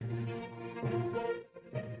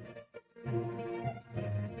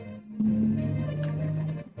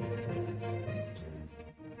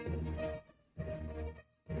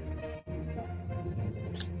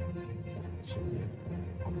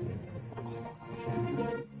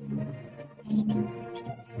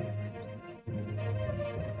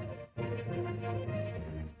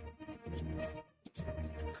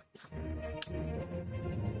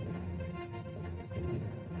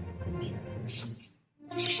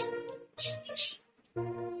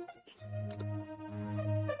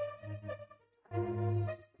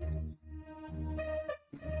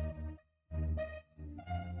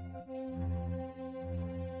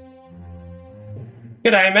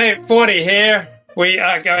G'day mate, 40 here. We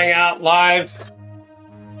are going out live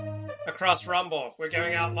across Rumble. We're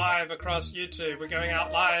going out live across YouTube. We're going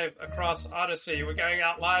out live across Odyssey. We're going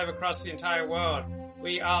out live across the entire world.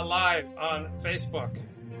 We are live on Facebook.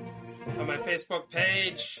 On my Facebook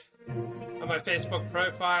page, on my Facebook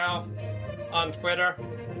profile, on Twitter,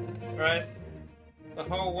 right? The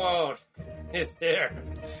whole world is here.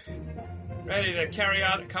 Ready to carry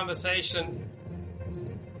out a conversation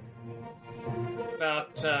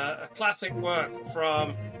about a classic work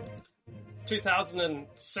from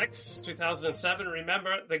 2006, 2007.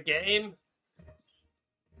 Remember The Game?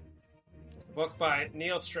 A book by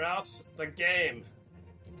Neil Strauss, The Game.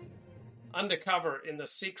 Undercover in the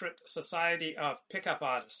Secret Society of Pickup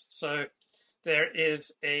Artists. So there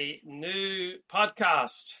is a new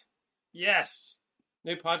podcast. Yes,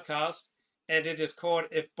 new podcast. And it is called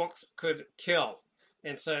If Books Could Kill.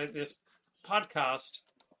 And so this podcast,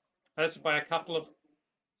 hosted by a couple of,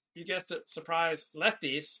 you guessed it, surprise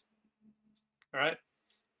lefties, all right?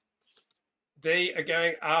 They are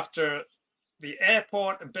going after the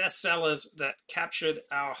airport bestsellers that captured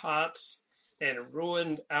our hearts and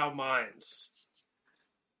ruined our minds.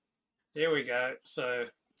 Here we go. So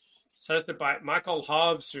it's hosted by Michael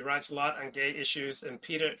Hobbs, who writes a lot on gay issues, and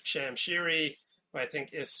Peter Shamshiri, who I think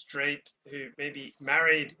is straight, who may be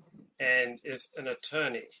married and is an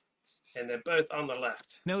attorney. And they're both on the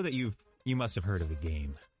left. Know that you must have heard of The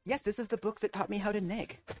Game. Yes, this is the book that taught me how to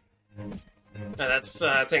nig. No, that's,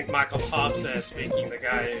 I think, Michael Hobbs there speaking, the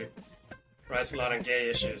guy who writes a lot on gay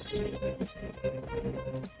issues.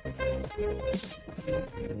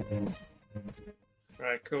 All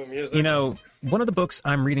right, cool music. You know, one of the books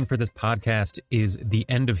I'm reading for this podcast is The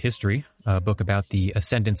End of History, a book about the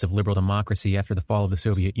ascendance of liberal democracy after the fall of the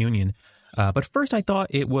Soviet Union. But first I thought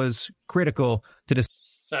it was critical to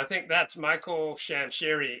So I think that's Michael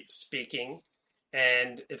Shamshiri speaking,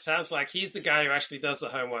 and it sounds like he's the guy who actually does the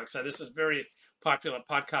homework. So this is a very popular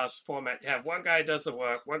podcast format. You have one guy who does the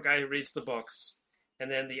work, one guy who reads the books,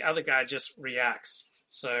 and then the other guy just reacts.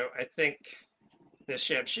 So I think this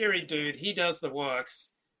Shamshiri dude, he does the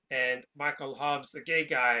works, and Michael Hobbs, the gay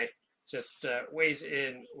guy, just weighs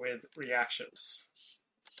in with reactions.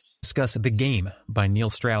 discuss The Game by Neil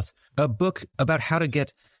Strauss, a book about how to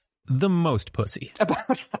get the most pussy.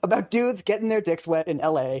 About dudes getting their dicks wet in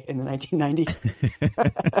LA in the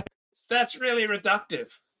 1990s. That's really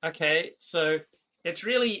reductive. Okay, so it's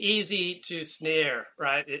really easy to sneer,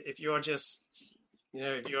 right? If you're just,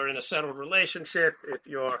 if you're in a settled relationship, if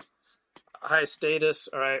you're high status,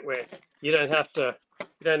 all right, where you don't have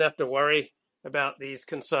to worry about these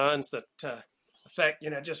concerns that affect,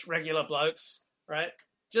 just regular blokes, right?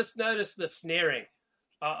 Just notice the sneering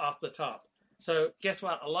off the top. So guess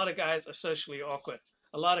what? A lot of guys are socially awkward.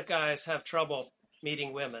 A lot of guys have trouble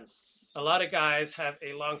meeting women. A lot of guys have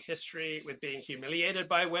a long history with being humiliated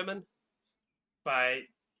by women, by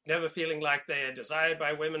never feeling like they are desired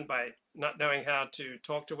by women, by not knowing how to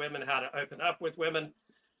talk to women, how to open up with women.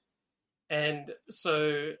 And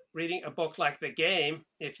so reading a book like The Game,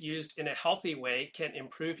 if used in a healthy way, can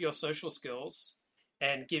improve your social skills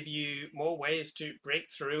and give you more ways to break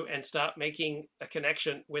through and start making a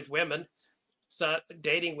connection with women, start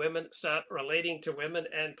dating women, start relating to women,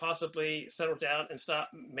 and possibly settle down and start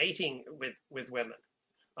mating with women.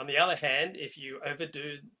 On the other hand, if you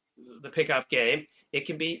overdo the pickup game, it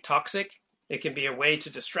can be toxic. It can be a way to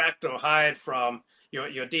distract or hide from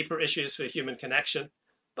your deeper issues for human connection.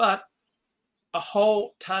 But a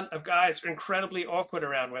whole ton of guys are incredibly awkward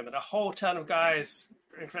around women. A whole ton of guys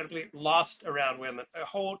are incredibly lost around women. A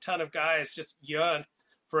whole ton of guys just yearn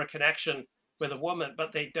for a connection with a woman,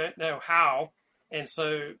 but they don't know how. And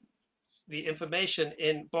so the information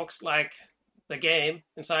in books like The Game,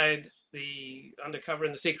 inside the Undercover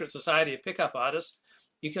in the Secret Society of Pickup Artists,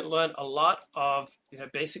 you can learn a lot of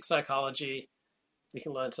basic psychology. You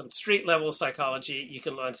can learn some street level psychology. You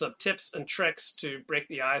can learn some tips and tricks to break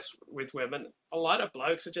the ice with women. A lot of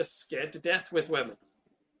blokes are just scared to death with women.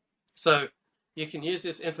 So you can use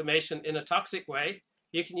this information in a toxic way.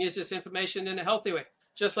 You can use this information in a healthy way.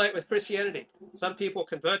 Just like with Christianity. Some people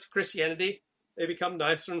convert to Christianity, they become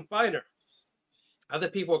nicer and finer. Other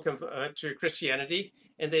people convert to Christianity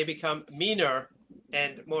and they become meaner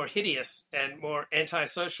and more hideous and more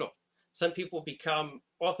antisocial. Some people become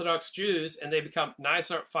Orthodox Jews and they become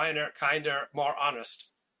nicer, finer, kinder, more honest.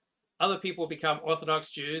 Other people become Orthodox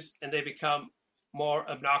Jews and they become more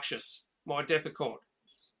obnoxious, more difficult,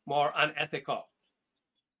 more unethical,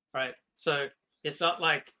 right? So it's not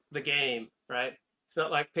like The Game, right? It's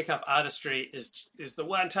not like pickup artistry is the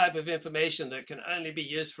one type of information that can only be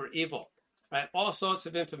used for evil, right? All sorts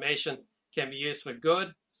of information can be used for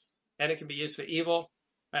good and it can be used for evil.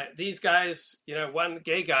 Right? These guys, one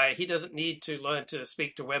gay guy, he doesn't need to learn to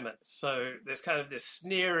speak to women. So there's kind of this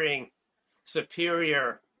sneering,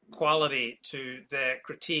 superior quality to their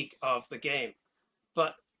critique of the game.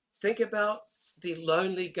 But think about the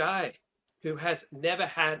lonely guy who has never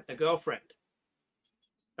had a girlfriend,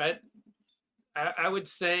 right? I would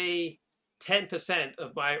say 10%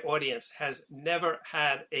 of my audience has never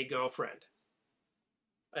had a girlfriend.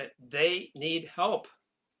 Right? They need help.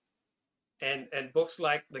 And books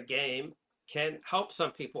like The Game can help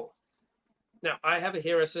some people. Now, I have a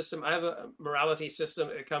hero system. I have a morality system.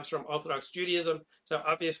 It comes from Orthodox Judaism. So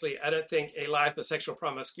obviously, I don't think a life of sexual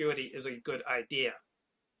promiscuity is a good idea.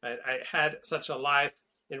 Right? I had such a life.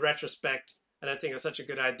 In retrospect, I don't think it was such a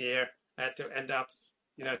good idea. I had to end up,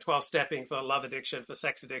 12-stepping for love addiction, for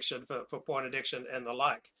sex addiction, for porn addiction, and the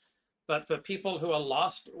like. But for people who are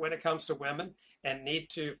lost when it comes to women and need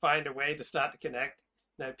to find a way to start to connect,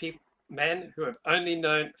 men who have only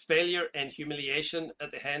known failure and humiliation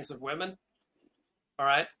at the hands of women, all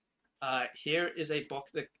right, here is a book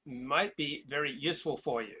that might be very useful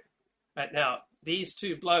for you. Right now, these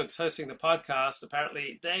two blokes hosting the podcast,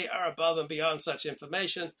 apparently they are above and beyond such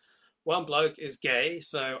information. One bloke is gay,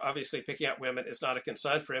 so obviously picking up women is not a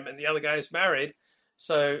concern for him, and the other guy is married.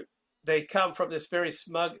 So they come from this very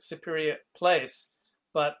smug, superior place,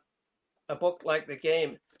 but a book like The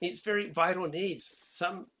Game needs very vital needs.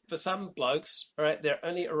 For some blokes, all right, their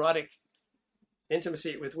only erotic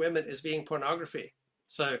intimacy with women is being pornography.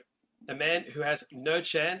 So a man who has no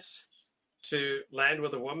chance to land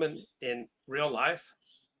with a woman in real life,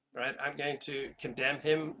 right, I'm going to condemn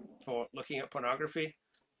him for looking at pornography.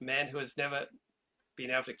 A man who has never been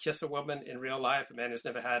able to kiss a woman in real life, a man who's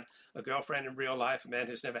never had a girlfriend in real life, a man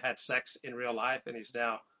who's never had sex in real life, and he's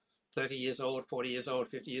now 30 years old, 40 years old,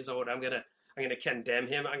 50 years old. I'm going to condemn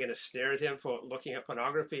him. I'm going to sneer at him for looking at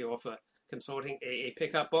pornography or for consulting a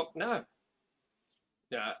pickup book. No.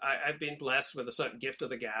 I've been blessed with a certain gift of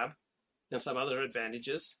the gab and some other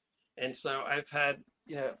advantages. And so I've had,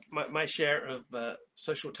 my share of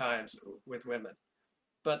social times with women.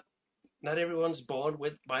 But not everyone's born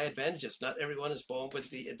with my advantages. Not everyone is born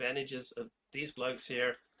with the advantages of these blokes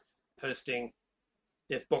here hosting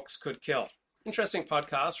If Books Could Kill. Interesting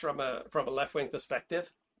podcast from a left-wing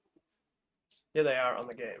perspective. Here they are on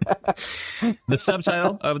The Game. The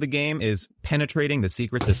subtitle of The Game is Penetrating the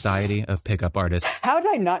Secret Society of Pickup Artists. How did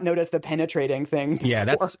I not notice the penetrating thing?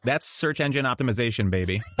 Yeah, that's search engine optimization,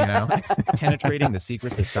 baby. Penetrating the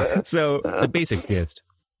Secret Society. So the basic gist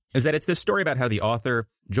is that it's this story about how the author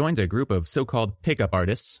joins a group of so-called pickup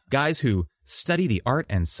artists, guys who study the art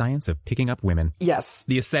and science of picking up women. Yes.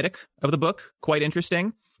 The aesthetic of the book, quite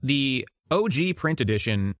interesting. The OG print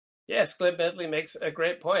edition. Yes, Glenn Bentley makes a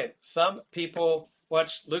great point. Some people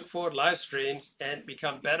watch Luke Ford live streams and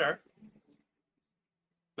become better.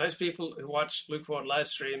 Most people who watch Luke Ford live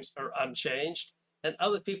streams are unchanged, and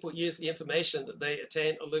other people use the information that they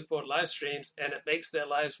attain on Luke Ford live streams, and it makes their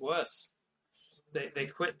lives worse. They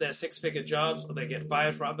quit their six-figure jobs, or they get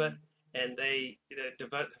fired from it, and they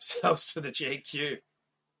devote themselves to the JQ.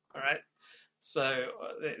 All right, so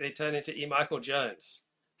they turn into E. Michael Jones.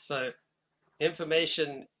 So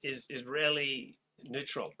information is rarely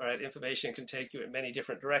neutral. All right, information can take you in many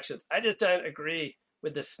different directions. I just don't agree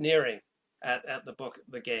with the sneering at the book,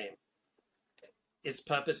 The Game. Its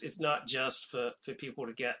purpose is not just for people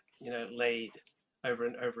to get laid over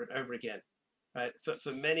and over and over again. Right?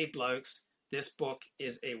 For many blokes, this book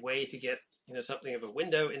is a way to get something of a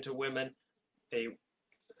window into women,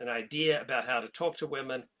 an idea about how to talk to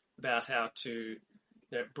women, about how to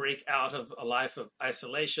break out of a life of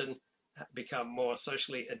isolation, become more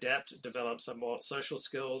socially adept, develop some more social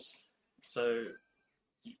skills. So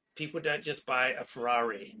people don't just buy a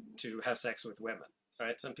Ferrari to have sex with women,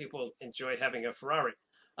 right? Some people enjoy having a Ferrari.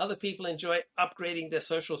 Other people enjoy upgrading their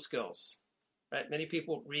social skills, right? Many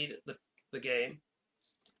people read the game,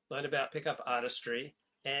 learn about pickup artistry,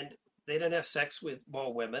 and they don't have sex with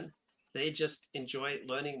more women. They just enjoy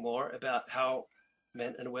learning more about how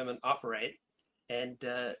men and women operate, and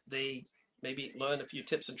they maybe learn a few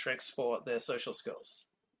tips and tricks for their social skills.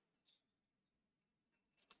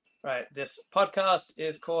 Right, this podcast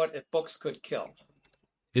is called If Books Could Kill.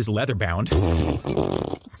 Is leather bound.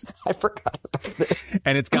 I forgot about this.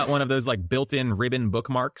 And it's got one of those like built-in ribbon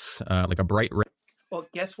bookmarks, like a bright red. Well,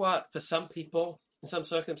 guess what? For some people, in some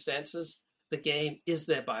circumstances, the game is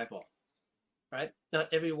their Bible, right? Not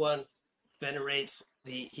everyone venerates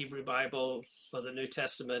the Hebrew Bible or the New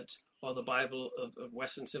Testament or the Bible of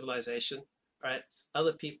Western civilization, right?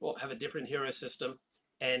 Other people have a different hero system,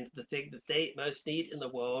 and the thing that they most need in the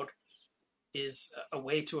world is a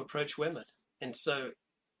way to approach women. And so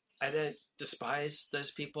I don't despise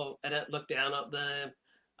those people. I don't look down on them.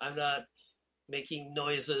 I'm not making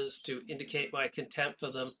noises to indicate my contempt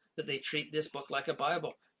for them, that they treat this book like a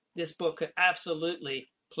Bible. This book could absolutely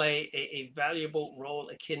play a valuable role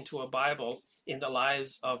akin to a Bible in the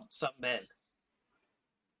lives of some men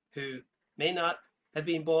who may not have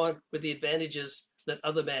been born with the advantages that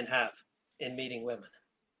other men have in meeting women.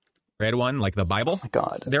 Read one, like the Bible? Oh my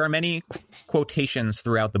God. There are many quotations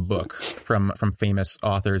throughout the book from famous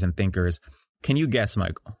authors and thinkers. Can you guess,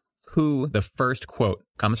 Michael, who the first quote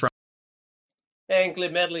comes from? And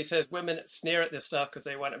Glyn Medley says, women sneer at this stuff because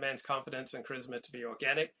they want a man's confidence and charisma to be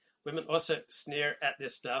organic. Women also sneer at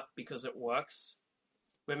this stuff because it works.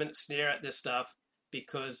 Women sneer at this stuff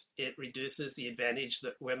because it reduces the advantage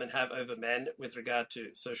that women have over men with regard to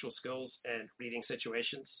social skills and reading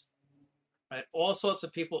situations. Right? All sorts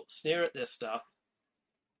of people sneer at this stuff,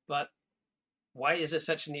 but why is there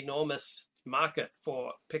such an enormous market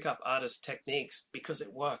for pickup artist techniques? Because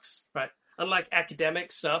it works, right? Unlike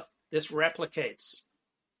academic stuff, this replicates,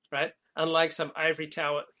 right? Unlike some ivory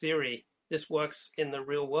tower theory, this works in the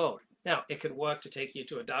real world. Now, it could work to take you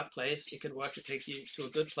to a dark place. It could work to take you to a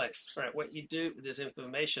good place, right? What you do with this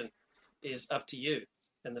information is up to you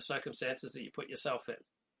and the circumstances that you put yourself in,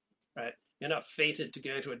 right? You're not fated to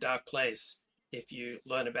go to a dark place if you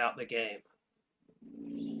learn about the game.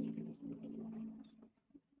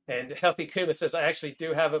 And Healthy Kuma says, I actually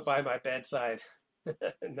do have it by my bedside.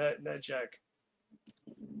 No joke.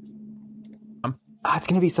 It's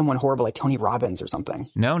going to be someone horrible like Tony Robbins or something.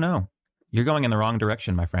 No. You're going in the wrong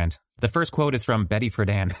direction, my friend. The first quote is from Betty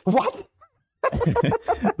Friedan. What?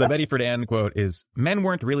 The Betty Friedan quote is, men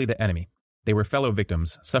weren't really the enemy. They were fellow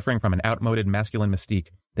victims, suffering from an outmoded masculine mystique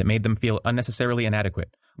that made them feel unnecessarily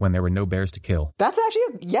inadequate when there were no bears to kill. That's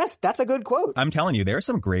actually, yes, that's a good quote. I'm telling you, there are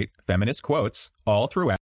some great feminist quotes all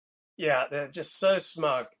throughout. Yeah, they're just so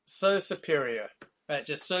smug, so superior, right?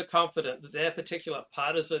 Just so confident that their particular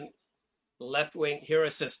partisan left-wing hero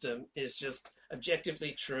system is just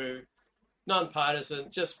objectively true, non-partisan,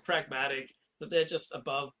 just pragmatic, that they're just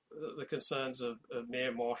above the concerns of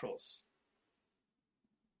mere mortals.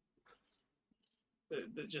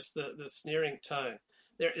 The sneering tone.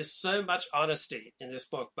 There is so much honesty in this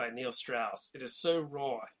book by Neil Strauss. It is so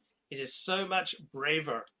raw. It is so much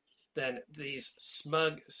braver than these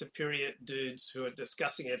smug, superior dudes who are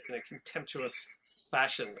discussing it in a contemptuous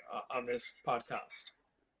fashion on this podcast.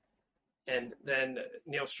 And then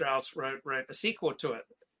Neil Strauss wrote a sequel to it,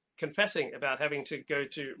 confessing about having to go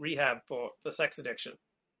to rehab for sex addiction.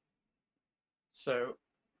 So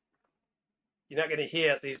you're not going to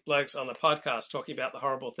hear these blokes on the podcast talking about the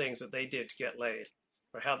horrible things that they did to get laid,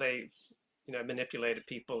 or how they, manipulated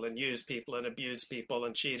people and used people and abused people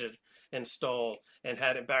and cheated and stole and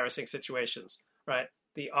had embarrassing situations, right?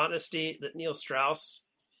 The honesty that Neil Strauss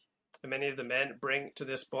and many of the men bring to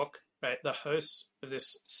this book, right? The hosts of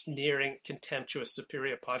this sneering, contemptuous,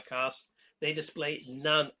 superior podcast, they display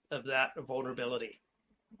none of that vulnerability.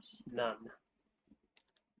 None.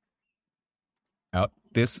 Out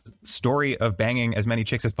this story of banging as many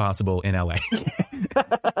chicks as possible in LA.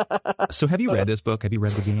 So have you read this book? Have you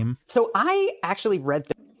read the game? So I actually read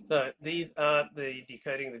the... So these are the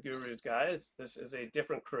Decoding the Gurus guys. This is a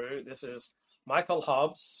different crew. This is Michael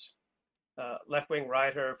Hobbs, left-wing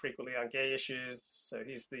writer, frequently on gay issues. So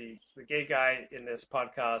he's the gay guy in this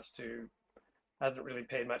podcast who hasn't really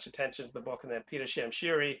paid much attention to the book. And then Peter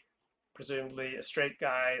Shamshiri, presumably a straight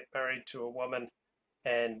guy married to a woman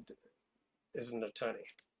and is an attorney.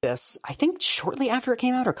 This, I think shortly after it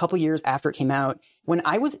came out or a couple years after it came out, when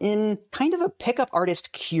I was in kind of a pickup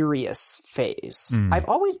artist curious phase. I've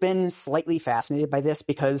always been slightly fascinated by this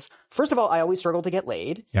because, first of all, I always struggled to get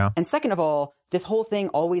laid. Yeah. And second of all, this whole thing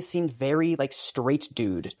always seemed very like straight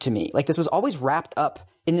dude to me. Like this was always wrapped up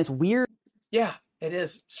in this weird... Yeah, it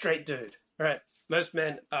is straight dude. All right. Most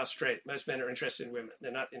men are straight. Most men are interested in women.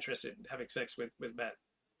 They're not interested in having sex with men.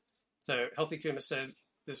 So Healthy Kuma says,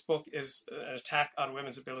 this book is an attack on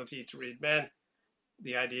women's ability to read men.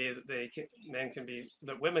 The idea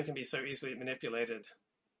that women can be so easily manipulated,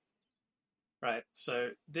 right? So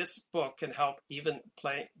this book can help even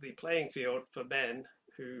the playing field for men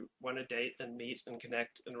who want to date and meet and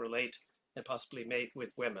connect and relate and possibly mate with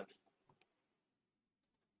women.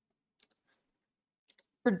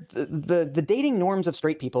 The dating norms of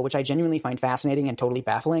straight people, which I genuinely find fascinating and totally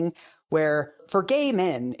baffling, where for gay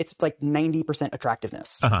men, it's like 90%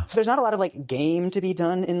 attractiveness. Uh-huh. So there's not a lot of like game to be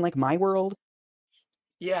done in like my world.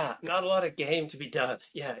 Yeah, not a lot of game to be done.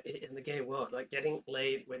 Yeah, in the gay world, like getting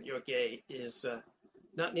laid when you're gay is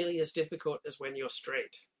not nearly as difficult as when you're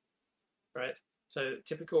straight, right? So the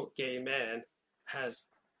typical gay man has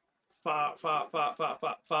far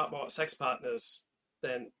more sex partners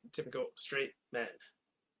than typical straight men.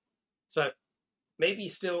 So maybe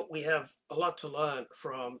still we have a lot to learn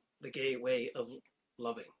from the gay way of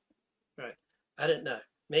loving, right? I don't know.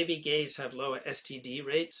 Maybe gays have lower STD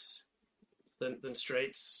rates than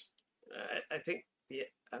straights. I think,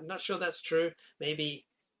 I'm not sure that's true. Maybe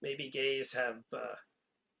gays have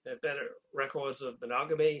better records of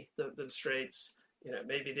monogamy than straights.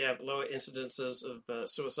 Maybe they have lower incidences of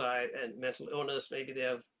suicide and mental illness. Maybe they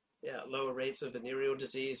have lower rates of venereal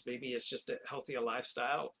disease. Maybe it's just a healthier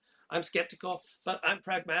lifestyle. I'm skeptical, but I'm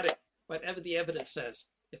pragmatic. Whatever the evidence says.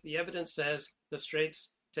 If the evidence says the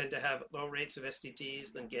straights tend to have lower rates of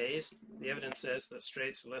STDs than gays, the evidence says that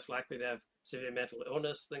straights are less likely to have severe mental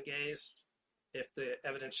illness than gays. If the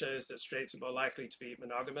evidence shows that straights are more likely to be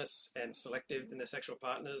monogamous and selective in their sexual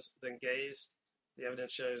partners than gays, the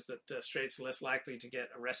evidence shows that straights are less likely to get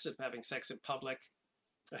arrested for having sex in public,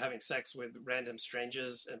 or having sex with random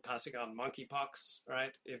strangers and passing on monkeypox,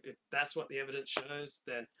 right? If that's what the evidence shows,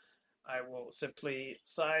 then I will simply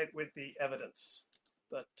side with the evidence.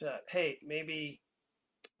 But hey, maybe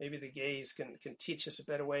the gays can teach us a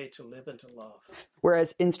better way to live and to love.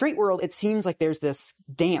 Whereas in straight world, it seems like there's this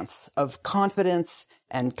dance of confidence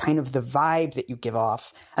and kind of the vibe that you give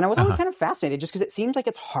off. And I was always kind of fascinated just because it seems like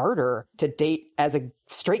it's harder to date as a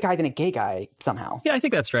straight guy than a gay guy somehow. Yeah, I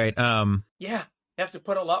think that's right. Yeah, you have to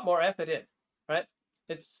put a lot more effort in, right?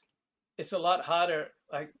 It's a lot harder,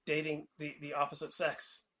 like dating the opposite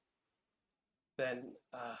sex than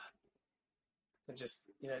just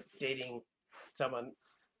dating someone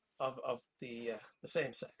of the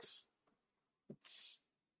same sex. It's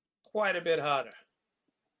quite a bit harder.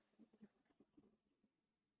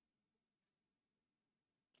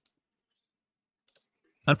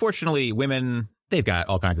 Unfortunately, women, they've got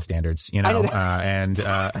all kinds of standards, and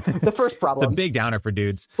the first problem. It's a big downer for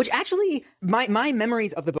dudes. Which actually, my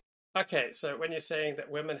memories of the book. Okay, so when you're saying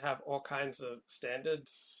that women have all kinds of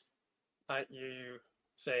standards, aren't you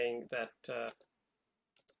saying that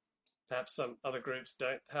perhaps some other groups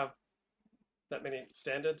don't have that many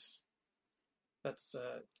standards? That's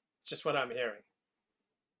just what I'm hearing.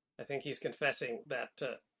 I think he's confessing that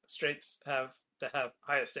straights have to have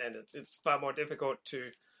higher standards. It's far more difficult to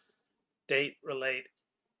date, relate,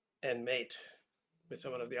 and mate with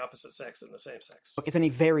someone of the opposite sex than the same sex. It's been a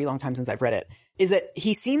very long time since I've read it, is that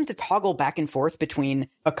he seems to toggle back and forth between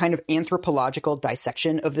a kind of anthropological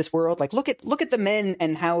dissection of this world. Like, look at the men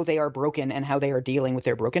and how they are broken and how they are dealing with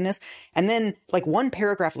their brokenness. And then, like, one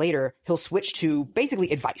paragraph later, he'll switch to basically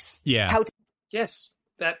advice. Yeah. Yes,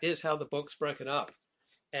 that is how the book's broken up.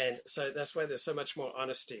 And so that's why there's so much more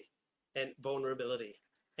honesty and vulnerability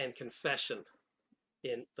and confession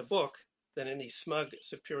in the book than any smug,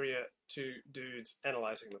 superior to dudes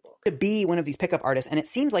analyzing the book. To be one of these pickup artists, and it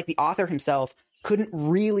seems like the author himself couldn't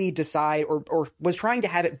really decide or was trying to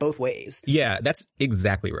have it both ways. Yeah, that's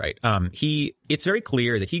exactly right. It's very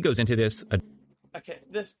clear that he goes into this. Okay,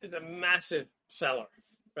 this is a massive seller,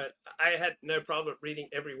 right? I had no problem reading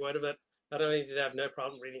every word of it. Not only did I have no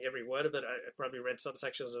problem reading every word of it, I probably read some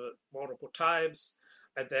sections of it multiple times.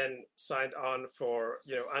 I then signed on for,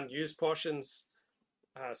 unused portions.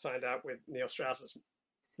 Signed up with Neil Strauss's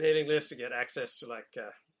mailing list to get access to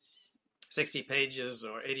 60 pages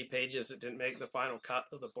or 80 pages that didn't make the final cut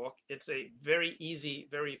of the book. It's a very easy,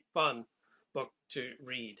 very fun book to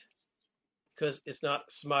read because it's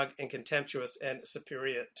not smug and contemptuous and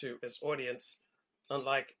superior to its audience,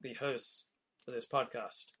 unlike the hosts of this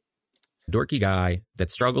podcast. Dorky guy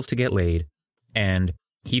that struggles to get laid, and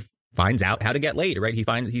he finds out how to get laid, right? He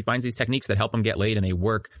finds these techniques that help him get laid, and they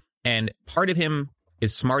work. And part of him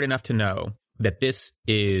is smart enough to know that this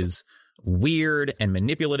is weird and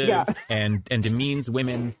manipulative and demeans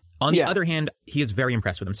women. On the other hand, he is very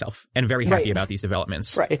impressed with himself and very happy about these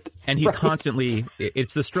developments. Right. And he's constantly,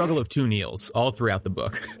 it's the struggle of two Neils all throughout the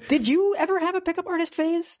book. Did you ever have a pickup artist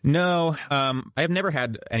phase? No, I have never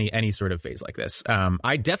had any sort of phase like this.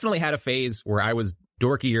 I definitely had a phase where I was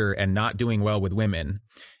dorkier and not doing well with women.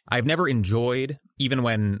 I've never enjoyed, even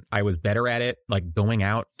when I was better at it, like going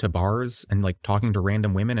out to bars and like talking to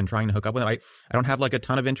random women and trying to hook up with them. I don't have like a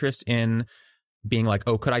ton of interest in being like,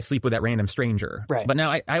 oh, could I sleep with that random stranger? Right. But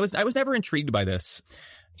now I was never intrigued by this.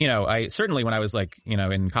 I certainly when I was like,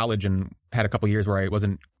 in college and had a couple years where I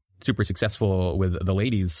wasn't super successful with the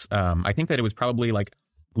ladies, I think that it was probably like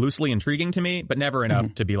loosely intriguing to me, but never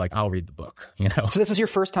enough to be like, I'll read the book, So this was your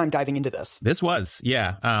first time diving into this? This was,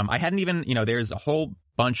 yeah. I hadn't even, there's a whole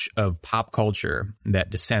bunch of pop culture that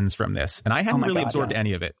descends from this, and I hadn't absorbed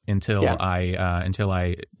any of it until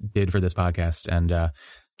I did for this podcast, and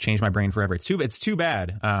changed my brain forever. It's too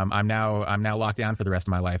bad. I'm now locked down for the rest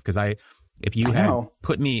of my life because if you had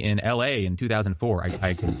put me in LA in 2004,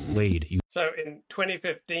 I could have played you. So in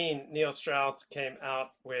 2015, Neil Strauss came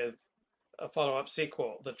out with a follow-up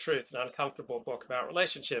sequel, The Truth, an uncomfortable book about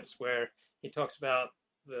relationships, where he talks about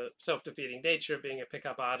the self-defeating nature of being a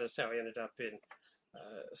pickup artist, how he ended up in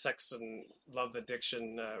sex and love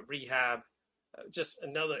addiction rehab. Just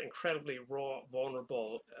another incredibly raw,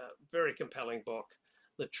 vulnerable, very compelling book,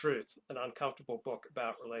 The Truth, an uncomfortable book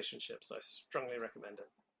about relationships. I strongly recommend it.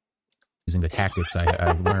 Using the tactics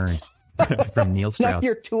I've learned from Neil Strauss. Now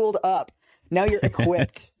you're tooled up. Now you're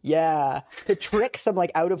equipped. Yeah. To trick some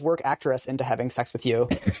like out of work actress into having sex with you.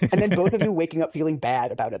 And then both of you waking up feeling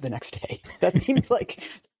bad about it the next day. That seems like.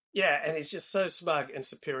 Yeah. And he's just so smug and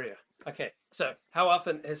superior. Okay. So how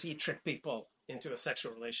often has he tricked people into a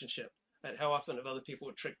sexual relationship? And how often have other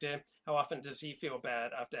people tricked him? How often does he feel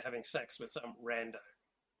bad after having sex with some rando?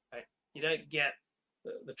 Right? You don't get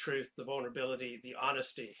the truth, the vulnerability, the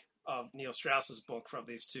honesty of Neil Strauss's book from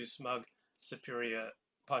these two smug, superior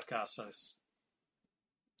podcast hosts.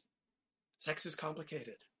 Sex is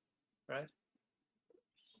complicated, right?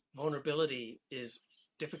 Vulnerability is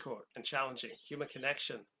difficult and challenging. Human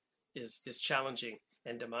connection is challenging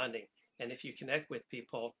and demanding. And if you connect with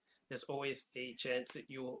people, there's always a chance that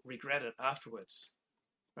you'll regret it afterwards,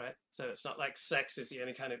 right? So it's not like sex is the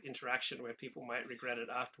only kind of interaction where people might regret it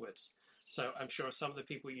afterwards. So I'm sure some of the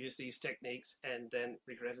people use these techniques and then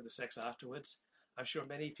regretted the sex afterwards. I'm sure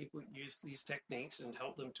many people use these techniques and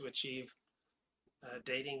help them to achieve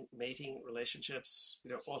dating, mating, relationships,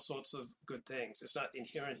 all sorts of good things. It's not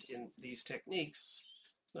inherent in these techniques.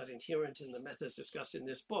 It's not inherent in the methods discussed in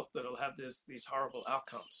this book that will have these horrible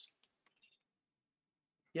outcomes.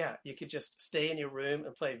 Yeah, you could just stay in your room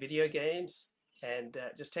and play video games and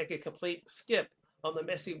just take a complete skip on the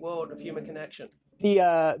messy world of human connection.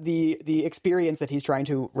 The experience that he's trying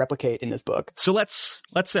to replicate in this book. So let's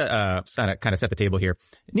kind of set the table here.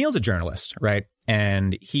 Neil's a journalist, right?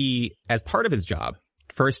 And he, as part of his job,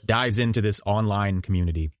 first dives into this online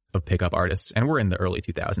community of pickup artists. And we're in the early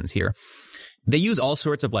 2000s here. They use all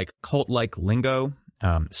sorts of like cult-like lingo.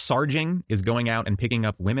 Sarging is going out and picking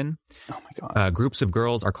up women. Oh my God. Groups of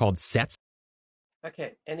girls are called sets.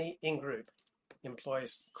 Okay, any in-group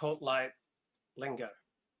employs cult-like lingo.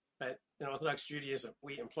 Right? In Orthodox Judaism,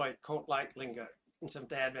 we employ cult-like lingo. In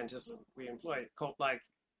Seventh-day Adventism, we employ cult-like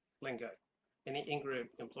lingo. Any in-group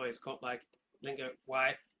employs cult-like lingo.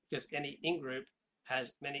 Why? Because any in-group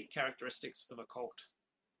has many characteristics of a cult.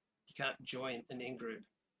 You can't join an in-group.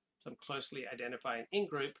 Some closely identifying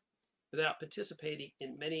in-group without participating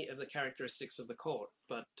in many of the characteristics of the cult.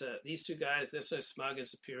 But these two guys, they're so smug and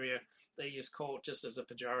superior. They use cult just as a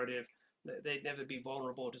pejorative. They'd never be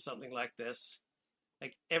vulnerable to something like this.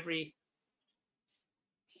 Like every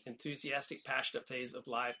enthusiastic, passionate phase of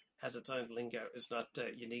life has its own lingo. It's not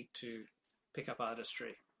unique to pickup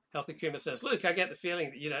artistry. Healthy Kuma says, Luke, I get the feeling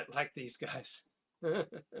that you don't like these guys.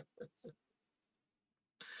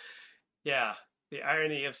 Yeah, the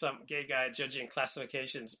irony of some gay guy judging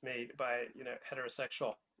classifications made by,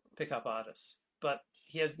 heterosexual pickup artists. But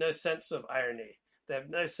he has no sense of irony. They have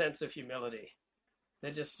no sense of humility.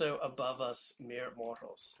 They're just so above us mere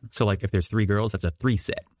mortals. So like if there's three girls, that's a three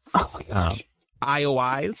set. Oh my gosh.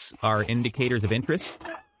 IOIs are indicators of interest.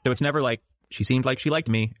 So it's never like, she seemed like she liked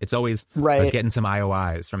me. It's always, right. I was getting some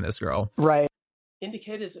IOIs from this girl. Right.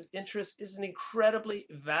 Indicators of interest is an incredibly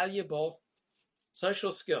valuable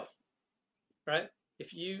social skill, right?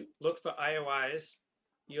 If you look for IOIs,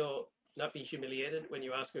 you'll not be humiliated when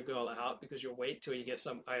you ask a girl out because you'll wait till you get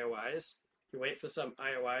some IOIs. You wait for some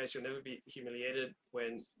IOIs, you'll never be humiliated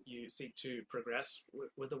when you seek to progress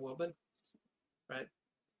with a woman, right?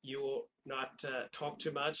 You will not talk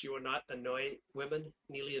too much. You will not annoy women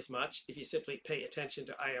nearly as much if you simply pay attention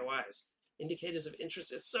to IOIs. Indicators of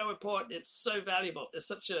interest, it's so important. It's so valuable. It's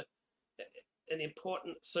such an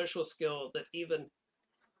important social skill that even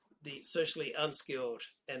the socially unskilled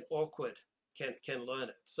and awkward can learn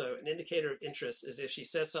it. So an indicator of interest is if she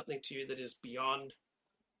says something to you that is beyond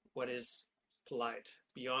what is polite,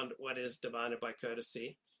 beyond what is demanded by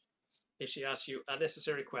courtesy, if she asks you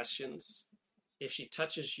unnecessary questions, if she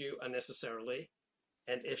touches you unnecessarily,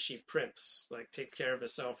 and if she primps, like takes care of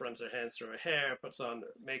herself, runs her hands through her hair, puts on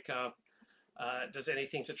makeup, does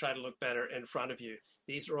anything to try to look better in front of you.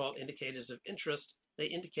 These are all indicators of interest. They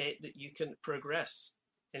indicate that you can progress.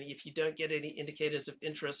 And if you don't get any indicators of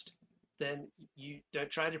interest, then you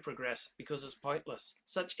don't try to progress because it's pointless.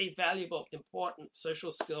 Such a valuable, important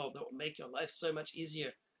social skill that will make your life so much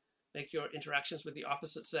easier, make your interactions with the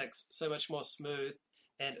opposite sex so much more smooth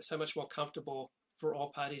and so much more comfortable for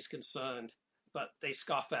all parties concerned. but they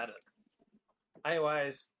scoff at it.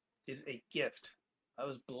 IOIs is a gift. I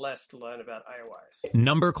was blessed to learn about IOIs.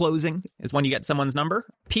 Number closing is when you get someone's number.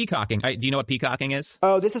 Peacocking. Do you know what peacocking is?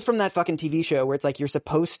 Oh, this is from that fucking TV show where it's like you're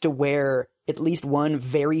supposed to wear at least one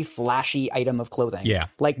very flashy item of clothing. Yeah.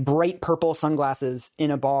 Like bright purple sunglasses in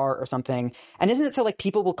a bar or something. And isn't it so like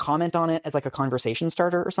people will comment on it as like a conversation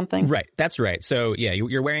starter or something? Right. That's right. So yeah,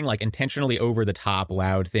 you're wearing like intentionally over the top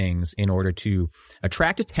loud things in order to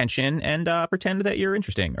attract attention and pretend that you're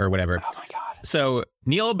interesting or whatever. Oh my God. So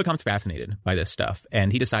Neil becomes fascinated by this stuff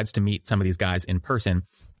and he decides to meet some of these guys in person.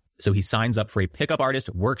 So he signs up for a pickup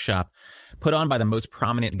artist workshop put on by the most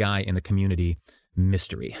prominent guy in the community,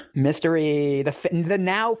 Mystery. Mystery, the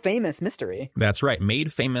now famous Mystery. That's right.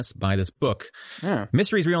 Made famous by this book. Yeah.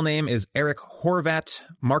 Mystery's real name is Eric Horvat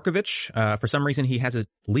Markovich. For some reason, he has it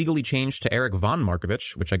legally changed to Eric von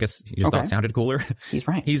Markovich, which I guess he just thought sounded cooler. He's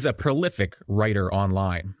right. He's a prolific writer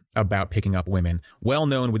online about picking up women, well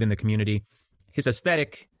known within the community. His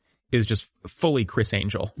aesthetic is just fully Chris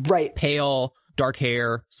Angel. Right. Pale, dark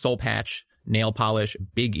hair, soul patch, nail polish,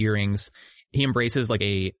 big earrings. He embraces like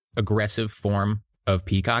a aggressive form of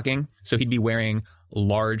peacocking. So he'd be wearing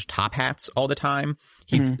large top hats all the time.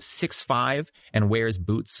 He's 6'5" and wears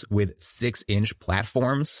boots with 6-inch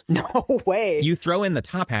platforms. No way. You throw in the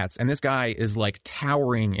top hats and this guy is like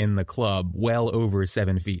towering in the club, well over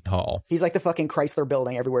 7 feet tall. He's like the fucking Chrysler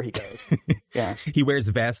building everywhere he goes. Yeah. He wears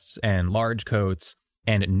vests and large coats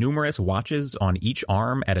and numerous watches on each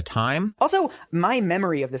arm at a time. Also, my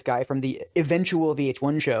memory of this guy from the eventual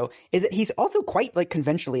VH1 show is that he's also quite like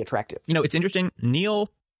conventionally attractive. You know, it's interesting. Neil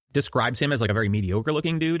describes him as like a very mediocre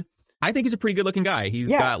looking dude. I think he's a pretty good looking guy. He's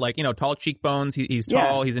got like, you know, tall cheekbones. He's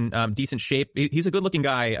tall. He's in decent shape. He's a good looking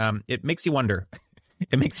guy. It makes you wonder.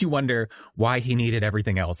 It makes you wonder why he needed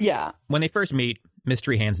everything else. Yeah. When they first meet,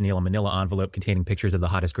 Mystery hands Neil a manila envelope containing pictures of the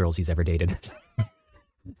hottest girls he's ever dated.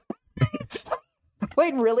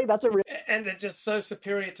 Wait, really? That's a real... And they're just so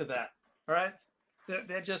superior to that, all right?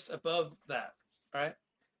 They're just above that, all right?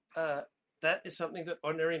 That is something that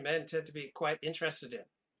ordinary men tend to be quite interested in,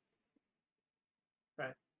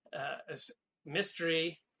 right?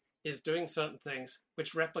 Mystery is doing certain things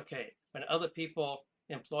which replicate. When other people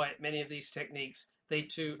employ many of these techniques, they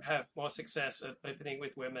too have more success at opening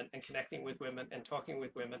with women and connecting with women and talking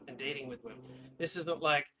with women and dating with women. This isn't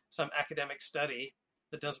like some academic study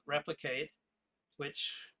that doesn't replicate,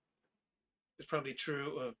 which is probably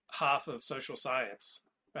true of half of social science,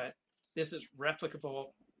 right? This is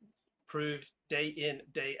replicable, proved day in,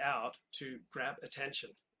 day out to grab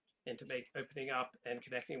attention and to make opening up and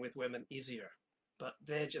connecting with women easier. But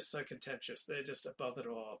they're just so contemptuous. They're just above it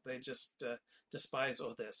all. They just despise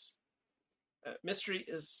all this. Mystery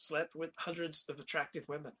is slept with hundreds of attractive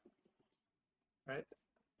women, right?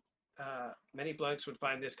 Many blokes would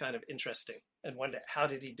find this kind of interesting and wonder, how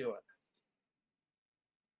did he do it?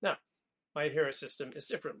 Now, my hero system is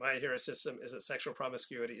different. My hero system is that sexual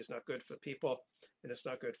promiscuity is not good for people and it's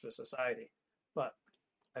not good for society. But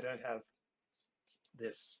I don't have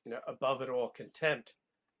this, you know, above it all contempt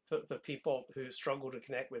for people who struggle to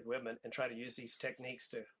connect with women and try to use these techniques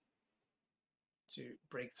to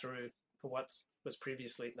break through for what was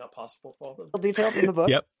previously not possible for them. Details in the book.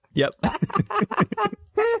 Yep.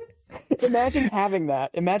 Imagine having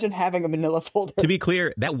that. Imagine having a manila folder. To be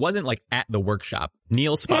clear, that wasn't like at the workshop.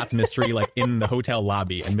 Neil spots Mystery like in the hotel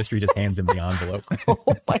lobby and Mystery just hands him the envelope.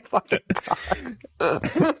 Oh my fucking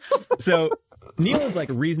God. So Neil is like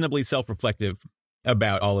reasonably self-reflective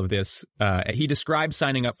about all of this. He describes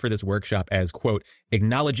signing up for this workshop as, quote,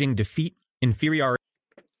 acknowledging defeat, inferiority.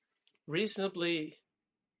 Reasonably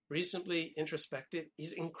introspective.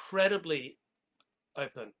 He's incredibly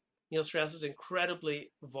open. Neil Strauss is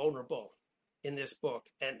incredibly vulnerable in this book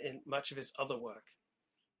and in much of his other work.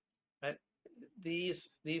 Right? These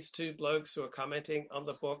two blokes who are commenting on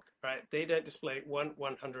the book, right? They don't display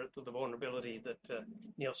 1/100th of the vulnerability that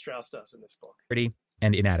Neil Strauss does in this book.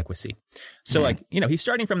 And inadequacy. So like, you know, he's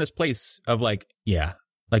starting from this place of like, yeah,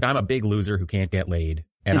 like I'm a big loser who can't get laid.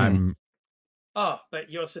 And I'm... Oh, but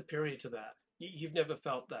you're superior to that. You've never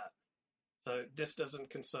felt that. So this doesn't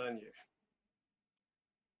concern you.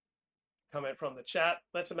 Comment from the chat.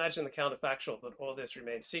 Let's imagine the counterfactual that all this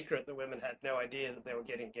remained secret. The women had no idea that they were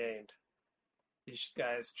getting gamed. These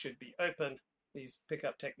guys should be open. These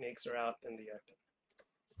pickup techniques are out in the open.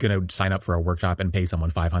 Going to sign up for a workshop and pay someone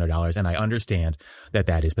 $500, and I understand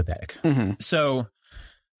that is pathetic. So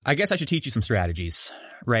I guess I should teach you some strategies,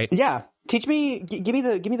 right? Yeah. Teach me, give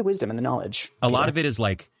me the wisdom and the knowledge. A lot of it is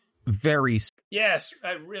like very... Yes,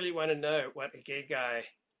 I really want to know what a gay guy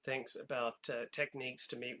thinks about techniques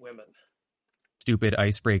to meet women. Stupid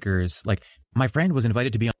icebreakers. Like, my friend was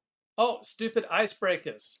invited to be on Oh, stupid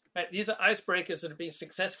icebreakers. Right? These are icebreakers that have been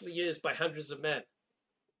successfully used by hundreds of men.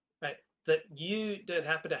 Right? That you don't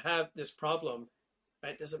happen to have this problem,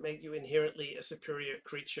 right, doesn't make you inherently a superior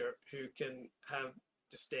creature who can have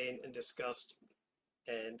disdain and disgust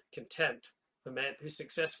and contempt for men who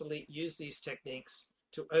successfully use these techniques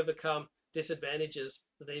to overcome disadvantages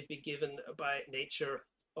that they've been given by nature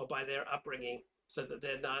or by their upbringing so that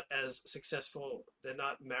they're not as successful, they're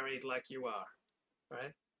not married like you are,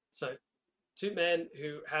 right? So two men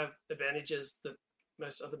who have advantages that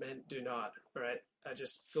most other men do not, right, are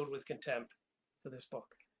just filled with contempt for this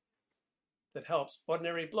book that helps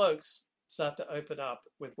ordinary blokes start to open up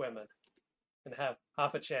with women and have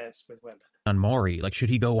half a chance with women. On Maury, like, should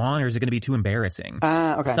he go on or is it going to be too embarrassing?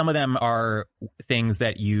 Okay. Some of them are things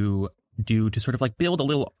that you do to sort of like build a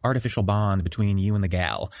little artificial bond between you and the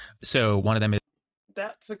gal. So one of them is...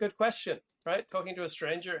 That's a good question, right? Talking to a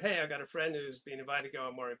stranger. Hey, I got a friend who's been invited to go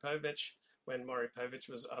on Maury Povich. When Maury Povich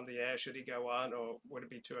was on the air, should he go on or would it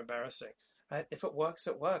be too embarrassing? Right? If it works,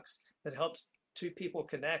 it works. It helps two people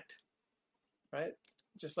connect, right?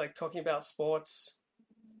 Just like talking about sports.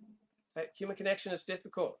 Right? Human connection is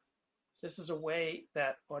difficult. This is a way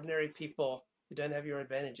that ordinary people who don't have your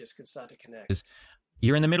advantages can start to connect.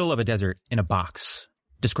 You're in the middle of a desert in a box.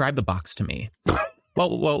 Describe the box to me.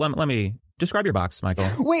 Well, let me describe your box, Michael.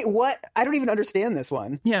 Wait, what? I don't even understand this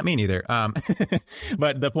one. Yeah, me neither.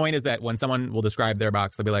 But the point is that when someone will describe their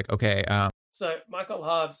box, they'll be like, okay. So Michael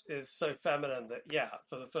Hobbs is so feminine that, yeah,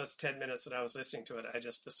 for the first 10 minutes that I was listening to it, I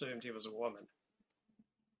just assumed he was a woman.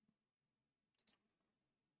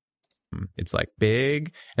 It's like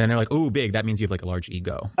big, and then they're like, "Oh, big." That means you have like a large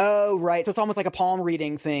ego. Oh, right. So it's almost like a palm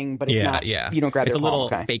reading thing, but it's not. Yeah. You don't grab. It's a palm. little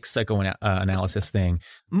Okay. fake psychoanalysis thing.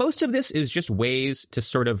 Most of this is just ways to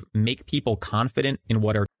sort of make people confident in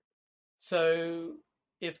what are. So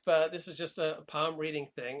if this is just a palm reading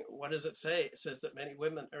thing, what does it say? It says that many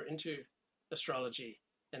women are into astrology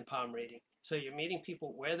and palm reading. So you're meeting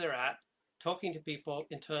people where they're at, talking to people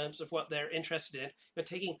in terms of what they're interested in. You're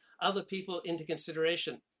taking other people into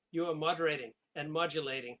consideration. You are moderating and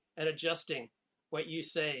modulating and adjusting what you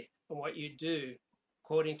say and what you do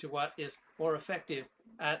according to what is more effective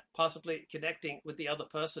at possibly connecting with the other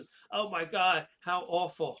person. Oh my God, how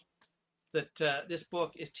awful that this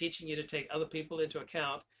book is teaching you to take other people into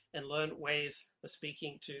account and learn ways of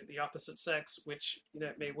speaking to the opposite sex, which, you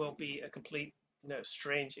know, may well be a complete, you know,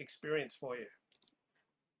 strange experience for you.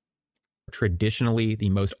 Traditionally the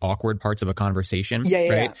most awkward parts of a conversation.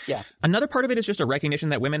 Yeah. Another part of it is just a recognition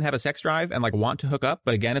that women have a sex drive and like want to hook up,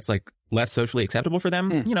 but again, it's like less socially acceptable for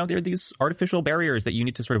them. You know, there are these artificial barriers that you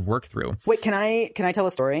need to sort of work through. Wait, can I tell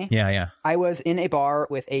a story? Yeah. I was in a bar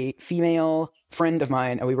with a female friend of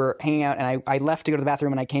mine, and we were hanging out, and I left to go to the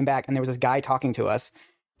bathroom, and I came back, and there was this guy talking to us.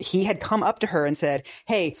 He had come up to her and said,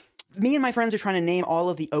 "Hey, me and my friends are trying to name all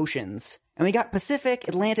of the oceans. And we got Pacific,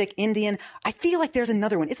 Atlantic, Indian. I feel like there's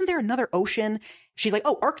another one. Isn't there another ocean?" She's like,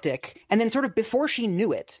 "Oh, Arctic." And then sort of before she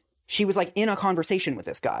knew it, she was like in a conversation with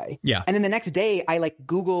this guy. Yeah. And then the next day I like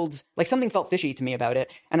Googled, like something felt fishy to me about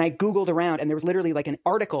it. And I Googled around and there was literally like an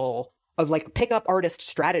article of like pickup artist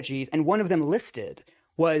strategies. And one of them listed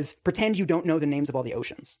was pretend you don't know the names of all the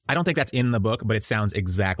oceans. I don't think that's in the book, but it sounds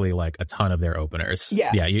exactly like a ton of their openers.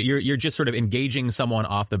 Yeah. Yeah. You're just sort of engaging someone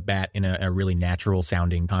off the bat in a really natural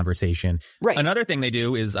sounding conversation. Right. Another thing they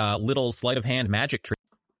do is little sleight of hand magic tricks.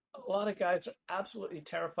 A lot of guys are absolutely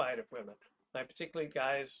terrified of women, like particularly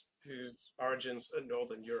guys whose origins are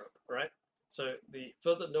Northern Europe, right? So the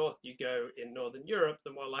further north you go in Northern Europe,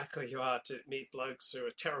 the more likely you are to meet blokes who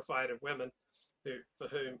are terrified of women, for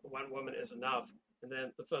whom one woman is enough. And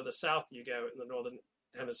then the further south you go in the Northern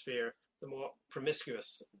Hemisphere, the more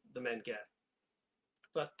promiscuous the men get.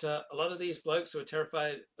 But a lot of these blokes who are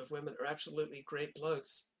terrified of women are absolutely great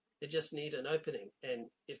blokes. They just need an opening. And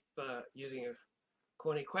if using a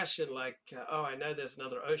corny question like, "Oh, I know there's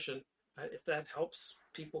another ocean," if that helps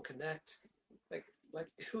people connect, like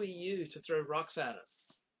who are you to throw rocks at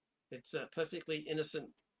it? It's a perfectly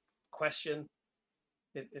innocent question.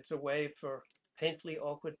 It's a way for painfully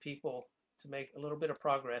awkward people to make a little bit of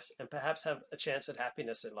progress and perhaps have a chance at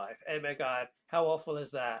happiness in life. Oh my God, how awful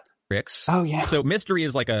is that? Oh yeah. So Mystery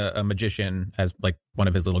is like a magician as like one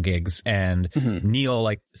of his little gigs, and Neil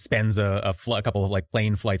like spends a couple of like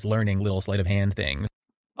plane flights learning little sleight of hand things.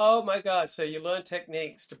 Oh my God, so you learn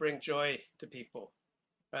techniques to bring joy to people,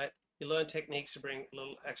 right? You learn techniques to bring a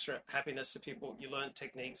little extra happiness to people. You learn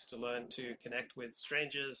techniques to learn to connect with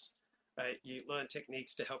strangers, right? You learn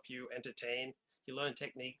techniques to help you entertain. You learn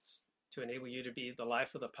techniques to enable you to be the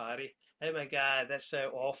life of the party. Oh my God, that's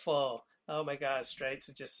so awful. Oh my God, straights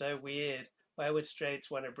are just so weird. Why would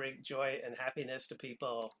straights want to bring joy and happiness to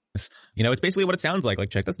people? It's basically what it sounds like. Like,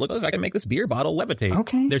 check this. Look, I can make this beer bottle levitate.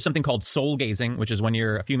 Okay. There's something called soul gazing, which is when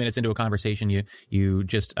you're a few minutes into a conversation, you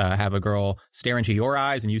just have a girl stare into your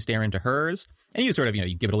eyes and you stare into hers. And you sort of,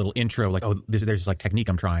 you give it a little intro, like, oh, there's this like technique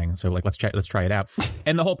I'm trying. So like, let's try it out.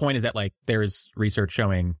 And the whole point is that like, there's research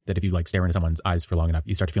showing that if you like stare into someone's eyes for long enough,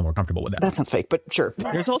 you start to feel more comfortable with that. That sounds fake, but sure.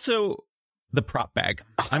 There's also the prop bag.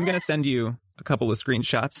 I'm going to send you a couple of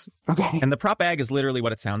screenshots. Okay. And the prop bag is literally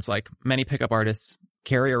what it sounds like. Many pickup artists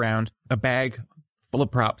carry around a bag full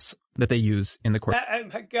of props that they use in the course. Oh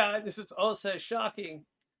my God, this is also shocking.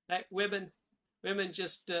 Like women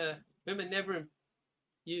never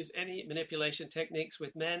use any manipulation techniques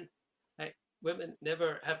with men. Like, women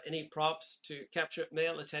never have any props to capture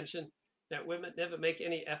male attention. That women never make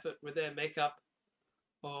any effort with their makeup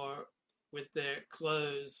or with their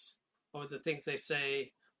clothes or the things they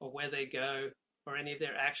say or where they go or any of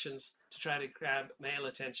their actions to try to grab male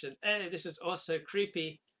attention. Hey, this is also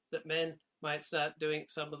creepy that men might start doing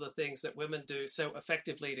some of the things that women do so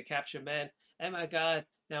effectively to capture men. Oh my God,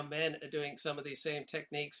 now men are doing some of these same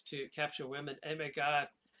techniques to capture women. Oh my God.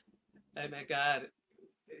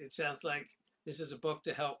 It sounds like this is a book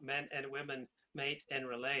to help men and women mate and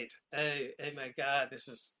relate. Oh my God, this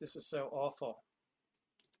is so awful.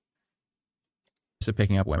 Of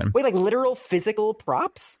picking up women. Wait, like literal physical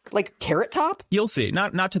props? Like Carrot Top? You'll see.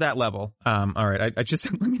 Not to that level. All right. I just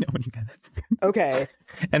let me know when you get it. Okay.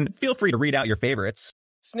 And feel free to read out your favorites.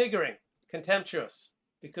 Sniggering, contemptuous,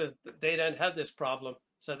 because they don't have this problem,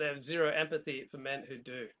 so they have zero empathy for men who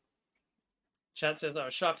do. Chad says, I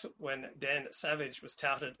was shocked when Dan Savage was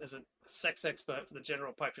touted as a sex expert for the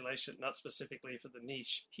general population, not specifically for the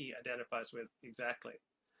niche he identifies with exactly.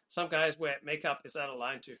 Some guys wear makeup. Is that a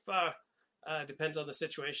line too far? Depends on the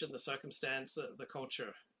situation, the circumstance, the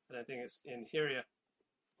culture. And I think it's in here.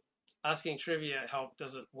 Asking trivia help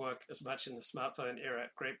doesn't work as much in the smartphone era.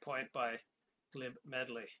 Great point by Glib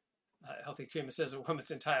Medley. Healthy Kuma says a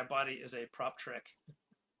woman's entire body is a prop trick.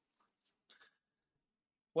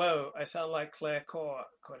 Whoa, I sound like Claire Core,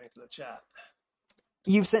 according to the chat.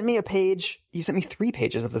 You've sent me 3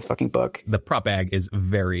 pages of this fucking book. The prop bag is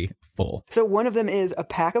very full. So one of them is a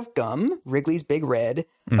pack of gum, Wrigley's Big Red,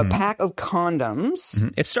 a pack of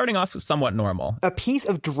condoms. It's starting off somewhat normal. A piece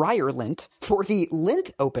of dryer lint for the lint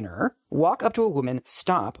opener. Walk up to a woman,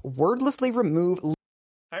 stop, wordlessly remove.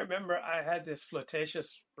 I remember I had this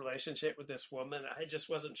flirtatious relationship with this woman. I just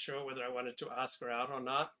wasn't sure whether I wanted to ask her out or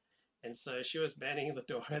not. And so she was banging the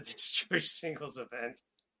door at this Jewish singles event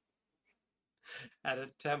at a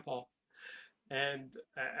temple. And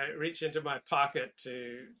I reach into my pocket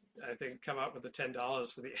to, I think, come up with the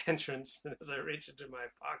 $10 for the entrance. And as I reach into my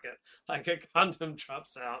pocket, like a condom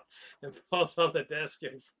drops out and falls on the desk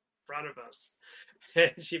in front of us.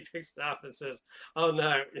 And she picks it up and says, oh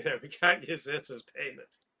no, we can't use this as payment.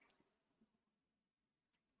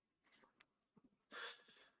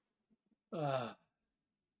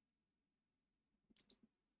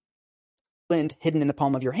 Lint hidden in the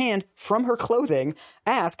palm of your hand from her clothing.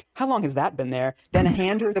 Ask, how long has that been there? Then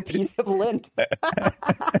hand her the piece of lint.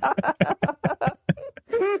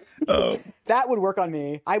 Oh. That would work on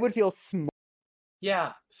me. I would feel small.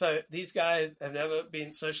 Yeah, so these guys have never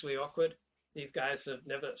been socially awkward. These guys have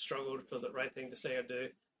never struggled for the right thing to say or do.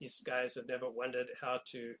 These guys have never wondered how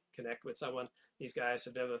to connect with someone. These guys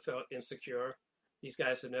have never felt insecure. These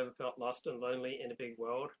guys have never felt lost and lonely in a big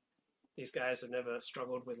world. These guys have never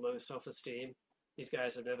struggled with low self-esteem. These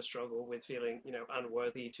guys have never struggled with feeling,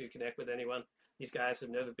 unworthy to connect with anyone. These guys have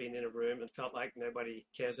never been in a room and felt like nobody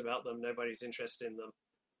cares about them, nobody's interested in them.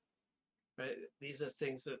 Right? These are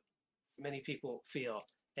things that many people feel.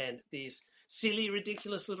 And these silly,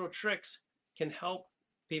 ridiculous little tricks can help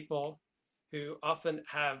people who often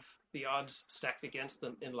have the odds stacked against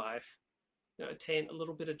them in life, attain a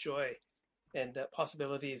little bit of joy and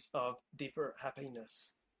possibilities of deeper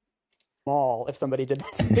happiness. Small if somebody did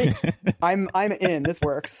that to me. I'm in. This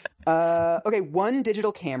works. Okay, one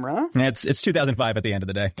digital camera. It's 2005 at the end of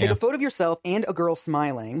the day. Take a photo of yourself and a girl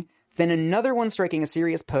smiling. Then another one striking a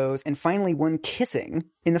serious pose, and finally one kissing.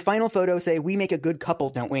 In the final photo, say, we make a good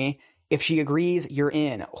couple, don't we? If she agrees, you're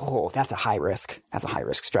in. Oh, that's a high risk. That's a high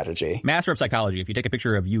risk strategy. Master of psychology. If you take a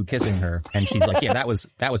picture of you kissing her and she's like, yeah, that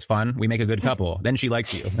was fun. We make a good couple. Then she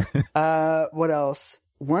likes you. What else?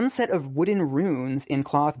 One set of wooden runes in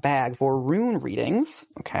cloth bag for rune readings.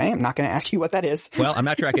 Okay, I'm not going to ask you what that is. Well, I'm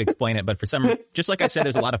not sure I can explain it, but for some, just like I said,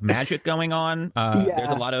 there's a lot of magic going on.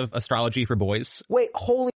 There's a lot of astrology for boys. Wait,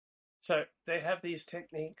 holy. So they have these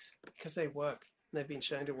techniques because they work. They've been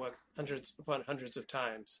shown to work hundreds upon hundreds of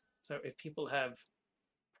times. So if people have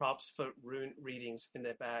props for rune readings in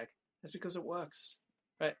their bag, That's because it works,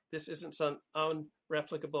 right? This isn't some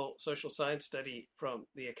unreplicable social science study from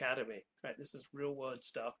the academy, right? This is real world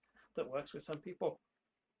stuff that works with some people.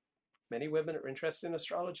 Many women are interested in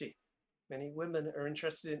astrology. Many women are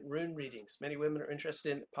interested in rune readings. Many women are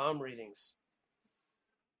interested in palm readings,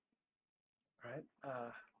 right?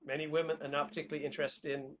 Many women are not particularly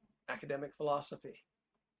interested in academic philosophy.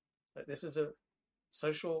 But this is a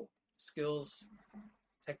social skills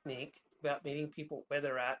technique about meeting people where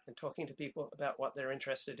they're at and talking to people about what they're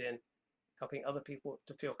interested in, helping other people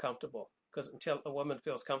to feel comfortable. Because until a woman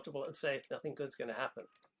feels comfortable and safe, nothing good's going to happen.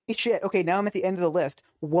 Shit. Okay, now I'm at the end of the list.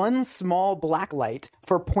 One small black light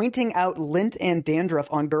for pointing out lint and dandruff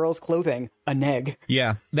on girls' clothing. A neg.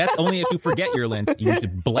 Yeah, that's only if you forget your lint. You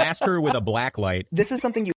should blast her with a black light. This is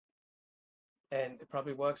something you... And it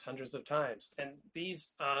probably works hundreds of times. And these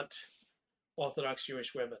aren't Orthodox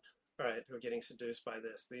Jewish women, right, who are getting seduced by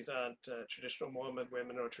this. These aren't traditional Mormon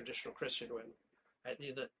women or traditional Christian women. Right?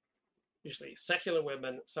 These are usually secular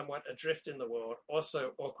women, somewhat adrift in the world,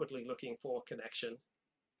 also awkwardly looking for connection.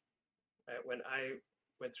 When I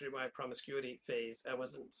went through my promiscuity phase, I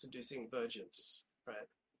wasn't seducing virgins, right?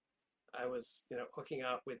 I was, hooking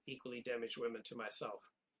up with equally damaged women to myself.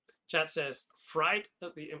 Chat says, fright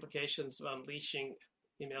at the implications of unleashing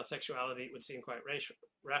female sexuality would seem quite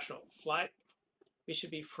rational. We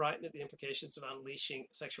should be frightened at the implications of unleashing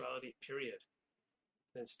sexuality, period.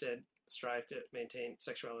 Instead, strive to maintain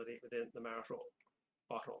sexuality within the marital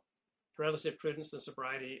bottle. Relative prudence and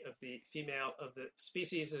sobriety of the female of the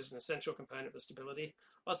species is an essential component of stability.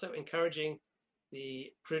 Also, encouraging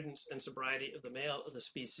the prudence and sobriety of the male of the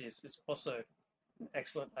species is also an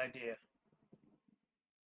excellent idea.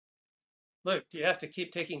 Luke, do you have to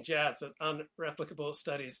keep taking jabs at unreplicable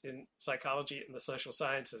studies in psychology and the social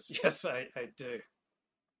sciences? Yes, I do.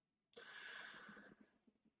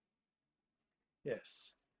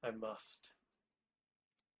 Yes, I must.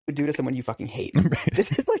 Do to someone you fucking hate.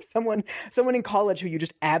 This is like someone in college who you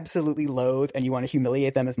just absolutely loathe and you want to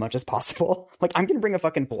humiliate them as much as possible. Like, I'm gonna bring a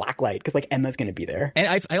fucking blacklight because like Emma's gonna be there.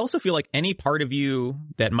 And I also feel like any part of you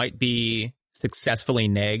that might be successfully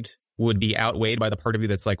negged would be outweighed by the part of you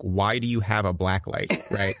that's like, why do you have a blacklight,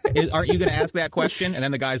 right? Aren't you gonna ask that question? And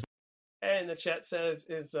then the guy's... And the chat says,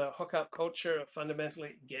 is hookup culture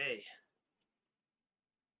fundamentally gay?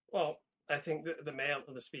 Well, I think the male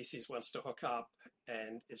of the species wants to hook up,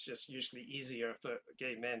 and it's just usually easier for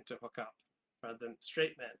gay men to hook up rather than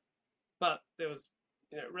straight men. But there was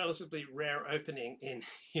a relatively rare opening in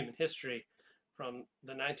human history from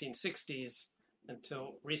the 1960s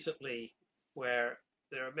until recently, where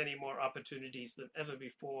there are many more opportunities than ever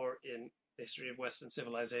before in the history of Western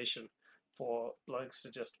civilization for blokes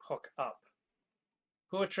to just hook up.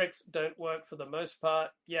 Hua tricks don't work for the most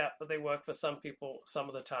part, yeah, but they work for some people some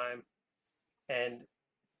of the time. And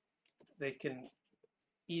they can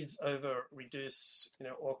ease over, reduce,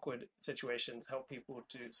 awkward situations, help people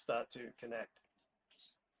to start to connect.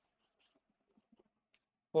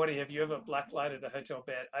 Forty, have you ever blacklighted a hotel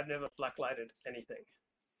bed? I've never blacklighted anything.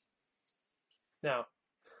 Now,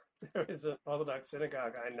 there is an Orthodox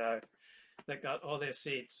synagogue I know that got all their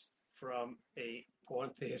seats from a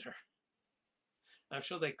porn theater. I'm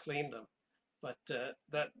sure they cleaned them, but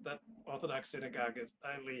that Orthodox synagogue has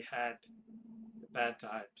only had bad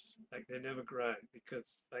times. Like, they've never grown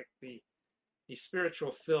because like the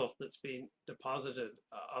spiritual filth that's been deposited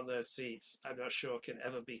on those seats, I'm not sure can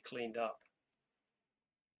ever be cleaned up.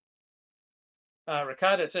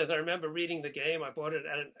 Ricardo says, I remember reading the game. I bought it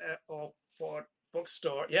at an All-Ford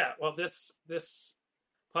bookstore. Yeah, well, this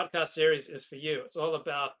podcast series is for you. It's all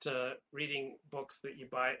about reading books that you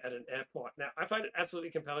buy at an airport. Now, I find it an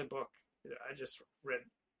absolutely compelling book. I just read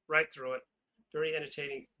right through it. Very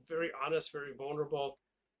entertaining, very honest, very vulnerable.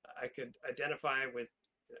 I could identify with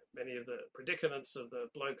many of the predicaments of the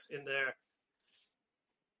blokes in there.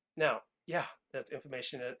 Now, yeah, that's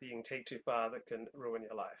information that you can take too far that can ruin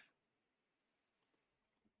your life.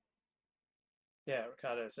 Yeah,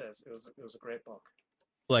 Ricardo says it was a great book.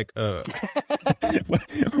 Like,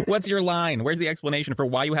 what's your line? Where's the explanation for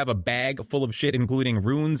why you have a bag full of shit, including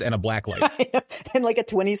runes and a blacklight? And like a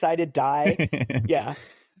 20-sided die? Yeah.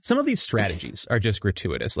 Some of these strategies are just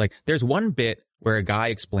gratuitous. Like, there's one bit where a guy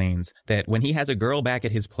explains that when he has a girl back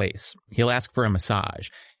at his place, he'll ask for a massage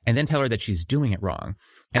and then tell her that she's doing it wrong.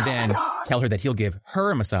 And then tell her that he'll give her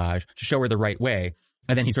a massage to show her the right way.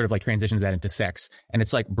 And then he sort of like transitions that into sex. And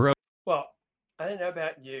it's like, bro. Well, I don't know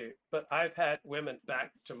about you, but I've had women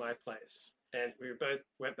back to my place. And we both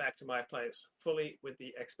went back to my place fully with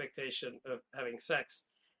the expectation of having sex.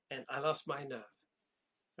 And I lost my nerve.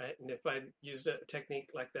 Right? And if I used a technique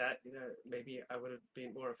like that, maybe I would have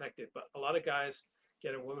been more effective. But a lot of guys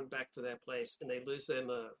get a woman back to their place, and they lose their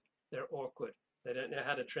nerve. They're awkward. They don't know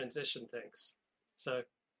how to transition things. So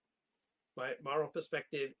my moral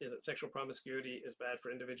perspective is that sexual promiscuity is bad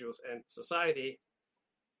for individuals and society.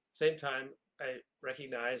 Same time, I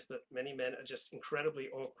recognize that many men are just incredibly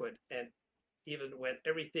awkward, and even when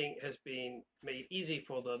everything has been made easy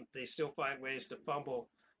for them, they still find ways to fumble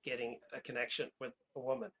getting a connection with a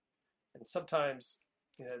woman. And sometimes,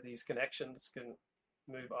 these connections can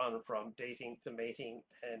move on from dating to mating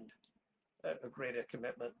and a greater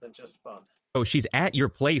commitment than just fun. Oh, she's at your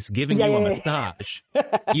place giving you a massage.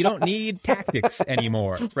 You don't need tactics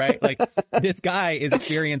anymore, right? Like, this guy is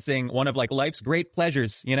experiencing one of like life's great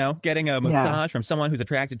pleasures, getting a massage from someone who's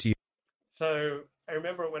attracted to you. So I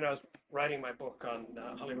remember when I was writing my book on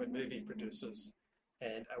Hollywood movie producers,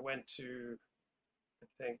 and I went to, I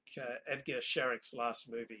think, Edgar Sherrick's last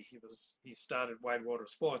movie. He started Wide Water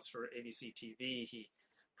Sports for ABC TV. He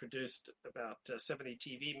produced about 70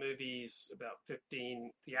 TV movies, about 15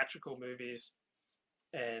 theatrical movies.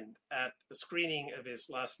 And at the screening of his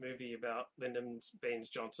last movie about Lyndon Baines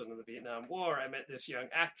Johnson and the Vietnam War, I met this young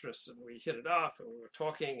actress, and we hit it off, and we were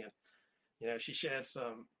talking, and she shared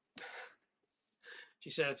some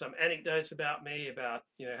anecdotes about me, about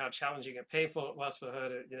how challenging and painful it was for her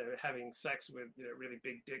to having sex with really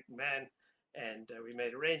big dick men, and we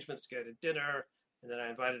made arrangements to go to dinner. And then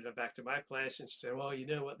I invited her back to my place, and she said, well, you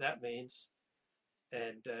know what that means.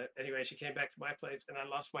 And anyway, she came back to my place, and I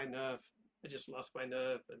lost my nerve. I just lost my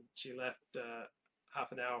nerve, and she left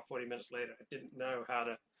half an hour, 40 minutes later. I didn't know how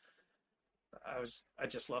to, I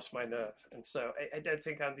just lost my nerve. And so I don't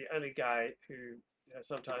think I'm the only guy who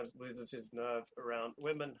sometimes loses his nerve around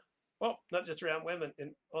women. Well, not just around women,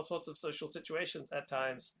 in all sorts of social situations at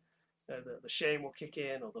times. The shame will kick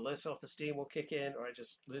in, or the low self-esteem will kick in, or I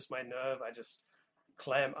just lose my nerve. I just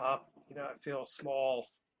clam up. I feel small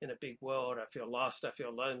in a big world. I feel lost. I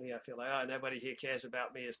feel lonely. I feel like, nobody here cares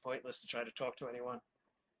about me. It's pointless to try to talk to anyone.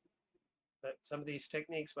 But some of these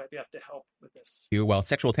techniques might be able to help with this. While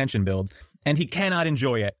sexual tension builds, and he cannot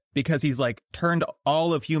enjoy it because he's like turned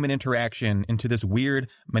all of human interaction into this weird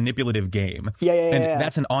manipulative game. And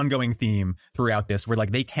that's an ongoing theme throughout this, where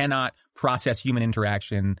like they cannot process human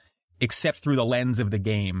interaction except through the lens of the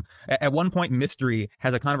game. At one point, Mystery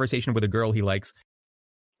has a conversation with a girl he likes.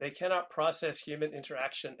 They cannot process human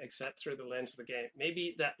interaction except through the lens of the game.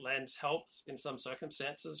 Maybe that lens helps in some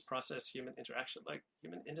circumstances process human interaction. Like,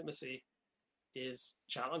 human intimacy is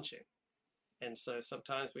challenging. And so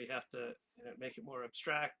sometimes we have to make it more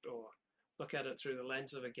abstract or look at it through the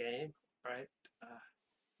lens of a game, right?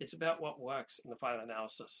 It's about what works in the final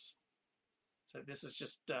analysis. So this is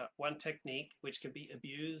just one technique which can be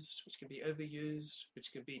abused, which can be overused,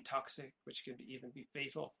 which can be toxic, which can even be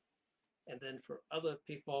fatal. And then for other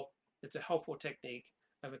people, it's a helpful technique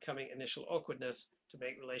overcoming initial awkwardness to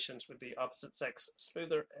make relations with the opposite sex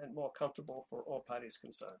smoother and more comfortable for all parties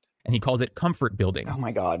concerned. And he calls it comfort building. Oh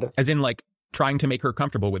my God. As in like trying to make her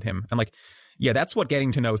comfortable with him. I'm like, yeah, that's what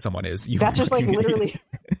getting to know someone is. That's just like literally,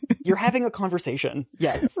 you're having a conversation.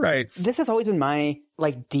 Yes. Right. This has always been my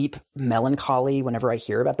like deep melancholy whenever I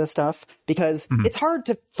hear about this stuff, because it's hard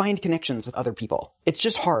to find connections with other people. It's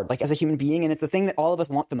just hard, like as a human being. And it's the thing that all of us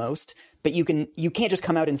want the most, but you can't just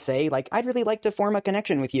come out and say like, I'd really like to form a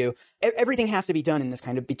connection with you. Everything has to be done in this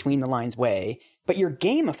kind of between the lines way, but you're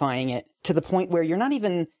gamifying it to the point where you're not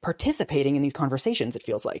even participating in these conversations. It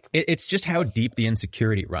feels like it's just how deep the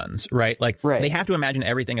insecurity runs, right? Like they have to imagine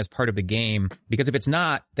everything as part of the game, because if it's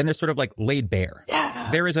not, then they're sort of like laid bare. Yeah.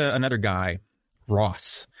 There is another guy,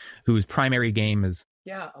 Ross, whose primary game is...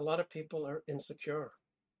 Yeah, a lot of people are insecure.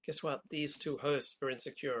 Guess what? These two hosts are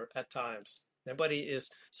insecure at times. Nobody is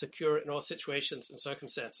secure in all situations and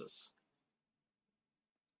circumstances.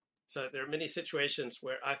 So there are many situations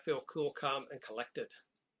where I feel cool, calm, and collected.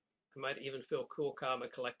 I might even feel cool, calm,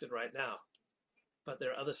 and collected right now. But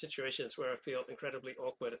there are other situations where I feel incredibly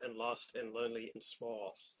awkward and lost and lonely and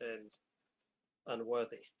small and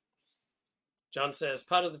unworthy. John says,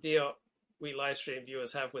 part of the deal we live stream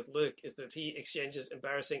viewers have with Luke is that he exchanges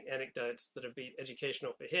embarrassing anecdotes that have been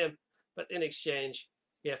educational for him, but in exchange,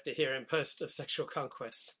 we have to hear him boast of sexual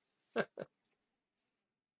conquests.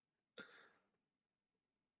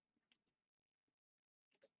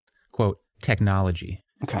 Quote, technology,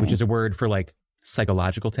 which is a word for like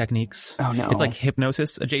psychological techniques. Oh no. It's like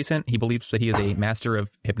hypnosis adjacent. He believes that he is a master of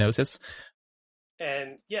hypnosis.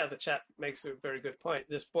 And yeah, the chat makes a very good point.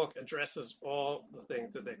 This book addresses all the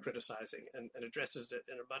things that they're criticizing and addresses it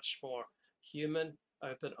in a much more human,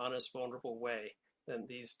 open, honest, vulnerable way than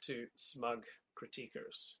these two smug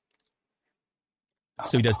critiquers.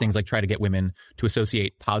 So he does things like try to get women to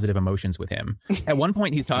associate positive emotions with him. At one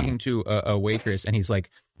point, he's talking to a waitress and he's like,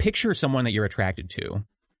 picture someone that you're attracted to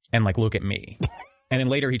and like, look at me. And then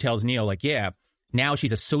later he tells Neil, like, yeah, now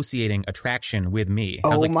she's associating attraction with me. I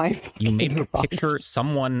was like, my you made her picture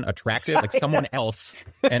someone attractive, like someone else.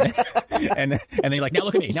 And then you're like, now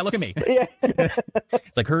look at me. Now look at me. Yeah.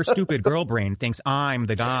 It's like her stupid girl brain thinks I'm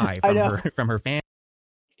the guy from her fan.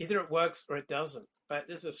 Either it works or it doesn't. Right?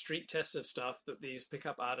 There's a street tested stuff that these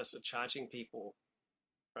pickup artists are charging people,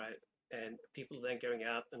 right? And people are then going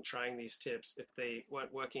out and trying these tips. If they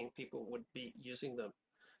weren't working, people would be using them.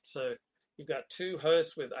 So you've got two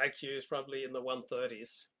hosts with IQs probably in the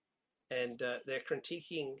 130s, and they're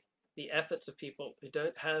critiquing the efforts of people who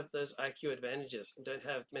don't have those IQ advantages and don't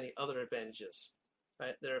have many other advantages,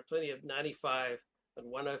 right? There are plenty of 95 and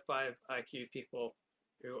 105 IQ people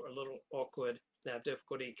who are a little awkward and have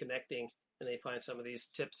difficulty connecting, and they find some of these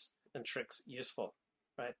tips and tricks useful,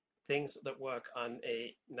 right? Things that work on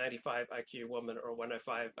a 95 IQ woman or a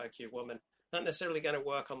 105 IQ woman, not necessarily going to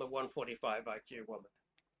work on the 145 IQ woman.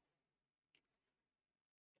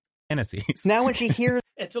 Fantasies. Now when she hears...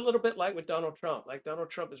 It's a little bit like with Donald Trump. Like Donald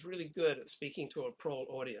Trump is really good at speaking to a pro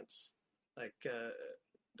audience. Like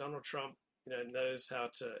Donald Trump, knows how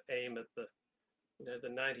to aim at the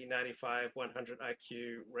 90, 95, 100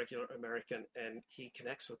 IQ regular American, and he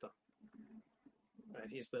connects with them. Right?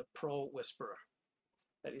 He's the pro whisperer.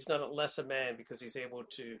 That he's not a lesser man because he's able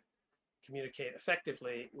to communicate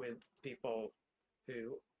effectively with people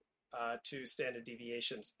who are 2 standard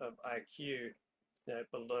deviations of IQ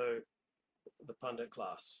below the pundit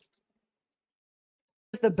class.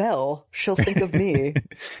 the bell, she'll think of me.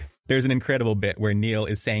 There's an incredible bit where Neil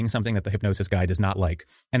is saying something that the hypnosis guy does not like.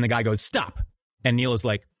 And the guy goes, stop. And Neil is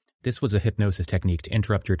like, this was a hypnosis technique to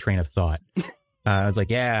interrupt your train of thought. I was like,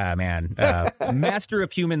 yeah, man. Master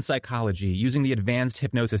of human psychology using the advanced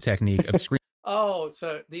hypnosis technique of screen. Oh,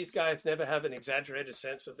 so these guys never have an exaggerated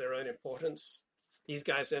sense of their own importance. These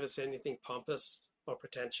guys never say anything pompous or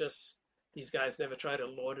pretentious. These guys never try to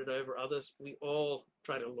lord it over others. We all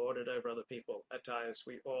try to lord it over other people at times.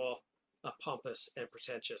 We all are pompous and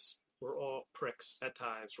pretentious. We're all pricks at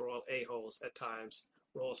times. We're all a-holes at times.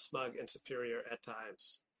 We're all smug and superior at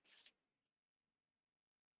times.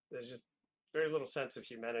 There's just very little sense of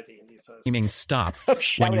humanity in these hosts. You mean stop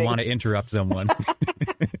when you want to interrupt someone.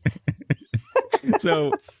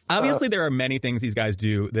 So obviously there are many things these guys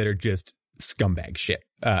do that are just scumbag shit,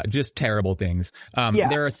 just terrible things.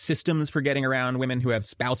 There are systems for getting around women who have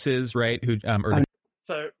spouses, right?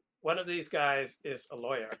 So one of these guys is a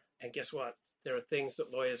lawyer, and guess what? There are things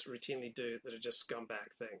that lawyers routinely do that are just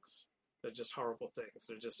scumbag things. They're just horrible things.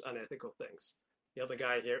 They're just unethical things. The other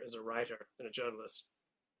guy here is a writer and a journalist.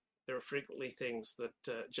 There are frequently things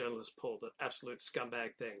that journalists pull that absolute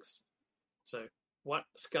scumbag things. So what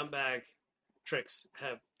scumbag tricks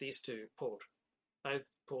have these two pulled? I've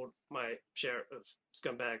pulled my share of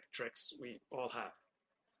scumbag tricks. We all have.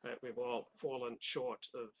 Right? We've all fallen short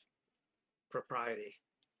of propriety.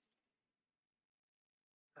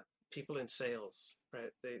 People in sales,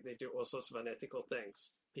 right? They do all sorts of unethical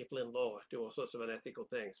things. People in law do all sorts of unethical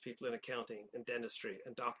things. People in accounting and dentistry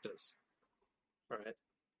and doctors, right?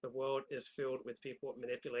 The world is filled with people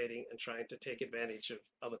manipulating and trying to take advantage of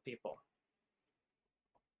other people.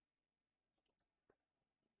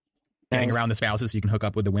 Getting around the spouses so you can hook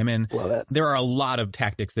up with the women. Love it. There are a lot of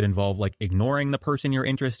tactics that involve like ignoring the person you're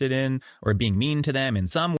interested in or being mean to them in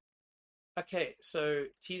some way. Okay, so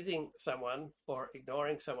teasing someone or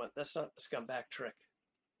ignoring someone, that's not a scumbag trick,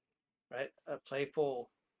 right? A playful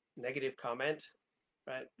negative comment,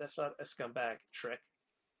 right? That's not a scumbag trick,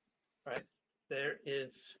 right? There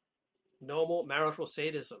is normal marital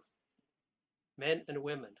sadism. Men and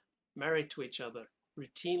women married to each other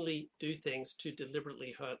routinely do things to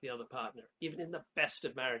deliberately hurt the other partner. Even in the best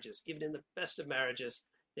of marriages,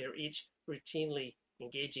 they're each routinely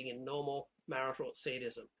engaging in normal marital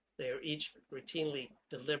sadism. They are each routinely,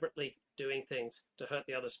 deliberately doing things to hurt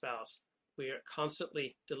the other spouse. We are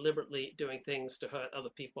constantly, deliberately doing things to hurt other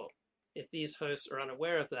people. If these hosts are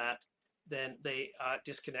unaware of that, then they are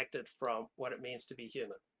disconnected from what it means to be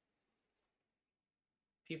human.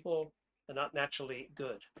 People are not naturally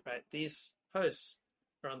good, right? These hosts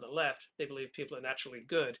are on the left. They believe people are naturally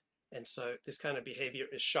good. And so this kind of behavior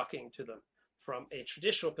is shocking to them. From a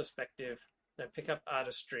traditional perspective, pickup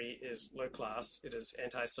artistry is low class. It is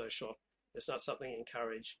antisocial. It's not something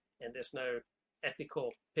encouraged. And there's no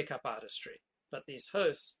ethical pickup artistry. But these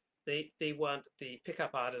hosts, they want the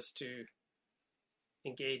pickup artists to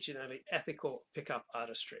engage in only ethical pickup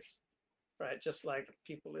artistry, right? Just like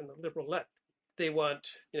people in the liberal left. They want,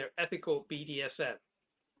 ethical BDSM.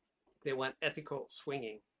 They want ethical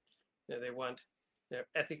swinging. They want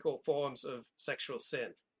ethical forms of sexual sin.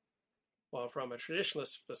 While from a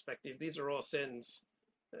traditionalist perspective, these are all sins.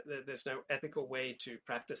 There's no ethical way to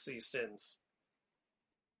practice these sins.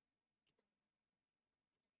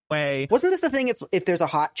 Wasn't this the thing, if there's a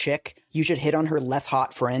hot chick, you should hit on her less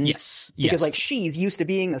hot friend? Yes. Because like she's used to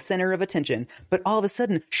being the center of attention, but all of a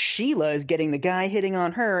sudden Sheila is getting the guy hitting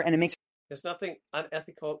on her, and it makes There's nothing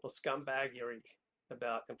unethical or scumbaggery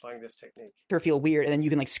about employing this technique. her feel weird, and then you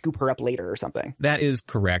can like scoop her up later or something. That is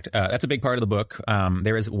correct. That's a big part of the book.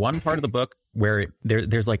 There is one part of the book where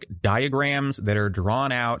there's like diagrams that are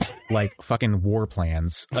drawn out like fucking war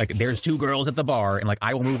plans. Like there's two girls at the bar, and like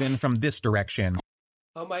I will move in from this direction.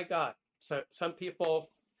 Oh my God. So some people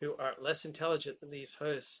who are less intelligent than these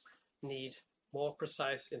hosts need more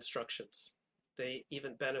precise instructions. They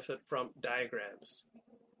even benefit from diagrams.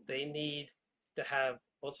 They need to have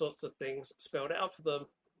all sorts of things spelled out for them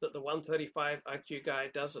that the 135 IQ guy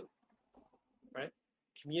doesn't, right?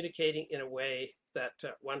 Communicating in a way that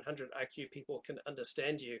 100 IQ people can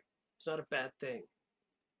understand you is not a bad thing,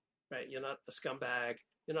 right? You're not a scumbag.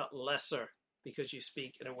 You're not lesser because you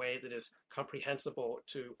speak in a way that is comprehensible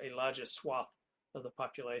to a larger swath of the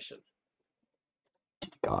population.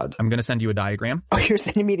 God. I'm going to send you a diagram. Oh, you're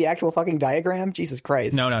sending me the actual fucking diagram? Jesus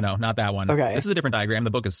Christ. No, not that one. Okay. This is a different diagram.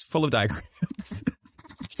 The book is full of diagrams.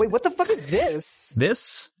 Wait, what the fuck is this?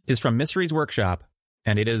 This is from Mystery's Workshop,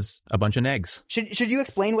 and it is a bunch of negs. Should you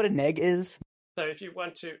explain what a neg is? So if you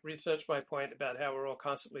want to research my point about how we're all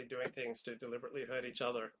constantly doing things to deliberately hurt each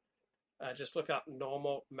other, just look up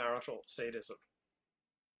normal marital sadism.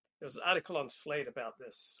 There was an article on Slate about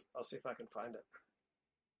this. I'll see if I can find it.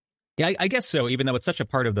 Yeah, I guess so, even though it's such a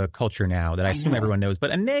part of the culture now that I assume everyone knows.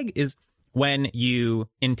 But a neg is when you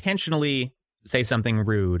intentionally say something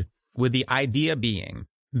rude with the idea being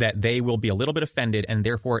that they will be a little bit offended and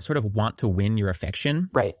therefore sort of want to win your affection.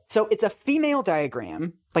 Right. So it's a female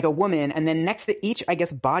diagram, like a woman, and then next to each, I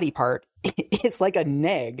guess, body part is like a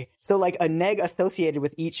neg. So like a neg associated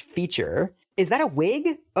with each feature. Is that a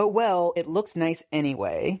wig? Oh, well, it looks nice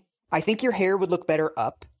anyway. I think your hair would look better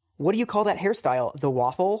up. What do you call that hairstyle? The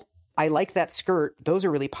waffle? I like that skirt. Those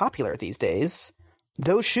are really popular these days.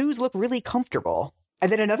 Those shoes look really comfortable. And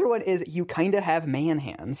then another one is you kind of have man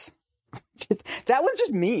hands. That one's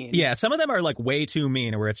just mean. Yeah, some of them are like way too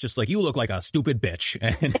mean, where it's just like, you look like a stupid bitch.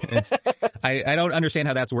 And I don't understand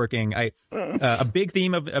how that's working. A big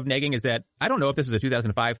theme of negging is that, I don't know if this is a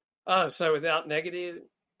 2005. Oh, so without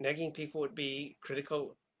negging people would be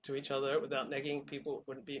critical to each other. Without negging, people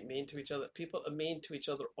wouldn't be mean to each other. People are mean to each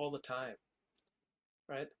other all the time,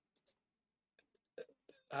 right?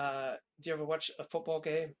 Do you ever watch a football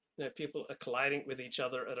game? You know, people are colliding with each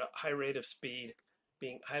other at a high rate of speed,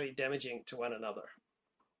 being highly damaging to one another.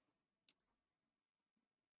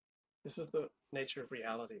 This is the nature of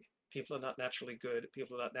reality. People are not naturally good.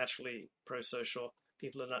 People are not naturally pro-social.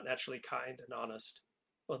 People are not naturally kind and honest.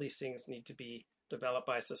 All these things need to be developed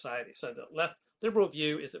by society. So the left liberal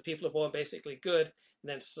view is that people are born basically good, and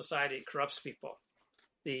then society corrupts people.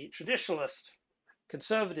 The traditionalist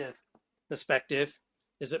conservative perspective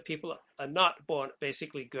is that people are not born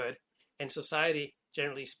basically good, and society,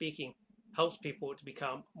 generally speaking, helps people to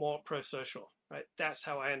become more pro-social, right? That's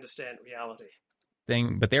how I understand reality.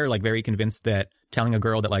 But they're like very convinced that telling a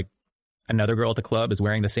girl that like another girl at the club is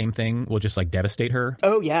wearing the same thing will just like devastate her.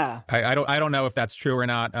 Oh yeah. I don't know if that's true or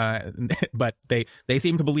not, but they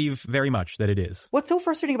seem to believe very much that it is. What's so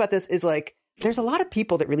frustrating about this is like, there's a lot of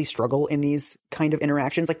people that really struggle in these kind of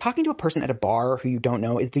interactions. Like talking to a person at a bar who you don't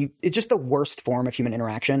know it's just the worst form of human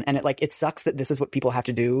interaction. And it sucks that this is what people have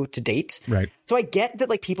to do to date. Right. So I get that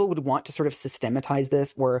like people would want to sort of systematize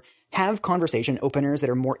this or have conversation openers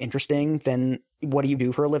that are more interesting than what do you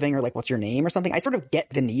do for a living or like what's your name or something. I sort of get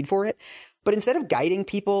the need for it. But instead of guiding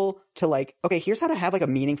people to like, okay, here's how to have like a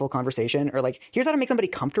meaningful conversation or like, here's how to make somebody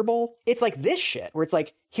comfortable. It's like this shit where it's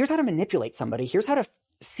like, here's how to manipulate somebody. Here's how to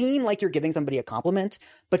seem like you're giving somebody a compliment,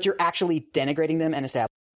 but you're actually denigrating them and establishing.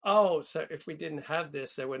 Oh, so if we didn't have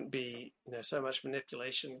this, there wouldn't be, so much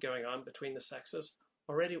manipulation going on between the sexes.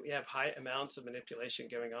 Already we have high amounts of manipulation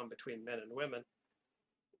going on between men and women.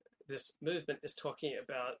 This movement is talking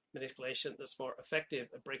about manipulation that's more effective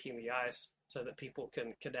at breaking the ice so that people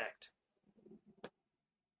can connect.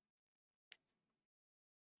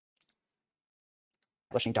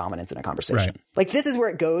 Dominance in a conversation. Right. Like this is where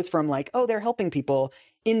it goes from like, oh, they're helping people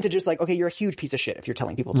into just like, okay, you're a huge piece of shit if you're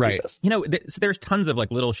telling people to do this. So there's tons of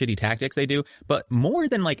like little shitty tactics they do, but more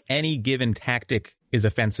than like any given tactic is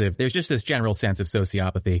offensive, there's just this general sense of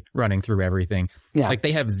sociopathy running through everything. Yeah. Like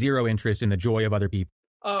they have zero interest in the joy of other people.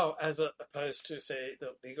 Oh, as opposed to, say, the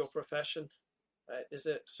legal profession? Right? Is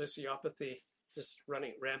it sociopathy just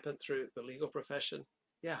running rampant through the legal profession?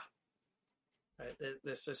 Yeah. Right?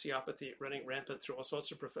 There's sociopathy running rampant through all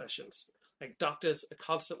sorts of professions. Like doctors are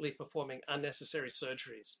constantly performing unnecessary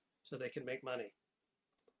surgeries so they can make money.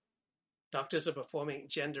 Doctors are performing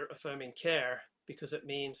gender-affirming care because it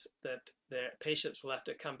means that their patients will have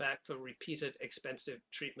to come back for repeated expensive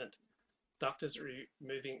treatment. Doctors are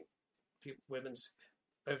removing women's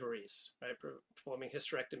ovaries, right? Performing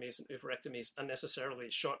hysterectomies and oophorectomies unnecessarily,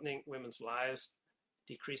 shortening women's lives,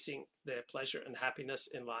 decreasing their pleasure and happiness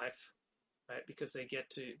in life, right? Because they get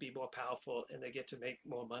to be more powerful and they get to make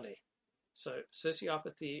more money. So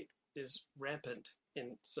sociopathy is rampant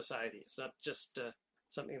in society. It's not just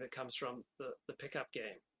something that comes from the pickup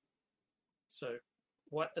game. So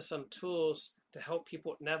what are some tools to help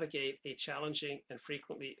people navigate a challenging and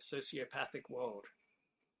frequently sociopathic world?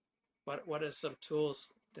 What are some tools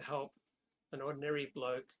to help an ordinary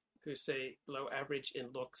bloke who's, say, below average in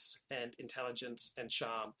looks and intelligence and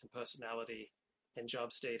charm and personality and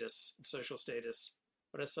job status and social status?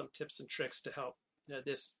 What are some tips and tricks to help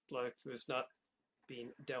this bloke who's not been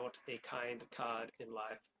dealt a kind card in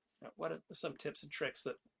life? What are some tips and tricks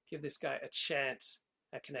that give this guy a chance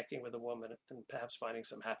at connecting with a woman and perhaps finding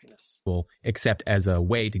some happiness? Will accept as a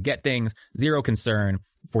way to get things, zero concern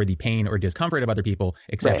for the pain or discomfort of other people,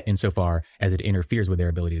 except insofar as it interferes with their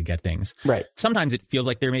ability to get things. Right. Sometimes it feels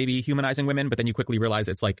like they're maybe humanizing women, but then you quickly realize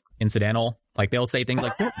it's like incidental. Like they'll say things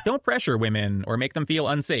like, don't pressure women or make them feel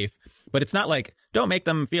unsafe. But it's not like, don't make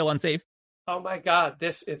them feel unsafe. Oh my God,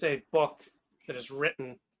 this is a book that is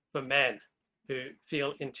written for men who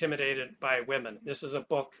feel intimidated by women. This is a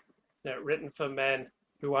book written for men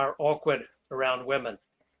who are awkward around women.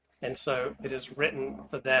 And so it is written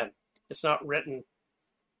for them. It's not written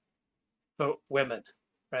for women,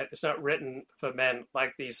 right? It's not written for men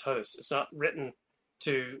like these hosts. It's not written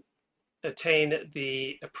to attain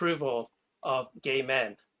the approval of gay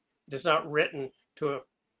men. It is not written to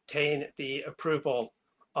obtain the approval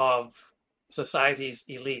of society's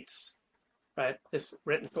elites, right? It's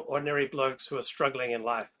written for ordinary blokes who are struggling in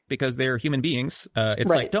life. Because they're human beings. It's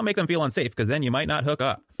like, don't make them feel unsafe because then you might not hook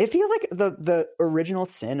up. It feels like the original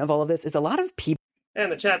sin of all of this is a lot of people.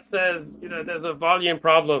 And the chat says, there's a volume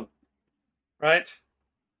problem, right?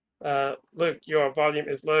 Luke, your volume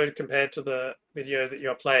is low compared to the video that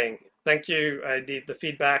you're playing. Thank you. I need the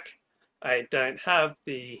feedback. I don't have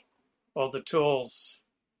all the tools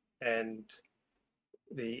and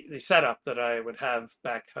the setup that I would have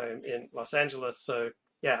back home in Los Angeles. So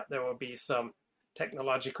yeah, there will be some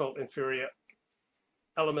technological inferior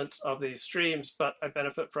elements of these streams, but I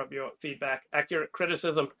benefit from your feedback. Accurate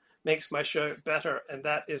criticism makes my show better, and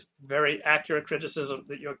that is very accurate criticism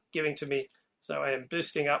that you're giving to me. So I am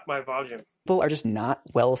boosting up my volume. People are just not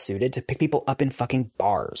well suited to pick people up in fucking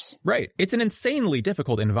bars. Right. It's an insanely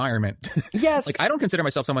difficult environment. Yes. Like, I don't consider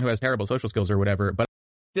myself someone who has terrible social skills or whatever, but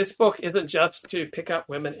this book isn't just to pick up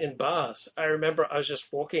women in bars. I remember I was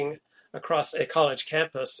just walking across a college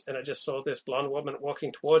campus and I just saw this blonde woman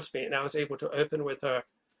walking towards me, and I was able to open with her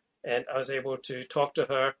and I was able to talk to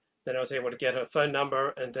her. Then I was able to get her phone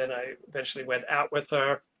number, and then I eventually went out with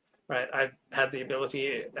her. Right, I've had the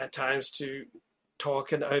ability at times to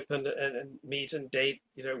talk and open and meet and date,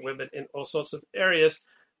 women in all sorts of areas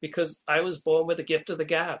because I was born with the gift of the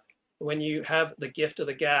gab. When you have the gift of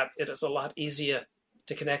the gab, it is a lot easier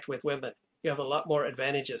to connect with women. You have a lot more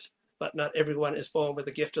advantages, but not everyone is born with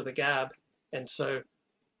the gift of the gab. And so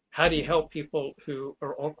how do you help people who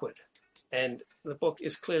are awkward? And the book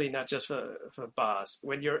is clearly not just for bars.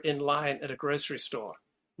 When you're in line at a grocery store,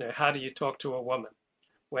 how do you talk to a woman?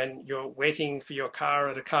 When you're waiting for your car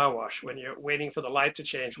at a car wash, when you're waiting for the light to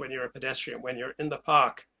change, when you're a pedestrian, when you're in the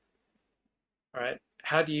park, all right?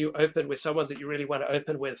 How do you open with someone that you really want to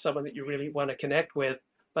open with, someone that you really want to connect with,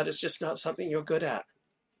 but it's just not something you're good at?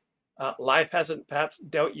 Life hasn't perhaps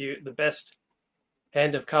dealt you the best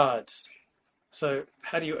hand of cards. So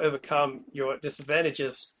how do you overcome your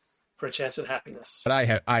disadvantages for a chance at happiness?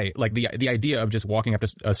 But I like the idea of just walking up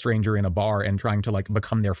to a stranger in a bar and trying to like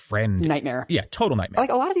become their friend. Nightmare. Yeah, total nightmare. Like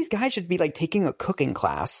a lot of these guys should be like taking a cooking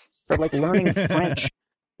class or like learning French.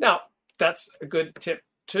 Now, that's a good tip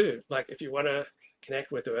too. Like if you want to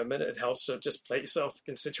connect with women, it helps to just play yourself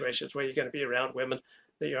in situations where you're going to be around women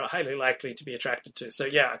that you're highly likely to be attracted to. So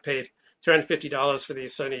yeah, I paid $350 for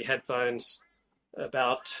these Sony headphones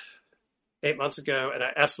about 8 months ago, and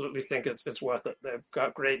I absolutely think it's worth it. They've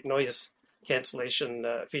got great noise cancellation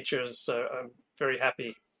features, so I'm very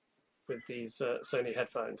happy with these Sony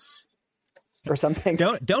headphones. or something.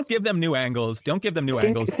 Don't give them new angles. Don't give them new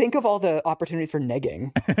angles. Think of all the opportunities for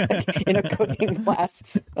negging in a cooking class.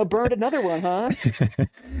 Oh, burned another one, huh?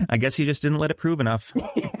 I guess you just didn't let it prove enough.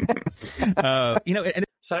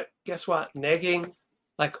 So guess what? Negging,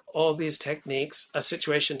 like all these techniques, are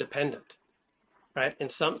situation dependent, right? In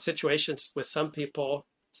some situations with some people,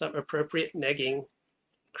 some appropriate negging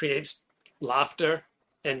creates laughter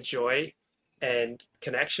and joy and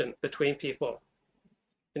connection between people.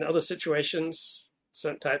 In other situations,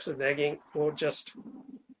 certain types of negging will just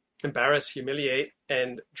embarrass, humiliate,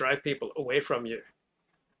 and drive people away from you.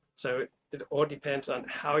 So it all depends on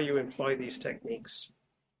how you employ these techniques,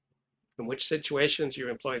 in which situations you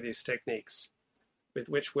employ these techniques, with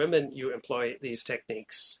which women you employ these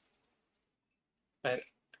techniques. And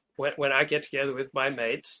when I get together with my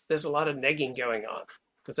mates, there's a lot of negging going on,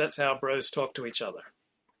 because that's how bros talk to each other.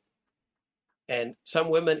 And some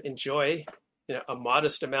women enjoy, a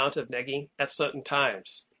modest amount of negging at certain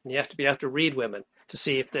times. And you have to be able to read women to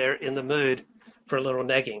see if they're in the mood for a little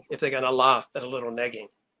negging, if they're going to laugh at a little negging.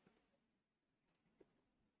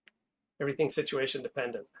 Everything's situation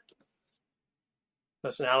dependent,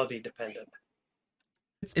 personality dependent.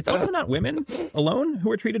 It's also not women alone who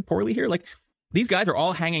are treated poorly here. Like, these guys are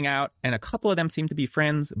all hanging out, and a couple of them seem to be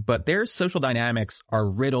friends, but their social dynamics are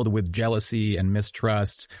riddled with jealousy and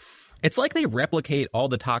mistrust. It's like they replicate all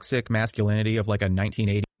the toxic masculinity of like a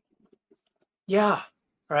 1980s. Yeah,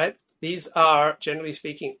 right. These are, generally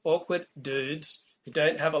speaking, awkward dudes who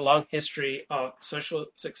don't have a long history of social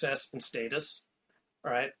success and status.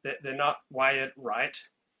 All right, they're not wired right.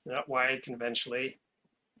 They're not wired conventionally.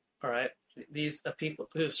 All right, these are people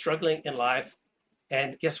who are struggling in life,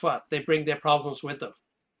 and guess what? They bring their problems with them.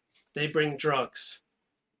 They bring drugs.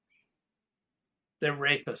 They're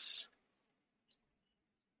rapists.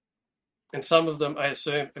 And some of them, I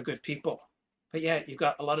assume, are good people. But yeah, you've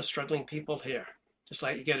got a lot of struggling people here. Just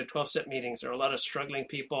like you go to 12-step meetings, there are a lot of struggling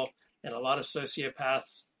people and a lot of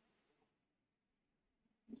sociopaths.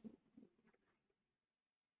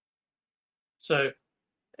 So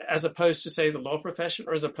as opposed to, say, the law profession,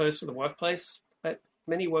 or as opposed to the workplace,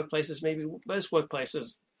 many workplaces, maybe most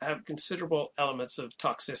workplaces, have considerable elements of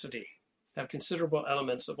toxicity, have considerable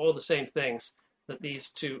elements of all the same things that these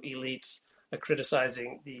two elites are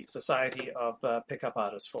criticizing the society of pickup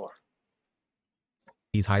artists for.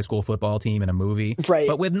 High school football team in a movie, right?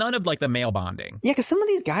 But with none of like the male bonding. Yeah, because some of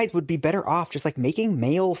these guys would be better off just like making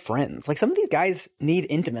male friends. Like, some of these guys need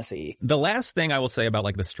intimacy. The last thing I will say about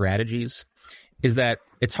like the strategies is that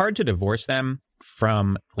it's hard to divorce them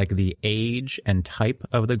from like the age and type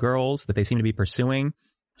of the girls that they seem to be pursuing.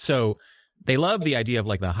 So they love the idea of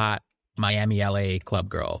like the hot Miami, LA club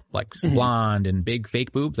girl, like blonde and big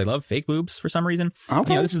fake boobs. They love fake boobs for some reason.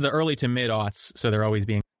 Okay. This is the early to mid aughts, so they're always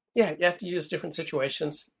being. Yeah, you have to use different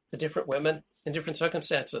situations for different women in different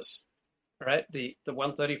circumstances. All right, the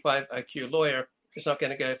 135 IQ lawyer is not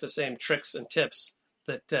going to go for the same tricks and tips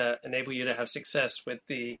that enable you to have success with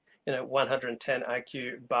the 110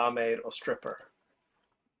 IQ barmaid or stripper.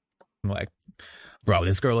 Like, bro,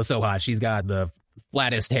 this girl is so hot. She's got the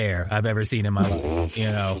flattest hair I've ever seen in my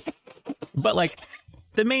life, But like,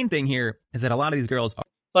 the main thing here is that a lot of these girls are.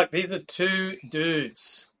 Look, these are two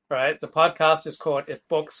dudes, right? The podcast is called If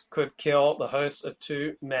Books Could Kill. The hosts are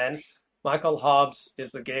two men. Michael Hobbs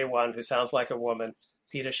is the gay one who sounds like a woman.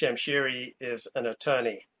 Peter Shamshiri is an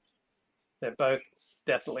attorney. They're both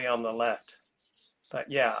definitely on the left. But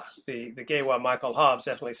yeah, the gay one, Michael Hobbs,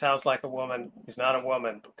 definitely sounds like a woman. He's not a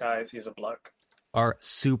woman, guys. He's a bloke. Are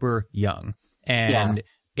super young. And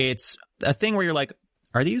it's a thing where you're like,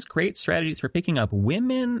 are these great strategies for picking up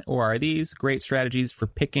women, or are these great strategies for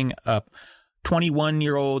picking up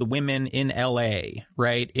 21-year-old women in LA,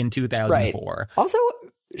 right, in 2004? Right. Also,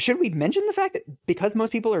 should we mention the fact that because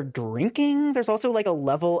most people are drinking, there's also like a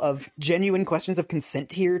level of genuine questions of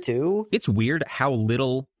consent here too? It's weird how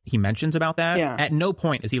little he mentions about that. Yeah. At no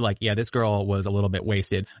point is he like, yeah, this girl was a little bit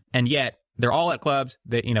wasted. And yet they're all at clubs,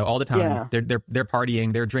 all the time. Yeah. They're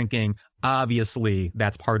partying, they're drinking. Obviously,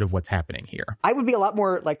 that's part of what's happening here. I would be a lot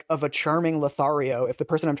more like of a charming Lothario if the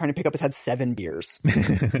person I'm trying to pick up has had 7 beers.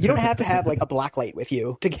 You don't have to have like a blacklight with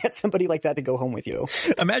you to get somebody like that to go home with you.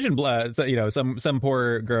 Imagine, some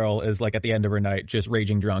poor girl is like at the end of her night just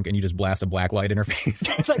raging drunk, and you just blast a blacklight in her face.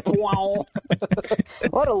 It's like, wow,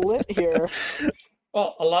 what a lit here.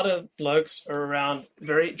 Well, a lot of blokes are around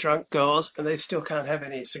very drunk girls, and they still can't have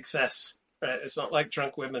any success. Right? It's not like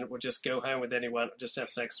drunk women will just go home with anyone or just have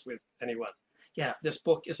sex with anyone. Yeah, this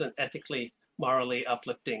book isn't ethically, morally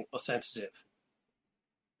uplifting or sensitive.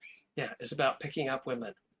 Yeah, it's about picking up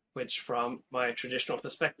women, which from my traditional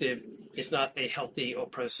perspective is not a healthy or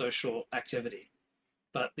pro-social activity.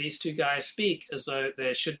 But these two guys speak as though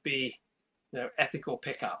there should be, ethical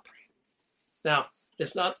pickup. Now,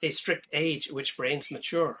 there's not a strict age at which brains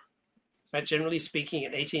mature. Right? Generally speaking,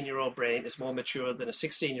 an 18-year-old brain is more mature than a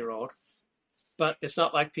 16-year-old. But it's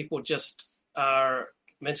not like people just are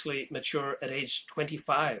mentally mature at age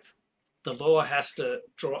 25. The law has to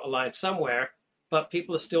draw a line somewhere, but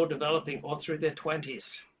people are still developing all through their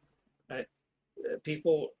 20s. Right?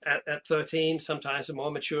 People at 13 sometimes are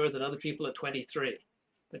more mature than other people at 23.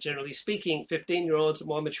 But generally speaking, 15-year-olds are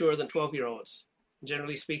more mature than 12-year-olds.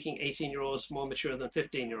 Generally speaking, 18-year-olds are more mature than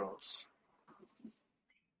 15-year-olds.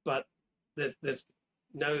 But there's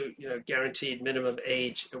no guaranteed minimum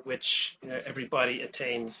age at which everybody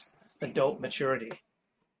attains adult maturity,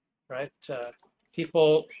 right?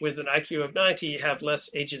 People with an IQ of 90 have less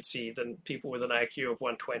agency than people with an IQ of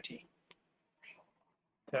 120.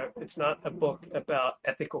 So it's not a book about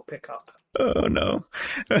ethical pickup. Oh, no.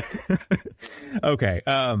 Okay.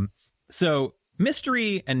 So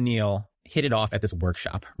Mystery and Neil hit it off at this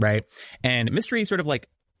workshop, right? And Mystery sort of like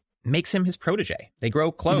makes him his protege. They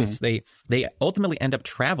grow close. Mm-hmm. They ultimately end up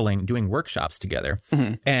traveling, doing workshops together.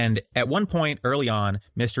 Mm-hmm. And at one point early on,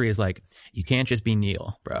 Mystery is like, you can't just be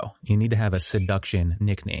Neil, bro. You need to have a seduction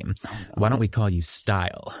nickname. Why don't we call you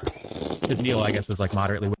Style? Because Neil, I guess, was like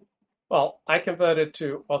moderately... Well, I converted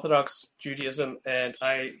to Orthodox Judaism and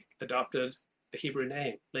I adopted the Hebrew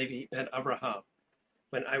name, Levi ben Abraham.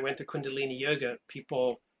 When I went to Kundalini Yoga,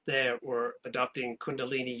 people there were adopting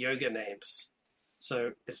Kundalini Yoga names.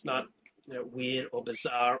 So it's not weird or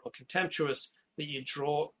bizarre or contemptuous that you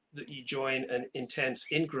join an intense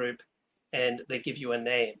in-group and they give you a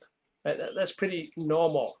name. That's pretty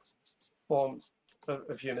normal form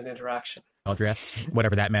of human interaction. Dressed,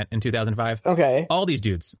 whatever that meant in 2005. Okay. All these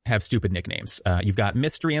dudes have stupid nicknames. You've got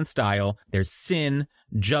Mystery and Style. There's Sin,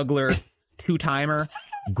 Juggler, Two-Timer,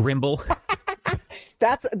 Grimble.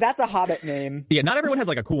 That's a Hobbit name. Yeah, not everyone has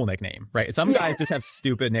like a cool nickname, right? Some guys just have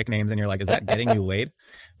stupid nicknames and you're like, is that getting you laid?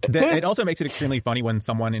 It also makes it extremely funny when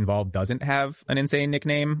someone involved doesn't have an insane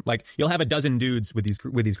nickname. Like you'll have a dozen dudes with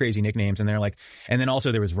these crazy nicknames and they're like, and then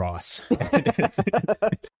also there was Ross.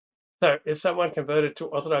 So if someone converted to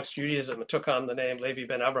Orthodox Judaism and took on the name Levi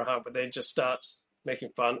ben Abraham, would they just start making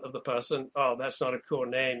fun of the person? Oh, that's not a cool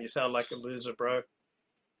name. You sound like a loser, bro.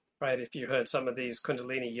 Right? If you heard some of these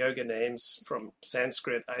Kundalini yoga names from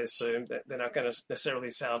Sanskrit, I assume that they're not going to necessarily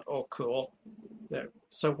sound all cool.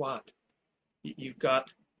 So what? You've got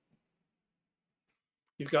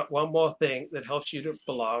one more thing that helps you to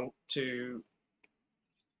belong to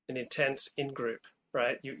an intense in-group,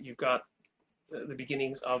 right? You've got the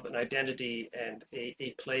beginnings of an identity and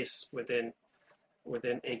a place within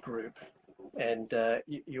a group, and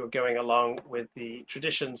you are going along with the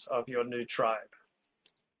traditions of your new tribe.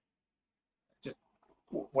 Just,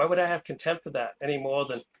 why would I have contempt for that any more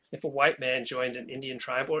than if a white man joined an Indian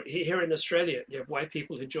tribe? Or here in Australia, you have white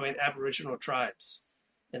people who join Aboriginal tribes,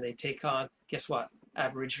 and they take on, guess what,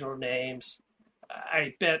 Aboriginal names.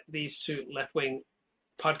 I bet these two left-wing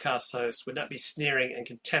podcast hosts would not be sneering and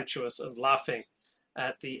contemptuous and laughing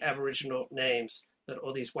at the Aboriginal names that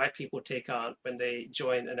all these white people take on when they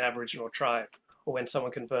join an Aboriginal tribe, or when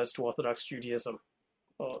someone converts to Orthodox Judaism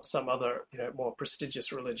or some other, more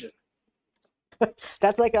prestigious religion.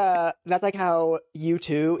 That's like how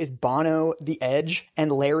U2 is Bono, The Edge,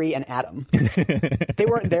 and Larry and Adam. They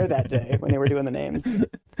weren't there that day when they were doing the names.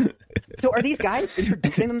 So are these guys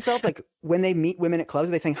introducing themselves? Like when they meet women at clubs,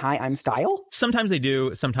 are they saying, "Hi, I'm Style"? Sometimes they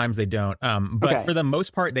do, sometimes they don't. But for the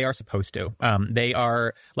most part, they are supposed to. They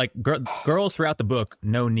are like girls throughout the book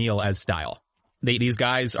know Neil as Style. These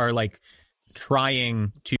guys are like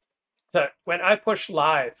trying to. So when I push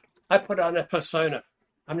live, I put on a persona.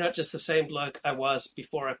 I'm not just the same bloke I was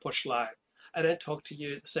before I pushed live. I don't talk to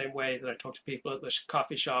you the same way that I talk to people at the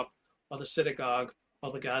coffee shop or the synagogue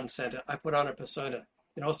or the garden center. I put on a persona.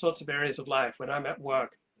 In all sorts of areas of life, when I'm at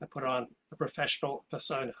work, I put on a professional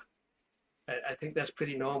persona. I think that's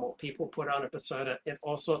pretty normal. People put on a persona in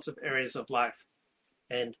all sorts of areas of life.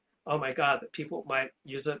 And oh my God, that people might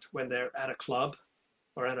use it when they're at a club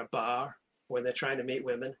or at a bar, when they're trying to meet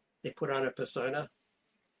women. They put on a persona.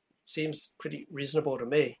 Seems pretty reasonable to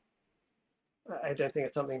me. I don't think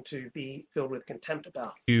it's something to be filled with contempt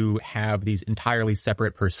about. You have these entirely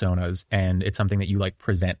separate personas, and it's something that you like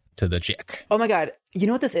present to the chick. Oh my God. You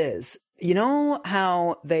know what this is? You know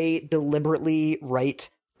how they deliberately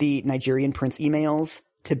write the Nigerian prince emails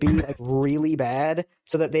to be like really bad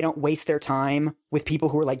so that they don't waste their time with people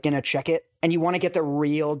who are like going to check it, and you want to get the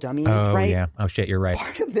real dummies, right? Oh yeah. Oh shit, you're right.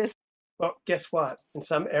 Part of this. Well, guess what? In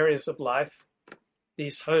some areas of life,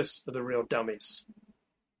 these hosts are the real dummies,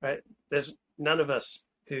 right? There's none of us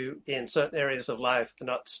who in certain areas of life are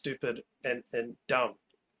not stupid and dumb.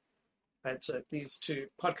 Right? So these two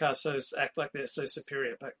podcast hosts act like they're so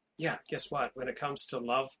superior. But yeah, guess what? When it comes to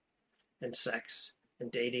love and sex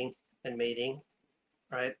and dating and mating,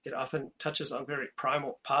 right, it often touches on very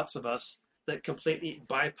primal parts of us that completely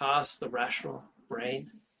bypass the rational brain,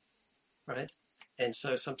 right? And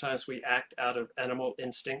so sometimes we act out of animal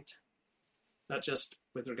instinct, not just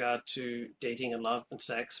with regard to dating and love and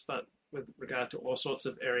sex, but with regard to all sorts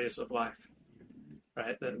of areas of life,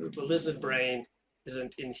 right? The lizard brain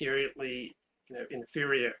isn't inherently,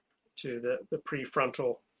 inferior to the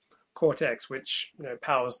prefrontal cortex, which,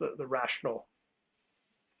 powers the rational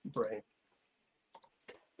brain.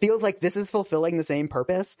 Feels like this is fulfilling the same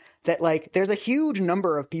purpose, that like there's a huge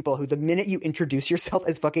number of people who the minute you introduce yourself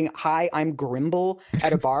as fucking, hi, I'm Grimble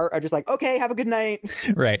at a bar are just like, okay, have a good night.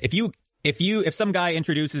 Right. If some guy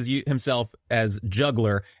introduces himself as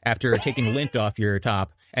Juggler after taking lint off your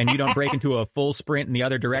top and you don't break into a full sprint in the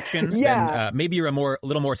other direction, then maybe you're a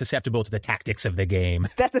little more susceptible to the tactics of the game.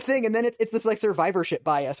 That's the thing. And then it's this like survivorship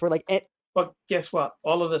bias where like well, guess what?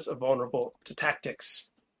 All of us are vulnerable to tactics,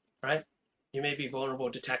 right? You may be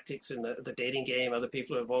vulnerable to tactics in the dating game. Other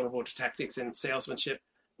people are vulnerable to tactics in salesmanship.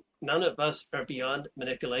 None of us are beyond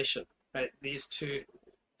manipulation, right? These two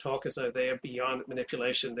talk as though they are beyond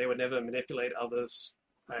manipulation. They would never manipulate others,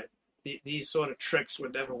 right? These sort of tricks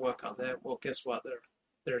would never work on them. Well, guess what?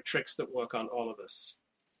 There are tricks that work on all of us,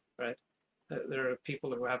 right? There are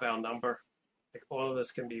people who have our number. Like all of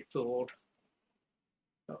us can be fooled.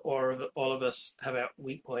 Or all of us have our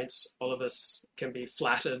weak points. All of us can be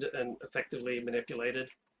flattered and effectively manipulated.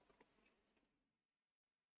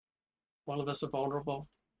 All of us are vulnerable.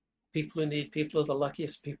 People who need people are the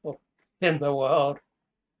luckiest people in the world.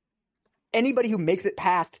 Anybody who makes it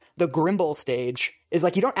past the Grimble stage is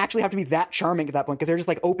like, you don't actually have to be that charming at that point because they're just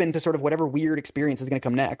like open to sort of whatever weird experience is going to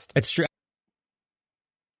come next. It's true.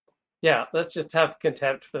 Yeah, let's just have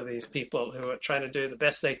contempt for these people who are trying to do the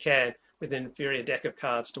best they can with an inferior deck of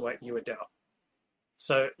cards to what you were dealt.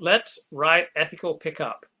 So let's write Ethical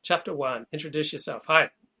Pickup. Chapter 1, introduce yourself. Hi,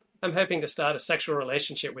 I'm hoping to start a sexual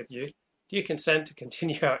relationship with you. Do you consent to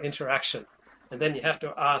continue our interaction? And then you have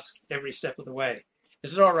to ask every step of the way.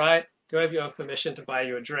 Is it all right? Do I have your permission to buy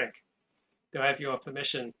you a drink? Do I have your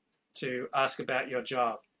permission to ask about your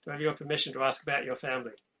job? Do I have your permission to ask about your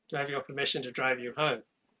family? Do I have your permission to drive you home?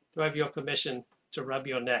 Do I have your permission to rub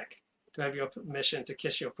your neck? Do I have your permission to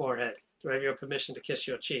kiss your forehead? Do I have your permission to kiss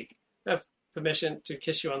your cheek? Do I have permission to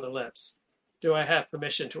kiss you on the lips? Do I have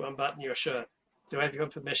permission to unbutton your shirt? Do I have your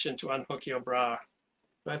permission to unhook your bra?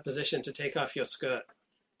 Do I have permission to take off your skirt?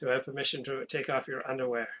 Do I have permission to take off your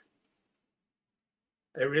underwear?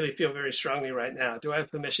 I really feel very strongly right now. Do I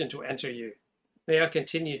have permission to enter you? May I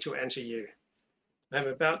continue to enter you? I'm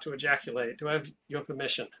about to ejaculate. Do I have your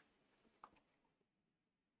permission?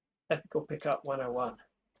 Ethical Pickup 101.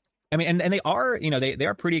 I mean, and they are, they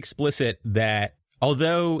are pretty explicit that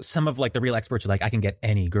although some of like the real experts are like, I can get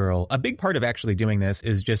any girl, a big part of actually doing this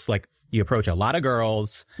is just like you approach a lot of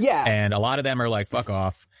girls. Yeah. And a lot of them are like, fuck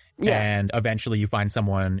off. Yeah. And eventually you find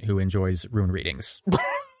someone who enjoys rune readings.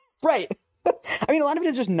 Right. I mean, a lot of it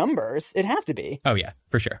is just numbers. It has to be. Oh, yeah,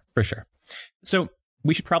 for sure. For sure. So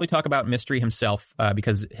we should probably talk about Mystery himself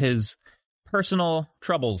because his personal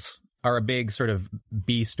troubles are a big sort of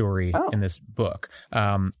B story in this book.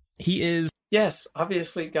 He is... Yes,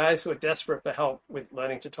 obviously guys who are desperate for help with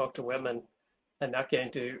learning to talk to women are not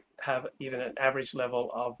going to have even an average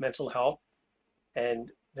level of mental health.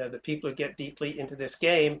 And the people who get deeply into this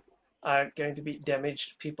game are going to be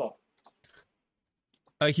damaged people.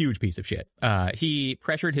 A huge piece of shit. He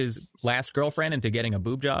pressured his last girlfriend into getting a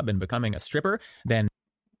boob job and becoming a stripper. Then...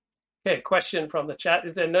 Okay, question from the chat.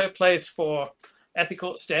 Is there no place for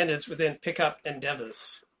ethical standards within pickup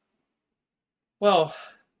endeavors? Well...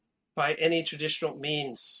 by any traditional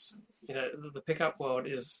means, the pickup world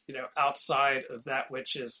is, outside of that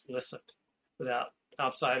which is licit,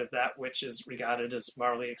 outside of that which is regarded as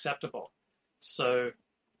morally acceptable. So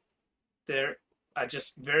there are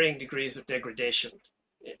just varying degrees of degradation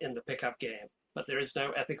in the pickup game, but there is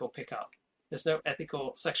no ethical pickup. There's no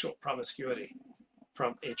ethical sexual promiscuity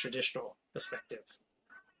from a traditional perspective.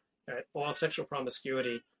 Right? All sexual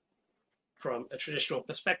promiscuity from a traditional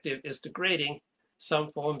perspective is degrading.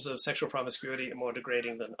 Some forms of sexual promiscuity are more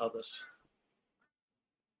degrading than others.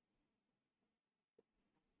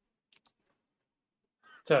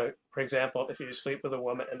 So, for example, if you sleep with a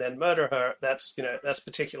woman and then murder her, that's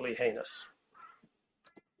particularly heinous.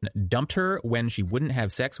 Dumped her when she wouldn't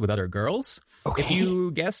have sex with other girls. Okay. If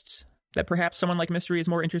you guessed that perhaps someone like Mystery is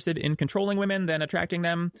more interested in controlling women than attracting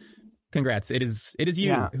them, Congrats. It is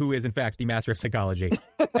you who is, in fact, the master of psychology.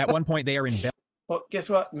 At one point, they are in bed. Well, guess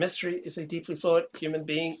what? Mystery is a deeply flawed human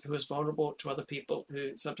being who is vulnerable to other people,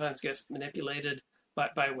 who sometimes gets manipulated by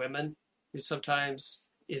women, who sometimes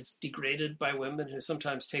is degraded by women, who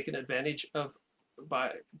sometimes taken advantage of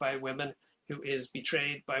by women, who is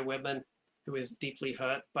betrayed by women, who is deeply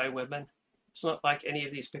hurt by women. It's not like any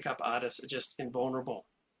of these pickup artists are just invulnerable,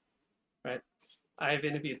 right? I have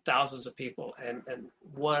interviewed thousands of people, and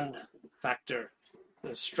one factor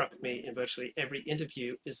that struck me in virtually every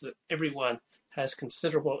interview is that everyone has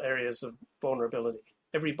considerable areas of vulnerability.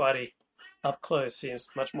 Everybody up close seems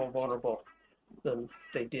much more vulnerable than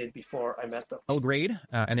they did before I met them. Grade,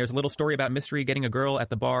 and there's a little story about Mystery getting a girl at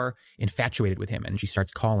the bar infatuated with him, and she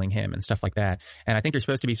starts calling him and stuff like that. And I think you're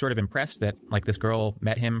supposed to be sort of impressed that like this girl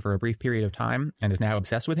met him for a brief period of time and is now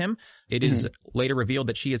obsessed with him. It is later revealed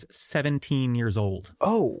that she is 17 years old.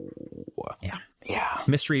 Oh, yeah.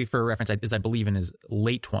 Mystery, for reference, is I believe in his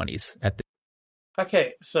late 20s at the.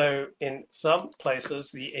 Okay, so in some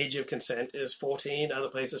places the age of consent is 14, other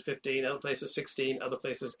places 15, other places 16, other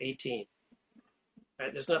places 18.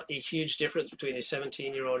 Right? There's not a huge difference between a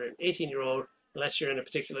 17-year-old and an 18-year-old unless you're in a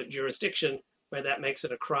particular jurisdiction where that makes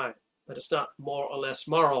it a crime. But it's not more or less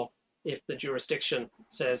moral if the jurisdiction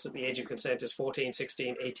says that the age of consent is 14,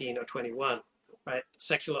 16, 18, or 21. Right?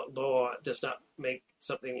 Secular law does not make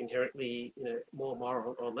something inherently, more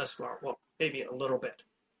moral or less moral. Well, maybe a little bit.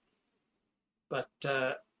 But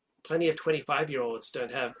plenty of 25-year-olds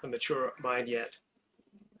don't have a mature mind yet.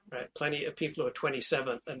 Right? Plenty of people who are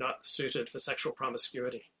 27 are not suited for sexual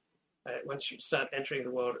promiscuity. Right? Once you start entering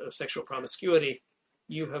the world of sexual promiscuity,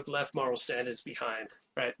 you have left moral standards behind.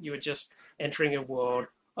 Right? You are just entering a world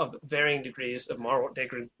of varying degrees of moral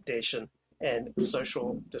degradation and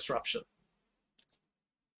social disruption.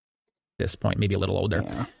 This point, maybe a little older.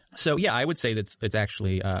 Yeah. So yeah, I would say that it's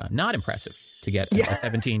actually not impressive to get a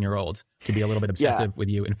 17-year-old to be a little bit obsessive with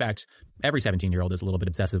you. In fact, every 17-year-old is a little bit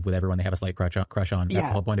obsessive with everyone they have a slight crush on. That's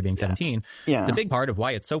the whole point of being 17. Yeah. It's a big part of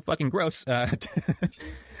why it's so fucking gross to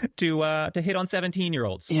hit on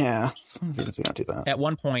 17-year-olds. Yeah. Some reasons we don't do that. At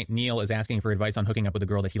one point, Neil is asking for advice on hooking up with a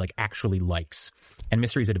girl that he actually likes. And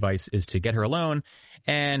Mystery's advice is to get her alone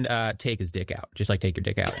and take his dick out. Just take your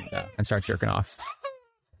dick out and start jerking off.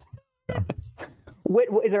 So. Wait,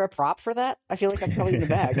 is there a prop for that? I feel like I'm probably in the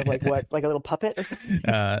bag of like a little puppet or something.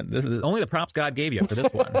 This is only the props God gave you for this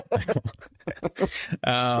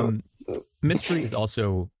one. Mystery is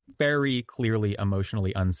also very clearly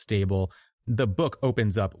emotionally unstable. The book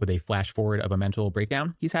opens up with a flash forward of a mental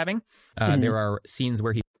breakdown he's having. There are scenes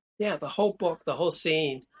where he. Yeah, the whole book, the whole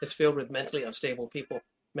scene is filled with mentally unstable people.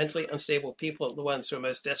 Mentally unstable people are the ones who are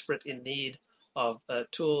most desperate in need of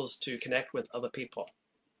tools to connect with other people.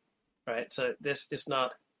 Right, so this is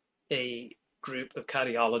not a group of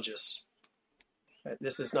cardiologists. Right?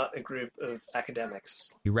 This is not a group of academics.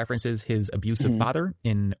 He references his abusive father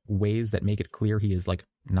in ways that make it clear he is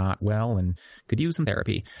not well and could use some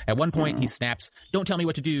therapy. At one point, he snaps, "Don't tell me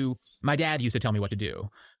what to do. My dad used to tell me what to do."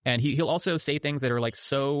 And he'll also say things that are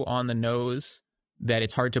so on the nose that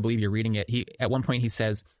it's hard to believe you're reading it. At one point, he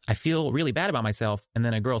says, "I feel really bad about myself, and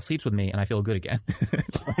then a girl sleeps with me, and I feel good again."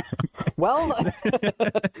 Well,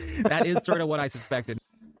 that is sort of what I suspected.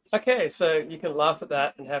 Okay, so you can laugh at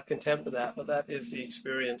that and have contempt for that, but that is the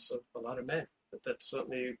experience of a lot of men. That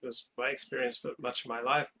certainly was my experience for much of my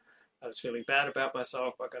life. I was feeling bad about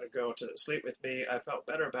myself. I got a girl to sleep with me. I felt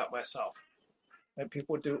better about myself. And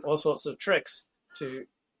people do all sorts of tricks to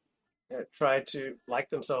try to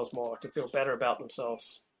like themselves more, to feel better about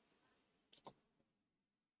themselves.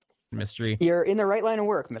 Mystery. You're in the right line of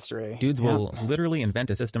work, Mystery. Dudes will literally invent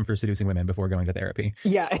a system for seducing women before going to therapy.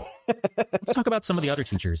 Yeah. Let's talk about some of the other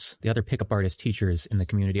teachers, the other pickup artist teachers in the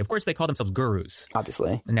community. Of course, they call themselves gurus.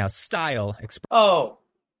 Obviously. And now style.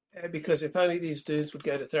 Because if only these dudes would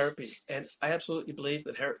go to therapy. And I absolutely believe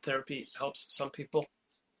that therapy helps some people.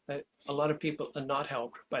 A lot of people are not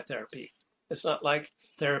helped by therapy. It's not like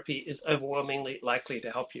therapy is overwhelmingly likely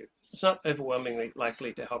to help you. It's not overwhelmingly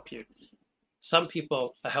likely to help you. Some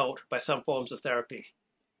people are helped by some forms of therapy,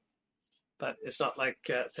 but it's not like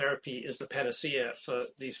therapy is the panacea for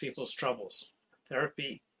these people's troubles.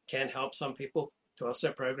 Therapy can help some people.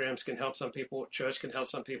 12-step programs can help some people. Church can help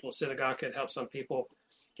some people. Synagogue can help some people.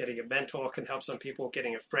 Getting a mentor can help some people.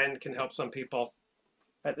 Getting a friend can help some people.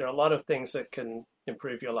 There are a lot of things that can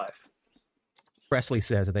improve your life. Presley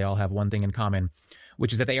says that they all have one thing in common,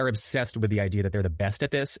 which is that they are obsessed with the idea that they're the best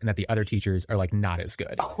at this and that the other teachers are not as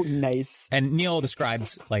good. Oh, nice. And Neil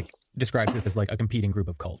describes it as a competing group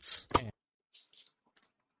of cults.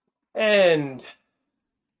 And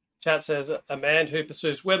Chat says, a man who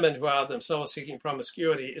pursues women who are themselves seeking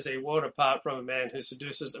promiscuity is a world apart from a man who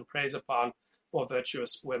seduces and preys upon more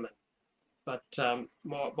virtuous women. But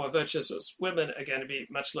more virtuous women are going to be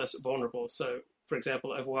much less vulnerable. So, for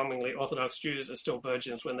example, overwhelmingly Orthodox Jews are still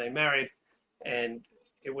virgins when they married, and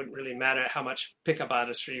it wouldn't really matter how much pickup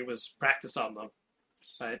artistry was practiced on them.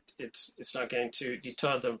 Right? It's not going to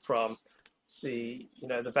deter them from the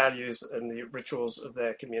values and the rituals of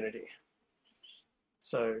their community.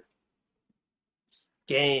 So,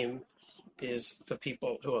 game is for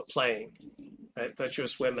people who are playing. Right?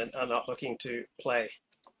 Virtuous women are not looking to play.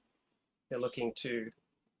 They're looking to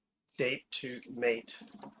date to mate.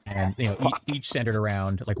 And, each centered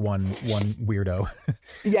around like one weirdo.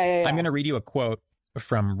 Yeah. I'm going to read you a quote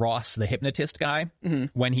from Ross, the hypnotist guy,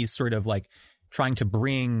 when he's sort of like trying to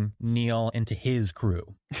bring Neil into his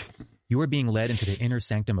crew. You are being led into the inner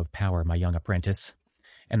sanctum of power, my young apprentice.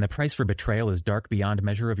 And the price for betrayal is dark beyond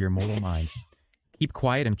measure of your mortal mind. Keep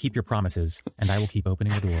quiet and keep your promises, and I will keep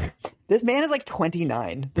opening the door. This man is like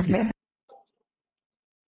 29. This man.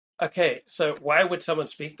 Okay, so why would someone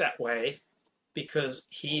speak that way? Because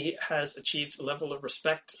he has achieved a level of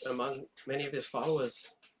respect among many of his followers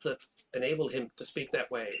that enable him to speak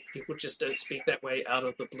that way. People just don't speak that way out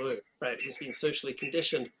of the blue, right? He's been socially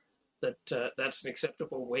conditioned that that's an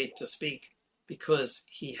acceptable way to speak because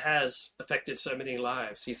he has affected so many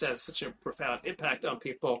lives. He's had such a profound impact on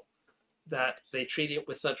people that they treat him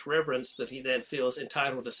with such reverence that he then feels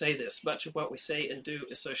entitled to say this. Much of what we say and do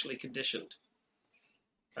is socially conditioned.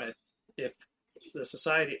 Right? If the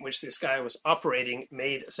society in which this guy was operating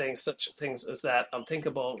made saying such things as that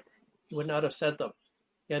unthinkable, he would not have said them.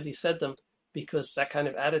 He only said them because that kind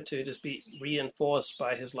of attitude is being reinforced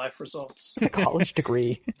by his life results. A college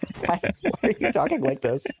degree. Why are you talking like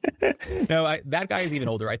this? No, that guy is even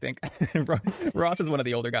older, I think. Ross is one of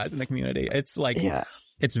the older guys in the community. It's like... Yeah.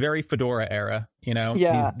 It's very Fedora era,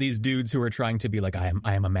 Yeah. These dudes who are trying to be like, I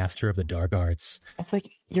am a master of the dark arts. It's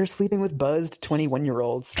like you're sleeping with buzzed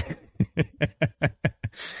 21-year-olds.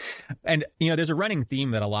 And, there's a running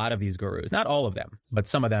theme that a lot of these gurus, not all of them, but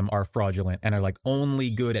some of them are fraudulent and are like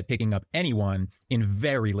only good at picking up anyone in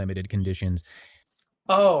very limited conditions.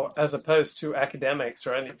 Oh, as opposed to academics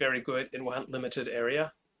who are only very good in one limited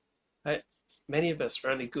area. Right? Many of us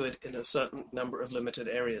are only good in a certain number of limited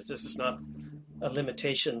areas. This is not a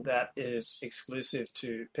limitation that is exclusive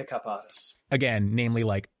to pickup artists. Again, namely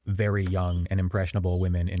like very young and impressionable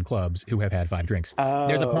women in clubs who have had 5 drinks.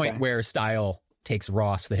 There's a point where Style takes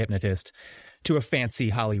Ross, the hypnotist, to a fancy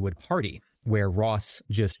Hollywood party where Ross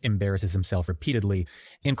just embarrasses himself repeatedly,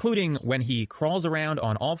 including when he crawls around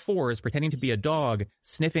on all fours pretending to be a dog,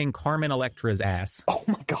 sniffing Carmen Electra's ass. Oh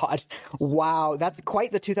my God. Wow. That's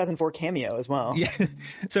quite the 2004 cameo as well.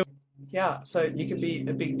 Yeah. So you can be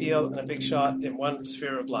a big deal and a big shot in one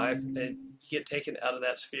sphere of life and you get taken out of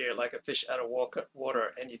that sphere like a fish out of water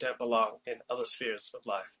and you don't belong in other spheres of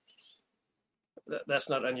life. That's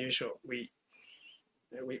not unusual. We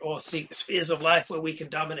all seek spheres of life where we can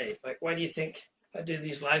dominate. Like, why do you think I do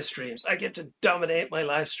these live streams? I get to dominate my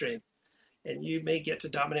live stream. And you may get to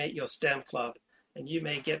dominate your STEM club. And you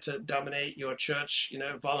may get to dominate your church,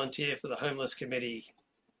 volunteer for the homeless committee.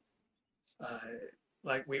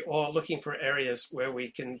 Like, we're all looking for areas where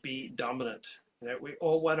we can be dominant. We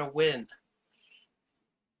all want to win.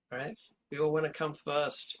 Right? We all want to come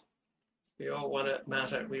first. We all want to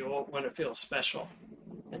matter. We all want to feel special.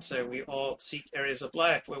 And so we all seek areas of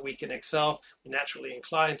life where we can excel. We naturally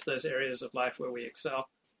incline to those areas of life where we excel.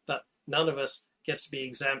 But none of us gets to be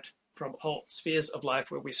exempt from whole spheres of life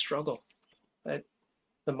where we struggle. Right?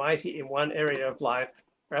 The mighty in one area of life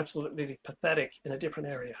are absolutely pathetic in a different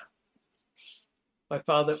area. My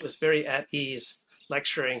father was very at ease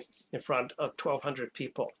lecturing in front of 1,200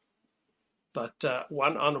 people. But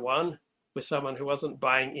one-on-one with someone who wasn't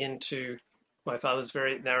buying into my father's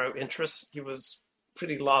very narrow interests, he was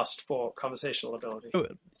pretty lost for conversational ability.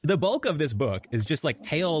 The bulk of this book is just like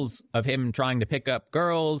tales of him trying to pick up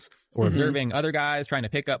girls or observing other guys trying to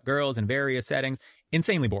pick up girls in various settings.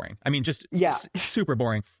 Insanely boring. I mean, just super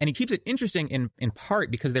boring. And he keeps it interesting in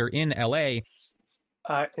part because they're in LA.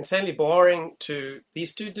 Insanely boring to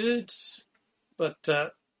these two dudes, but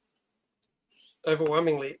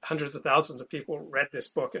overwhelmingly hundreds of thousands of people read this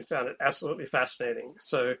book and found it absolutely fascinating.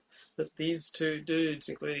 So that these two dudes,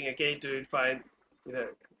 including a gay dude, find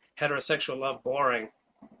heterosexual love boring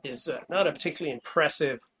is not a particularly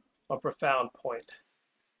impressive or profound point.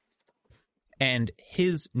 And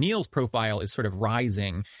Neil's profile is sort of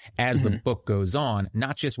rising as the book goes on,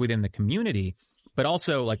 not just within the community, but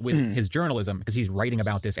also like with his journalism, because he's writing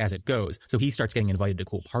about this as it goes. So he starts getting invited to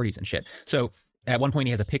cool parties and shit. So At one point,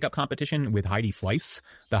 he has a pickup competition with Heidi Fleiss,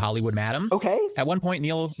 the Hollywood madam. Okay. At one point,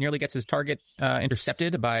 Neil nearly gets his target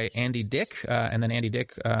intercepted by Andy Dick, and then Andy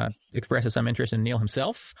Dick expresses some interest in Neil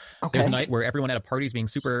himself. Okay. There's a night where everyone at a party is being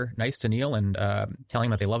super nice to Neil and telling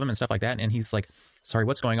him that they love him and stuff like that, and he's like, sorry,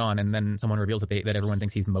 what's going on? And then someone reveals that everyone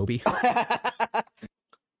thinks he's Moby.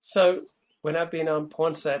 So when I've been on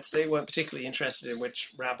porn sets, they weren't particularly interested in which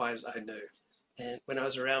rabbis I knew. And when I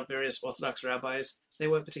was around various Orthodox rabbis, they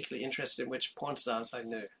weren't particularly interested in which porn stars I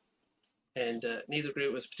knew. And neither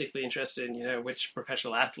group was particularly interested in, which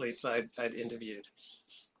professional athletes I'd interviewed.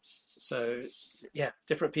 So, yeah,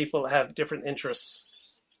 different people have different interests.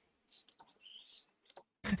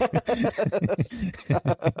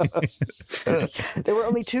 There were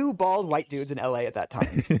only 2 bald white dudes in LA at that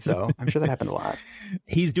time, so I'm sure that happened a lot.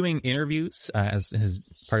 He's doing interviews as his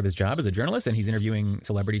part of his job as a journalist, and he's interviewing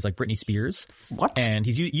celebrities like Britney Spears. What? And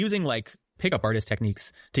he's using like pickup artist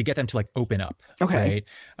techniques to get them to like open up. Okay. Right?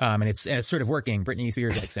 And it's sort of working. Britney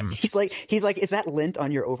Spears likes him. He's like, is that lint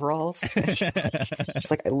on your overalls?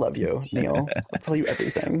 She's like, I love you, Neil. I'll tell you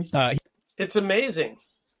everything. It's amazing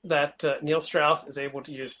that Neil Strauss is able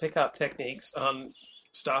to use pickup techniques on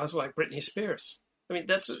stars like Britney Spears. I mean,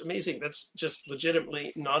 that's amazing. That's just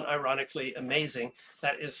legitimately, non-ironically amazing.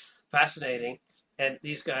 That is fascinating. And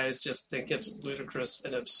these guys just think it's ludicrous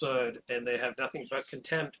and absurd, and they have nothing but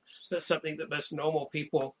contempt for something that most normal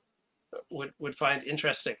people would find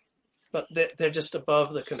interesting. But they're just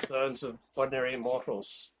above the concerns of ordinary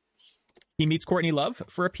mortals. He meets Courtney Love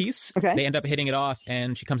for a piece. Okay. They end up hitting it off,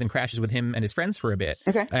 and she comes and crashes with him and his friends for a bit.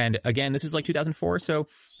 Okay. And again, this is like 2004, so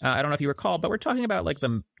I don't know if you recall, but we're talking about like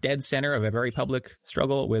the dead center of a very public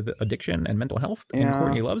struggle with addiction and mental health in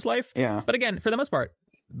Courtney Love's life. Yeah. But again, for the most part,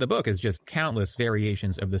 the book is just countless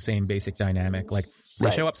variations of the same basic dynamic. Like they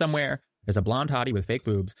show up somewhere, there's a blonde hottie with fake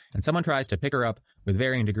boobs, and someone tries to pick her up with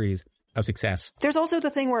varying degrees of success. There's also the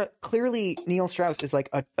thing where clearly Neil Strauss is like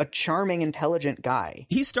a charming, intelligent guy.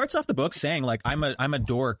 He starts off the book saying like, I'm a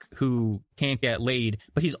dork who can't get laid,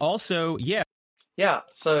 but he's also, Yeah,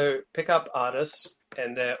 so pickup artists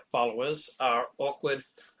and their followers are awkward,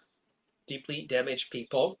 deeply damaged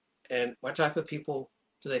people. And what type of people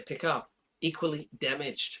do they pick up? Equally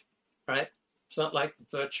damaged, right? It's not like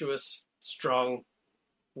virtuous, strong,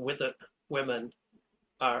 withered women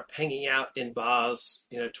are hanging out in bars,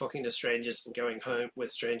 talking to strangers and going home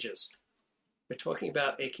with strangers. We're talking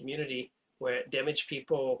about a community where damaged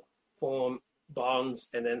people form bonds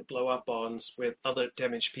and then blow up bonds with other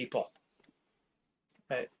damaged people.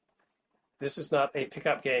 Right? This is not a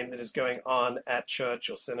pickup game that is going on at church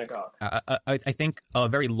or synagogue. I think a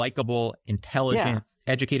very likable, intelligent,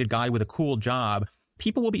 educated guy with a cool job,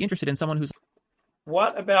 people will be interested in someone who's...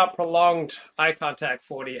 What about prolonged eye contact,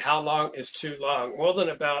 40? How long is too long? More than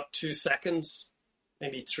about 2 seconds,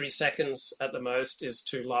 maybe 3 seconds at the most is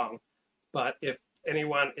too long. But if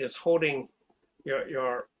anyone is holding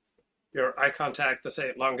your eye contact for,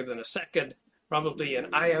 say, longer than a second, probably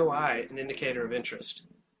an IOI, an indicator of interest.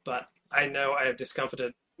 But I know I have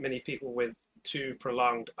discomforted many people with too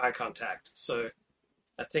prolonged eye contact. So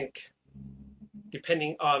I think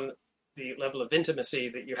depending on the level of intimacy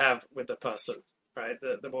that you have with the person, right?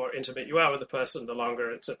 The more intimate you are with the person, the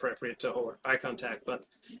longer it's appropriate to hold eye contact. But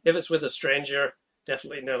if it's with a stranger,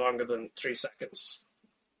 definitely no longer than 3 seconds.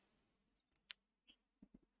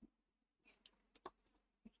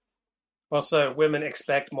 Also, women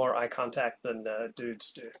expect more eye contact than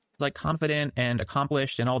dudes do. Like confident and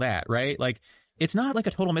accomplished and all that, right? Like it's not like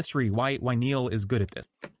a total mystery why Neil is good at this.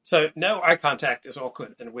 So no eye contact is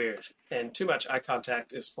awkward and weird, and too much eye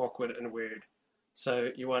contact is awkward and weird. So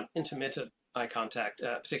you want intermittent eye contact,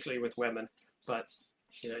 particularly with women, but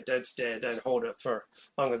don't stare, don't hold it for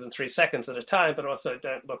longer than 3 seconds at a time, but also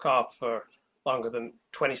don't look off for longer than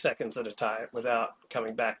 20 seconds at a time without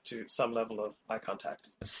coming back to some level of eye contact.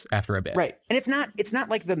 After a bit. Right. And it's not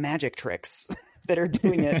like the magic tricks that are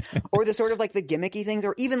doing it or the sort of like the gimmicky things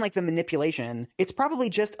or even like the manipulation. It's probably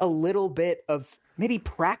just a little bit of maybe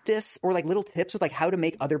practice or like little tips with like how to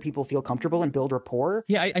make other people feel comfortable and build rapport.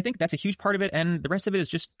 Yeah, I think that's a huge part of it. And the rest of it is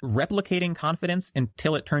just replicating confidence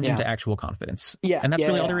until it turns into actual confidence. Yeah. And that's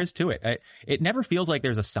really all there is to it. It never feels like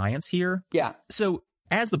there's a science here. Yeah. So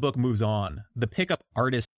as the book moves on, the pickup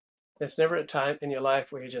artist... There's never a time in your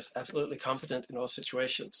life where you're just absolutely competent in all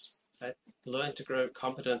situations. Right? Learn to grow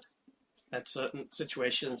competent at certain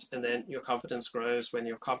situations, and then your competence grows when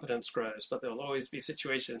your competence grows. But there'll always be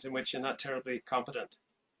situations in which you're not terribly competent.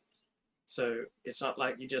 So it's not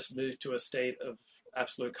like you just move to a state of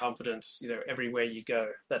absolute competence, everywhere you go.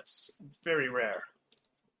 That's very rare.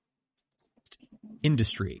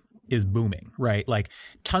 Industry is booming, right? Like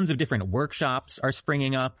tons of different workshops are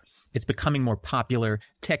springing up. It's becoming more popular.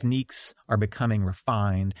 Techniques are becoming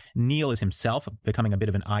refined. Neil is himself becoming a bit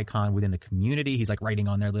of an icon within the community. He's like writing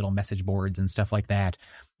on their little message boards and stuff like that.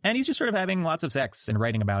 And he's just sort of having lots of sex and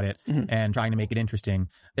writing about it and trying to make it interesting.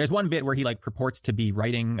 There's one bit where he like purports to be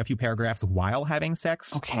writing a few paragraphs while having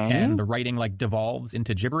sex. Okay. And the writing like devolves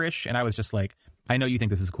into gibberish. And I was just like, I know you think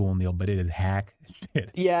this is cool, Neil, but it is hack.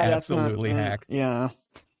 Absolutely hack. Yeah.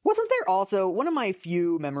 Wasn't there also, one of my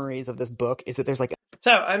few memories of this book is that there's like...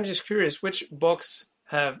 So I'm just curious, which books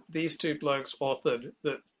have these two blokes authored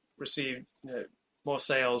that received more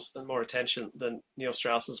sales and more attention than Neil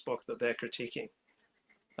Strauss's book that they're critiquing?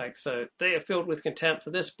 Like, so they are filled with contempt for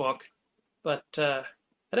this book, but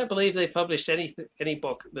I don't believe they published any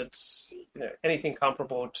book that's anything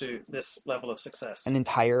comparable to this level of success. An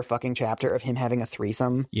entire fucking chapter of him having a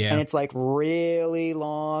threesome. Yeah. And it's like really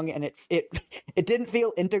long, and it didn't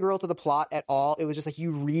feel integral to the plot at all. It was just like,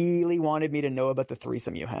 you really wanted me to know about the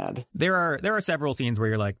threesome you had. There are several scenes where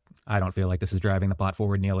you're like, I don't feel like this is driving the plot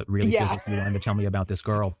forward, Neil. It really feels like you wanted to tell me about this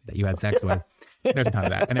girl that you had sex with. There's a ton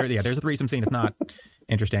of that. And there's a threesome scene. It's not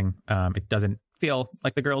interesting. It doesn't feel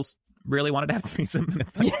like the girls really wanted to have a threesome.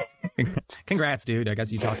 Like, congrats, dude. I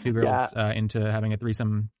guess you talked two girls into having a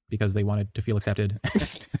threesome because they wanted to feel accepted.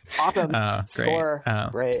 Awesome. Great. Score.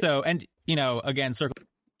 Great. So, and, again,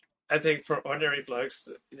 I think for ordinary blokes,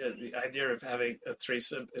 the idea of having a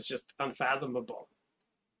threesome is just unfathomable,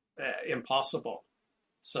 impossible.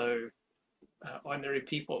 So ordinary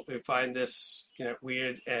people who find this,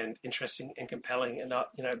 weird and interesting and compelling and not,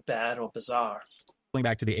 bad or bizarre. Going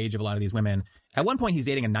back to the age of a lot of these women, at one point he's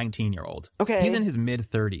dating a 19-year-old. Okay. He's in his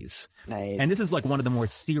mid-30s. Nice. And this is like one of the more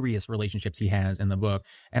serious relationships he has in the book.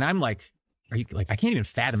 And I'm like, are you like, I can't even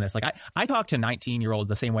fathom this. Like, I talk to 19-year-olds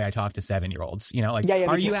the same way I talk to 7-year-olds.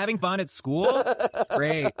 Are you having fun at school?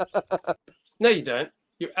 Great. No, you don't.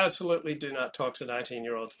 You absolutely do not talk to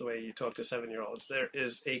 19-year-olds the way you talk to 7-year-olds. There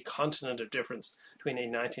is a continent of difference between a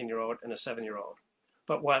 19-year-old and a 7-year-old.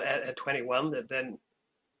 But what, at 21, they're then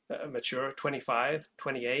mature, 25,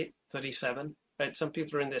 28, 37, right? Some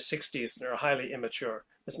people are in their 60s and are highly immature.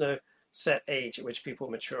 There's no set age at which people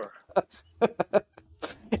mature.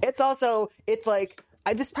 It's like,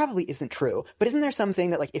 this probably isn't true, but isn't there something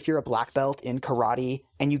that like if you're a black belt in karate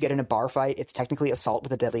and you get in a bar fight, it's technically assault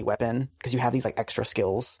with a deadly weapon because you have these like extra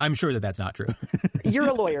skills? I'm sure that that's not true. You're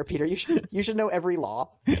a lawyer, Peter. You should know every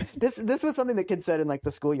law. This was something that kids said in like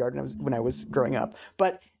the schoolyard when I was growing up.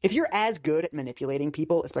 But if you're as good at manipulating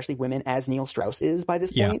people, especially women, as Neil Strauss is by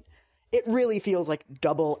this point, it really feels like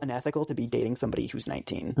double unethical to be dating somebody who's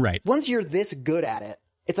 19. Right. Once you're this good at it,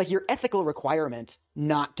 it's like your ethical requirement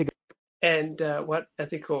not to go. And what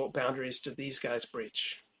ethical boundaries do these guys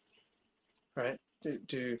breach? Right?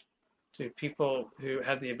 Do people who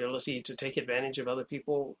have the ability to take advantage of other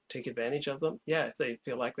people take advantage of them? Yeah, if they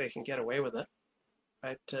feel like they can get away with it.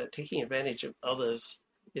 Right? Taking advantage of others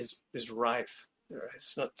is rife.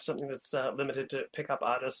 It's not something that's limited to pickup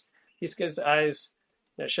artists. These guys' eyes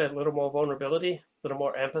shed a little more vulnerability, a little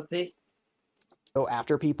more empathy. Go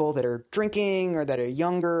after people that are drinking or that are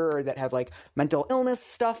younger or that have like mental illness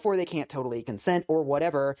stuff where they can't totally consent or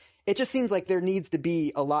whatever. It just seems like there needs to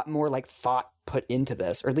be a lot more like thought put into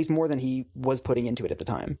this, or at least more than he was putting into it at the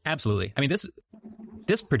time. Absolutely. I mean,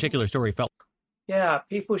 this particular story felt... Yeah,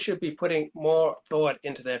 people should be putting more thought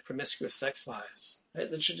into their promiscuous sex lives.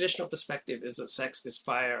 Right? The traditional perspective is that sex is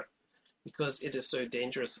fire. Because it is so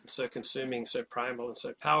dangerous and so consuming, so primal and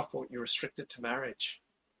so powerful, you restrict it to marriage.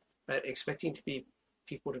 Right? Expecting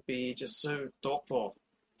people to be just so thoughtful,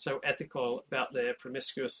 so ethical about their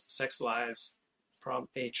promiscuous sex lives from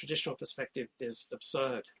a traditional perspective is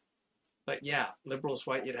absurd. But yeah, liberals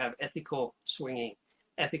want you to have ethical swinging,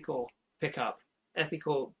 ethical pickup,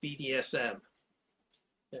 ethical BDSM,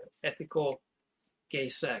 ethical gay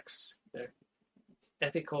sex,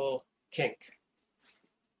 ethical kink.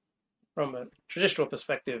 From a traditional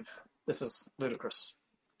perspective, this is ludicrous.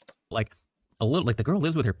 Like the girl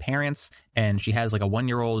lives with her parents and she has like a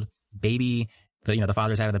 1-year-old baby. The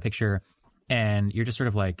father's out of the picture, and you're just sort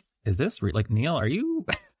of like, is this like, Neil? Are you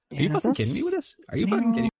fucking kidding me with this? Are you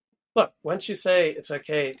fucking kidding me? Look, once you say it's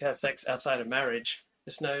okay to have sex outside of marriage,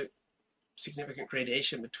 there's no significant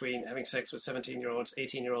gradation between having sex with 17-year-olds,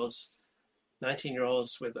 18-year-olds,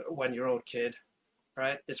 19-year-olds with a 1-year-old kid,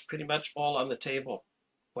 right? It's pretty much all on the table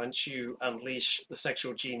once you unleash the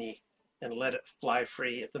sexual genie and let it fly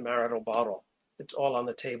free at the marital bottle. It's all on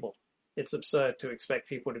the table. It's absurd to expect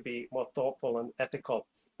people to be more thoughtful and ethical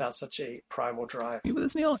about such a primal drive. You with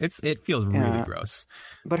this, Neil? It feels really gross.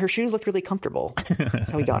 But her shoes looked really comfortable. That's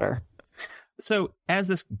how we got her. So as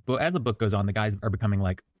the book goes on, the guys are becoming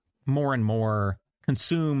like more and more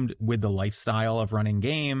consumed with the lifestyle of running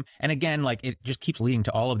game. And again, like it just keeps leading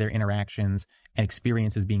to all of their interactions and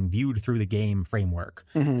experiences being viewed through the game framework.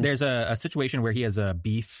 Mm-hmm. There's a situation where he has a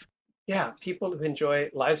beef. Yeah, people who enjoy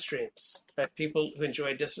live streams, right? People who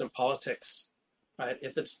enjoy dissident politics, right?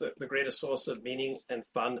 If it's the greatest source of meaning and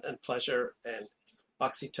fun and pleasure and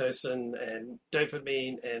oxytocin and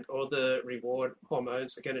dopamine and all the reward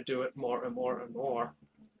hormones are going to do it more and more and more,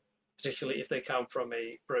 particularly if they come from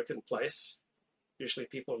a broken place. Usually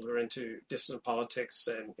people who are into dissident politics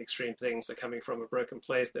and extreme things are coming from a broken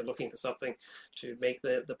place. They're looking for something to make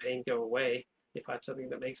the pain go away. They find something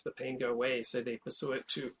that makes the pain go away, so they pursue it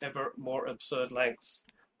to ever more absurd lengths.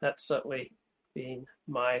 That's certainly been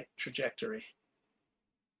my trajectory.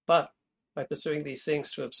 But by pursuing these things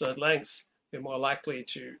to absurd lengths, we're more likely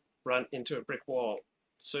to run into a brick wall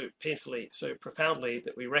so painfully, so profoundly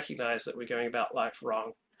that we recognize that we're going about life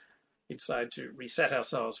wrong. We decide to reset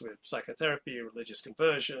ourselves with psychotherapy, religious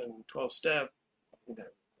conversion, 12-step,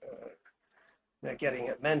 getting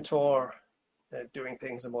a mentor, doing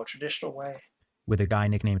things a more traditional way. With a guy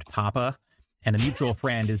nicknamed Papa, and a mutual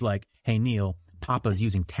friend is like, hey, Neil, Papa's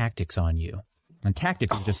using tactics on you. And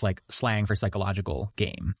tactics is just like slang for psychological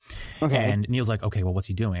game. Okay. And Neil's like, okay, well, what's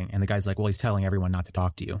he doing? And the guy's like, well, he's telling everyone not to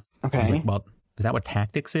talk to you. Okay. Like, well, is that what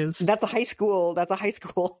tactics is? That's a high school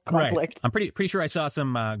conflict. Right. I'm pretty sure I saw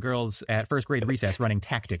some girls at first grade recess running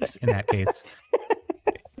tactics in that case.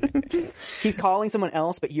 He's calling someone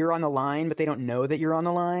else, but you're on the line, but they don't know that you're on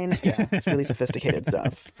the line. Yeah, it's really sophisticated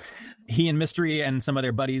stuff. He and Mystery and some of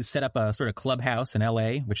their buddies set up a sort of clubhouse in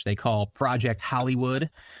LA, which they call Project Hollywood.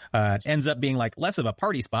 It ends up being like less of a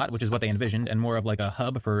party spot, which is what they envisioned, and more of like a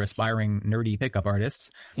hub for aspiring nerdy pickup artists.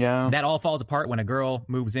 Yeah. That all falls apart when a girl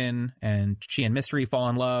moves in and she and Mystery fall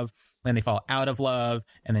in love. Then they fall out of love,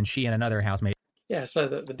 and then she and another housemate. Yeah, so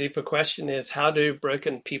the deeper question is, how do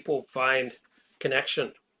broken people find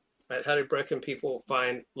connection? Right? How do broken people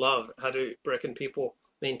find love? How do broken people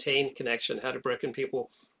maintain connection? How do broken people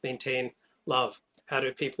maintain love? How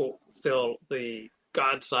do people fill the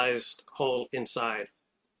God-sized hole inside?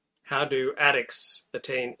 How do addicts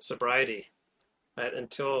attain sobriety? Right?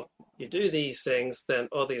 Until you do these things, then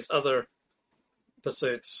all these other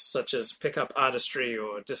pursuits, such as pickup artistry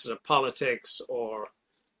or dissident politics or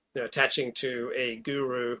attaching to a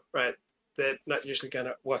guru, right? They're not usually going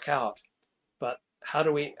to work out. But how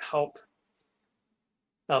do we help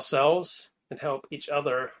ourselves and help each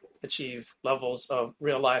other achieve levels of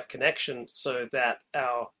real life connection so that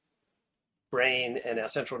our brain and our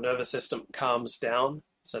central nervous system calms down,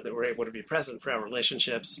 so that we're able to be present for our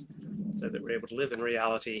relationships, so that we're able to live in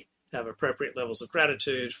reality, have appropriate levels of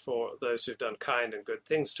gratitude for those who've done kind and good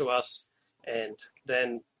things to us. And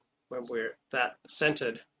then when we're that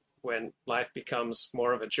centered, when life becomes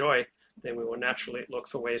more of a joy, then we will naturally look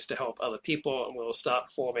for ways to help other people, and we'll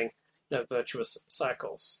start forming virtuous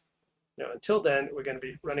cycles. Until then, we're going to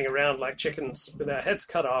be running around like chickens with our heads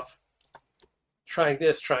cut off, trying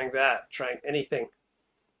this, trying that, trying anything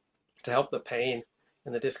to help the pain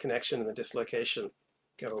and the disconnection and the dislocation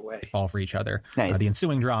go away. Fall for each other. Nice. The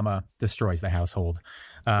ensuing drama destroys the household.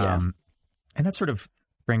 And that sort of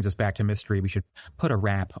brings us back to Mystery. We should put a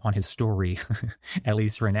wrap on his story, at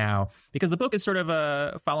least for now, because the book is sort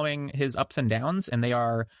of following his ups and downs, and they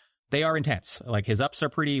are intense. Like his ups are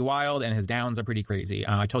pretty wild and his downs are pretty crazy.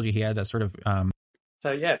 I told you he had a sort of...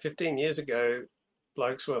 So yeah, 15 years ago,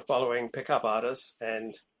 blokes were following pickup artists,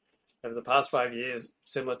 and over the past 5 years,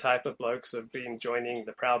 similar type of blokes have been joining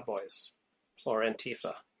the Proud Boys or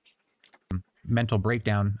Antifa. Mental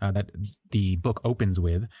breakdown that the book opens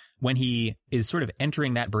with. When he is sort of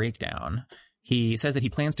entering that breakdown, he says that he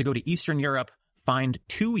plans to go to Eastern Europe, find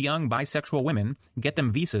 2 young bisexual women, get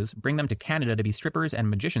them visas, bring them to Canada to be strippers and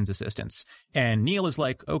magician's assistants. And Neil is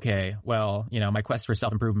like, okay, well, my quest for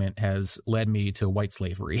self-improvement has led me to white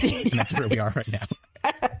slavery. And that's where we are right now.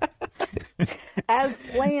 As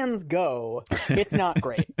plans go, it's not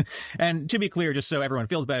great. And to be clear, just so everyone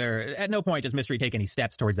feels better, at no point does Mystery take any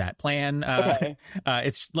steps towards that plan. Okay.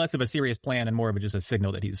 It's less of a serious plan and more of just a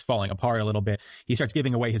signal that he's falling apart a little bit. He starts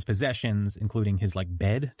giving away his possessions, including his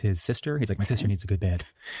bed to his sister. He's like, my sister needs a good bed.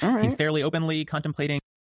 All right. He's fairly openly contemplating.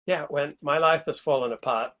 Yeah, when my life has fallen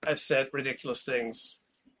apart, I've said ridiculous things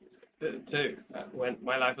too. When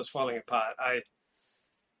my life was falling apart, I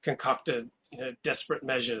concocted desperate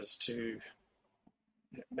measures to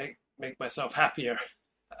make myself happier.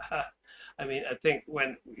 I think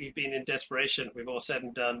when we've been in desperation, we've all said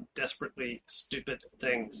and done desperately stupid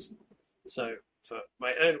things. So for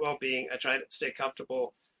my own well-being, I try to stay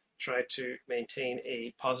comfortable, try to maintain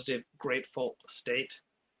a positive, grateful state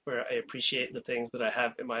where I appreciate the things that I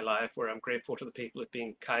have in my life, where I'm grateful to the people who've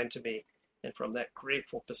been kind to me, And from that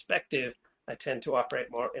grateful perspective, I tend to operate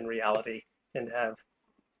more in reality and have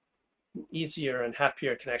easier and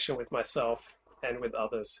happier connection with myself and with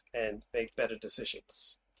others and make better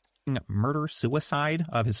decisions. Murder, suicide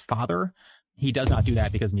of his father. He does not do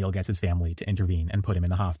that because Neil gets his family to intervene and put him in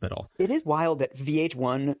the hospital. It is wild that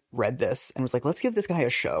VH1 read this and was like, let's give this guy a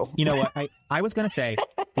show. You know what? I was going to say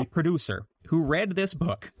the producer who read this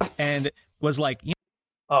book and was like,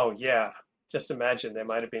 oh, yeah. Just imagine there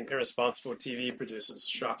might have been irresponsible TV producers.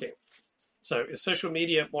 Shocking. So is social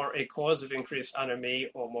media more a cause of increased anomie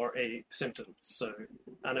or more a symptom? So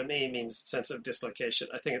anomie means sense of dislocation.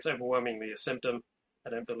 I think it's overwhelmingly a symptom. I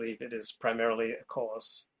don't believe it is primarily a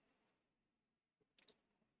cause.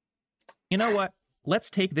 You know what? Let's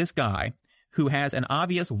take this guy who has an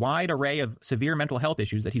obvious wide array of severe mental health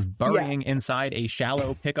issues that he's burying inside a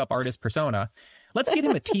shallow pickup artist persona. Let's get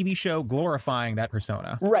him a TV show glorifying that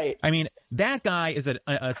persona. Right. I mean, that guy is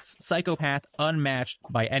a psychopath unmatched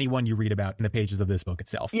by anyone you read about in the pages of this book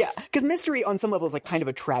itself. Yeah, because Mystery on some level is like kind of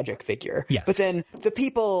a tragic figure. Yes. But then the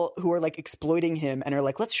people who are like exploiting him and are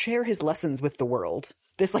like, let's share his lessons with the world.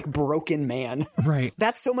 This like broken man. Right.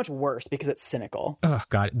 That's so much worse because it's cynical. Oh,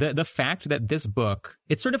 God. The fact that this book,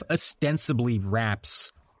 it sort of ostensibly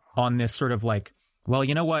wraps on this sort of like, well,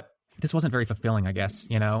 you know what? This wasn't very fulfilling, I guess,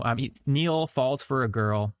 you know? Neil falls for a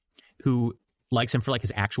girl who likes him for like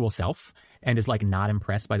his actual self and is like not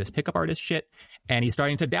impressed by this pickup artist shit. And he's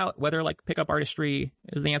starting to doubt whether like pickup artistry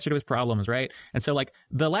is the answer to his problems, right? And so like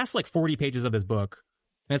the last like 40 pages of this book,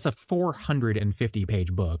 and it's a 450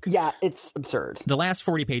 page book. Yeah, it's absurd. The last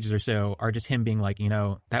 40 pages or so are just him being like, you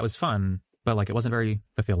know, that was fun, but like it wasn't very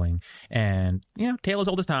fulfilling. And, you know, tale as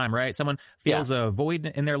old as time, right? Someone feels a void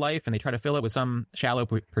in their life and they try to fill it with some shallow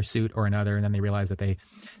pursuit or another. And then they realize that they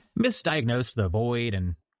misdiagnosed the void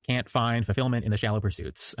and can't find fulfillment in the shallow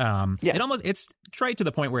pursuits. It's trite to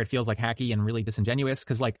the point where it feels like hacky and really disingenuous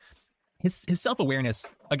because like his self-awareness,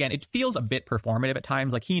 again, it feels a bit performative at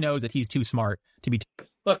times. Like he knows that he's too smart to be.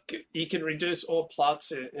 Look, you can reduce all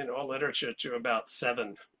plots in all literature to about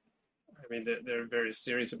 7. I mean, there are various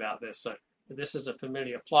theories about this. So this is a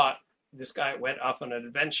familiar plot. This guy went off on an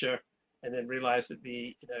adventure and then realized that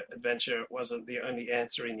the adventure wasn't the only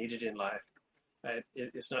answer he needed in life. Right?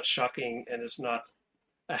 It's not shocking and it's not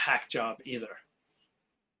a hack job either.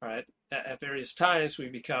 Right? At various times, we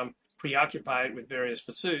become preoccupied with various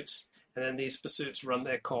pursuits, and then these pursuits run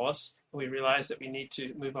their course, and we realize that we need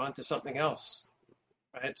to move on to something else.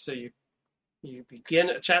 Right? So you begin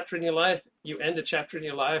a chapter in your life, you end a chapter in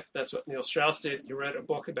your life. That's what Neil Strauss did. He wrote a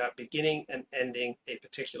book about beginning and ending a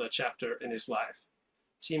particular chapter in his life.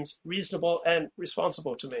 Seems reasonable and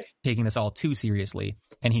responsible to me. Taking this all too seriously,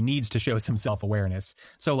 and he needs to show some self-awareness.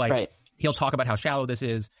 So like he'll talk about how shallow this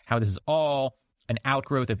is, how this is all an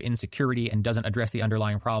outgrowth of insecurity and doesn't address the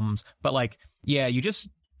underlying problems. But like, yeah, you just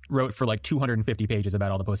wrote for like 250 pages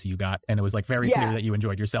about all the pussy you got, and it was like very clear that you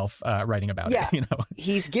enjoyed yourself writing about it. You know,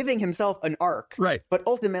 he's giving himself an arc, right? But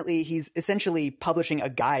ultimately, he's essentially publishing a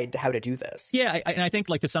guide to how to do this. Yeah, and I think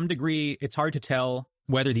like to some degree, it's hard to tell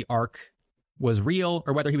whether the arc was real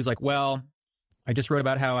or whether he was like, well, I just wrote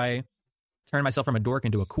about how I turned myself from a dork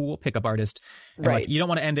into a cool pickup artist. And like, you don't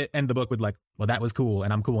want to end the book with like, well, that was cool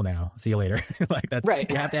and I'm cool now. See you later. Like that's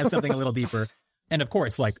you have to have something a little deeper. And of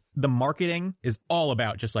course, like the marketing is all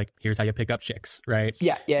about just like, here's how you pick up chicks, right?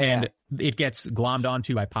 And it gets glommed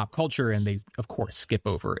onto by pop culture, and they, of course, skip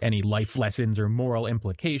over any life lessons or moral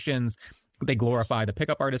implications. They glorify the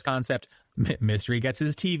pickup artist concept. Mystery gets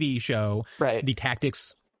his TV show. The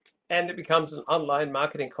tactics. And it becomes an online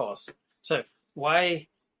marketing course. So why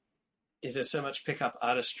is there so much pickup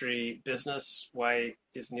artistry business? Why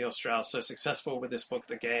is Neil Strauss so successful with this book,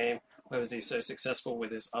 The Game? Why was he so successful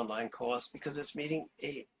with his online course? Because it's meeting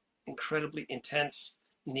a incredibly intense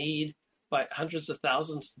need by hundreds of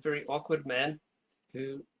thousands of very awkward men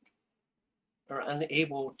who are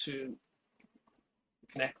unable to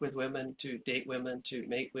connect with women, to date women, to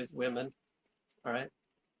mate with women. All right.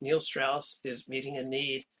 Neil Strauss is meeting a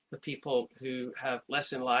need for people who have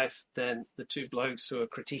less in life than the two blokes who are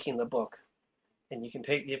critiquing the book. And you can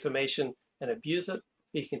take the information and abuse it.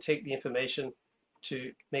 You can take the information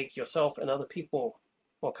to make yourself and other people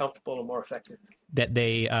more comfortable and more effective. That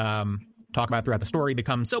they talk about throughout the story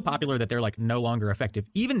become so popular that they're like no longer effective,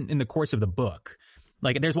 even in the course of the book.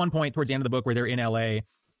 Like there's one point towards the end of the book where they're in LA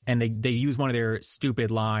and they use one of their stupid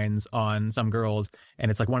lines on some girls, and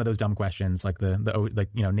it's like one of those dumb questions, like the like,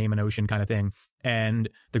 you know, name an ocean kind of thing. And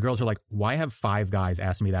the girls are like, why have 5 guys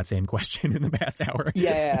asked me that same question in the past hour?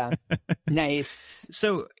 Yeah. Nice.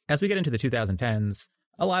 So as we get into the 2010s,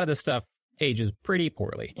 a lot of this stuff ages pretty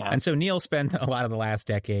poorly. And so Neil spent a lot of the last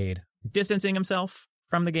decade distancing himself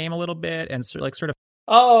from the game a little bit and sort of.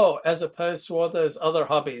 Oh, as opposed to all those other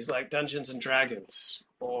hobbies like Dungeons and Dragons,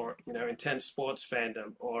 or intense sports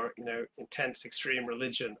fandom, or intense extreme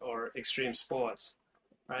religion or extreme sports,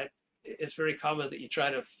 right? It's very common that you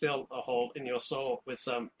try to fill a hole in your soul with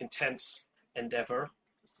some intense endeavor,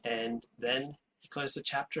 and then you close the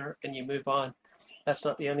chapter and you move on. That's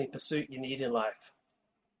not the only pursuit you need in life.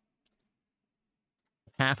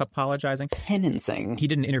 Half apologizing. Penancing. He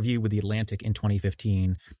did an interview with The Atlantic in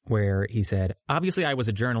 2015 where he said, obviously I was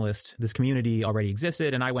a journalist. This community already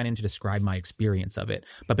existed and I went in to describe my experience of it.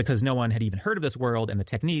 But because no one had even heard of this world and the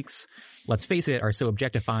techniques, let's face it, are so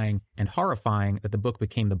objectifying and horrifying that the book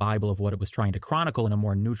became the Bible of what it was trying to chronicle in a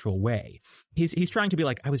more neutral way. He's trying to be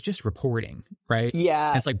like, I was just reporting, right? Yeah.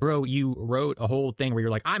 And it's like, bro, you wrote a whole thing where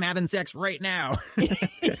you're like, I'm having sex right now.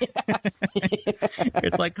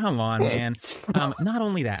 It's like, come on, man. Not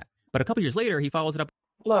only that, but a couple years later, he follows it up.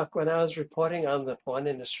 Look, when I was reporting on the porn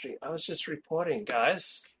industry, I was just reporting,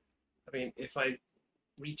 guys. I mean, if I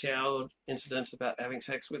retailed incidents about having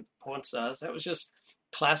sex with porn stars, that was just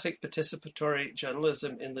classic participatory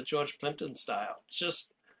journalism in the George Plimpton style.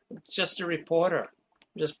 Just a reporter,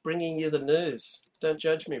 just bringing you the news. Don't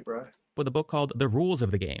judge me, bro. With a book called The Rules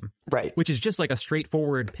of the Game. Right. Which is just like a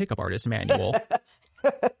straightforward pickup artist manual.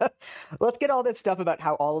 Let's get all this stuff about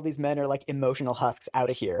how all of these men are like emotional husks out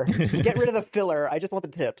of here. Get rid of the filler. I just want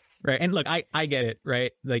the tips. Right. And look, I get it,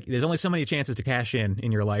 right? Like there's only so many chances to cash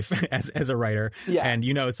in your life as a writer. Yeah.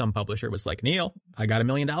 And some publisher was like, Neil, I got $1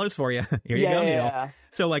 million for you. Here you go, Neil. Yeah.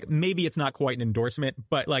 So like maybe it's not quite an endorsement,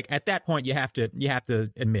 but like at that point you have to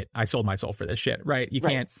admit I sold my soul for this shit, right? You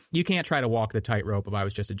can't try to walk the tightrope of I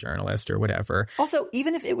was just a journalist or whatever. Also,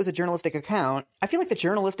 even if it was a journalistic account, I feel like the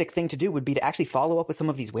journalistic thing to do would be to actually follow up with some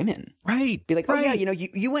of these women. Right. Be like, oh yeah,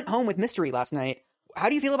 you went home with mystery last night. How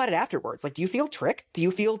do you feel about it afterwards? Like, do you feel tricked? Do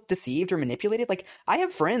you feel deceived or manipulated? Like, I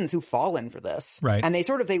have friends who've fallen for this. Right. And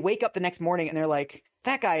they wake up the next morning and they're like,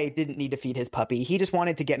 that guy didn't need to feed his puppy. He just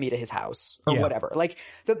wanted to get me to his house or whatever. Like,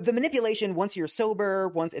 the manipulation, once you're sober,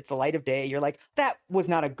 once it's the light of day, you're like, that was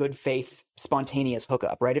not a good faith, spontaneous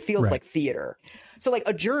hookup, right? It feels like theater. So, like,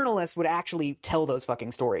 a journalist would actually tell those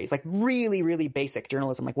fucking stories. Like, really, really basic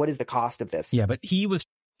journalism. Like, what is the cost of this? Yeah, but he was...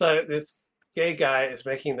 So, this gay guy is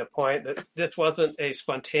making the point that this wasn't a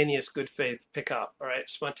spontaneous good faith pickup, all right?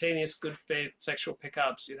 Spontaneous good faith sexual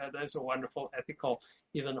pickups, those are wonderful, ethical,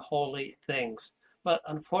 even holy things. But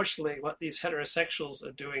unfortunately, what these heterosexuals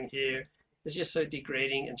are doing here is just so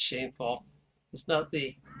degrading and shameful. It's not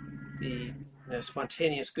the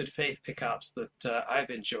spontaneous good faith pickups that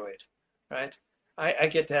I've enjoyed, right? I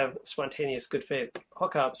get to have spontaneous good faith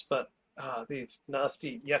hookups, but these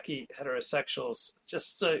nasty, yucky heterosexuals,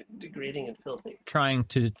 just so degrading and filthy. Trying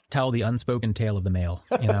to tell the unspoken tale of the male,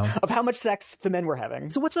 of how much sex the men were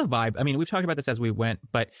having. So what's the vibe? I mean, we've talked about this as we went,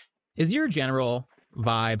 but is your general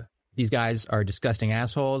vibe these guys are disgusting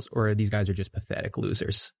assholes, or these guys are just pathetic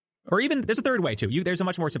losers? Or even, there's a third way, too. There's a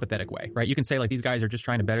much more sympathetic way, right? You can say, like, these guys are just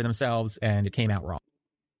trying to better themselves, and it came out wrong.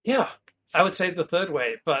 Yeah, I would say the third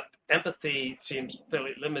way, but empathy seems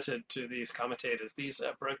fairly limited to these commentators. These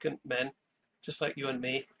are broken men, just like you and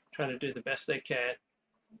me, trying to do the best they can,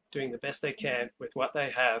 doing the best they can with what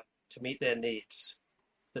they have to meet their needs.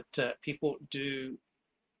 That people do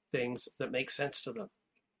things that make sense to them,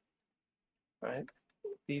 right?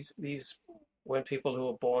 These weren't people who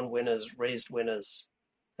were born winners, raised winners,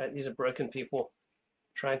 right? These are broken people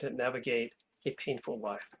trying to navigate a painful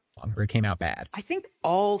life. Or it came out bad. I think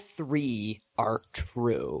all three are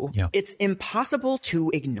true. Yeah. It's impossible to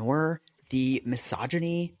ignore the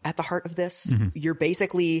misogyny at the heart of this. Mm-hmm. You're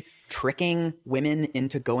basically tricking women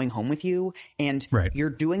into going home with you, and you're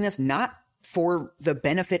doing this not for the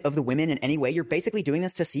benefit of the women in any way. You're basically doing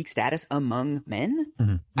this to seek status among men.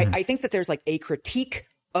 Mm-hmm. I think that there's like a critique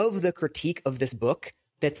of the critique of this book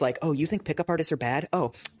that's like, oh, you think pickup artists are bad?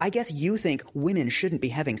 Oh, I guess you think women shouldn't be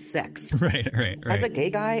having sex. Right. As a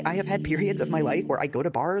gay guy, I have had periods of my life where I go to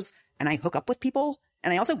bars and I hook up with people.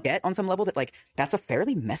 And I also get on some level that like, that's a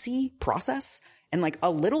fairly messy process. And like a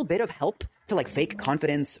little bit of help to like fake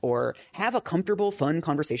confidence or have a comfortable, fun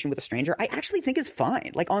conversation with a stranger, I actually think is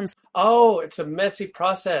fine. Like Oh, it's a messy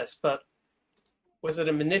process, but was it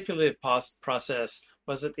a manipulative process?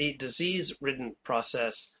 Was it a disease-ridden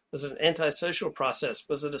process? Was it an antisocial process?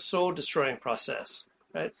 Was it a soul-destroying process?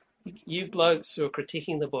 Right? You blokes who are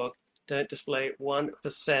critiquing the book don't display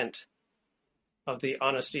 1% of the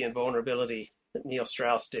honesty and vulnerability that Neil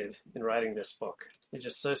Strauss did in writing this book. You're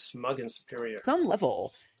just so smug and superior. At some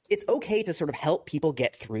level, it's okay to sort of help people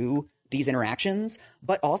get through these interactions,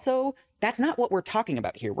 but also that's not what we're talking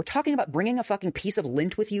about here. We're talking about bringing a fucking piece of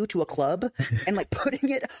lint with you to a club and like putting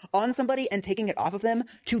it on somebody and taking it off of them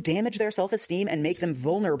to damage their self-esteem and make them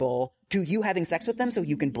vulnerable to you having sex with them so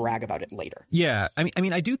you can brag about it later. Yeah. I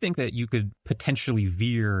mean, I do think that you could potentially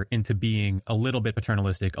veer into being a little bit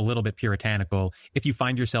paternalistic, a little bit puritanical, if you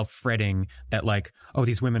find yourself fretting that like, oh,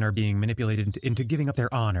 these women are being manipulated into giving up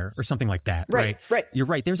their honor or something like that. Right. You're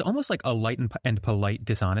right. There's almost like a light and polite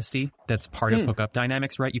dishonesty that's part of hookup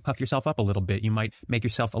dynamics, right? You puff yourself up a little bit. You might make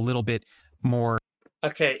yourself a little bit more.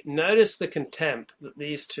 Okay, notice the contempt that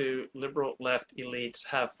these two liberal left elites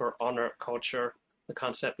have for honor culture, the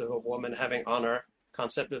concept of a woman having honor,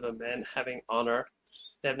 concept of a man having honor.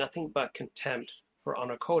 They have nothing but contempt for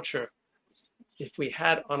honor culture. If we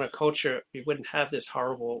had honor culture, we wouldn't have this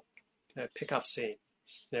horrible pickup scene.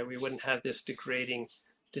 We wouldn't have this degrading,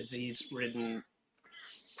 disease-ridden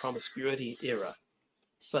promiscuity era.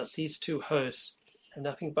 But these two hosts have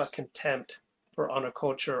nothing but contempt for honor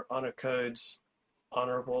culture, honor codes,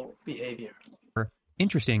 honorable behavior.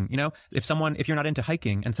 Interesting. If you're not into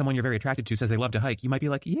hiking and someone you're very attracted to says they love to hike, you might be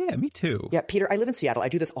like, yeah, me too. Yeah, Peter, I live in Seattle. I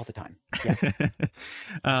do this all the time. Yes.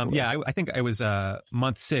 I think I was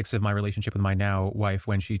month 6 of my relationship with my now wife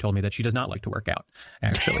when she told me that she does not like to work out,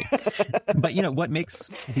 actually. But what makes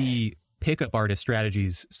the pickup artist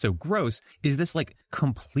strategies so gross is this like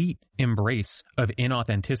complete embrace of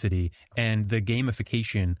inauthenticity and the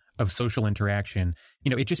gamification of social interaction.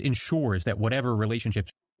 It just ensures that whatever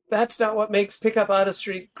relationships. That's not what makes pickup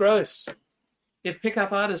artistry gross. If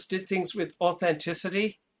pickup artists did things with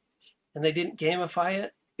authenticity and they didn't gamify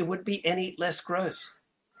it, it wouldn't be any less gross.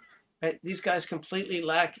 Right? These guys completely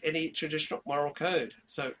lack any traditional moral code.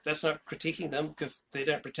 So that's not critiquing them because they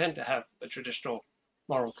don't pretend to have a traditional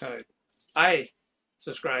moral code. I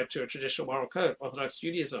subscribe to a traditional moral code, Orthodox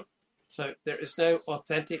Judaism. So there is no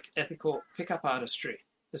authentic ethical pickup artistry.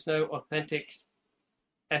 There's no authentic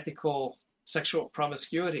ethical sexual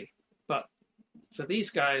promiscuity. But for these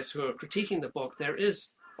guys who are critiquing the book, there is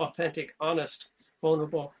authentic, honest,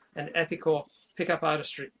 vulnerable, and ethical pickup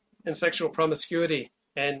artistry and sexual promiscuity.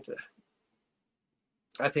 And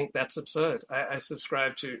I think that's absurd. I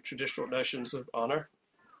subscribe to traditional notions of honor.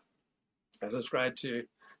 I subscribe to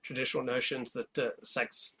traditional notions that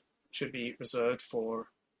sex should be reserved for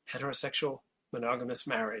heterosexual monogamous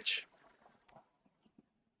marriage.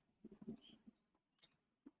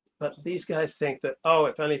 But these guys think that,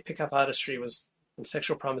 if only pickup artistry was and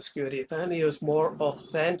sexual promiscuity, if only it was more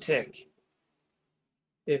authentic,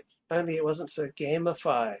 if only it wasn't so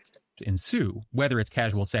gamified. Ensue, whether it's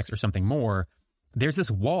casual sex or something more, there's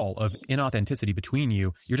this wall of inauthenticity between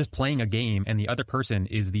you. You're just playing a game and the other person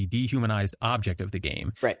is the dehumanized object of the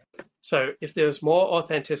game. Right. So if there was more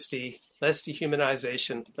authenticity, less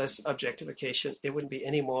dehumanization, less objectification, it wouldn't be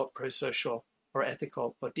any more pro-social or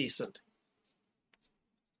ethical or decent.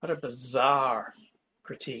 What a bizarre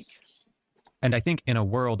critique. And I think in a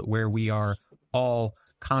world where we are all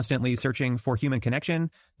constantly searching for human connection,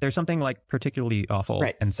 there's something like particularly awful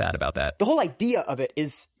and sad about that. The whole idea of it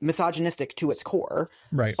is misogynistic to its core.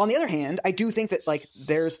 Right. On the other hand, I do think that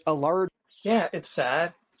there's a large... Yeah, it's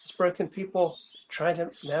sad. It's broken people trying to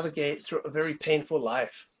navigate through a very painful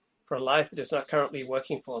life, for a life that is not currently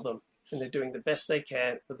working for them, and they're doing the best they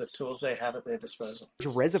can with the tools they have at their disposal.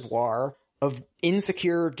 Reservoir of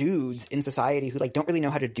insecure dudes in society who don't really know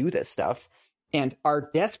how to do this stuff and are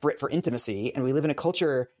desperate for intimacy. And we live in a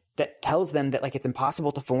culture that tells them that it's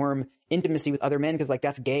impossible to form intimacy with other men because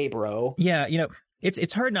that's gay, bro. Yeah,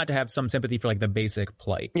 it's hard not to have some sympathy for the basic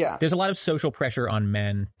plight. Yeah. There's a lot of social pressure on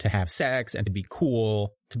men to have sex and to be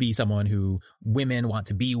cool, to be someone who women want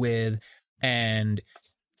to be with. And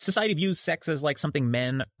society views sex as something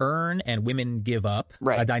men earn and women give up.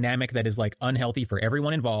 Right. A dynamic that is unhealthy for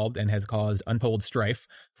everyone involved and has caused untold strife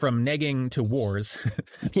from negging to wars.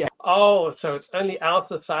 Yeah. Oh, so it's only our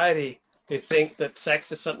society who think that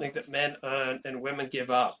sex is something that men earn and women give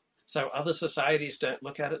up. So other societies don't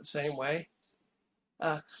look at it the same way.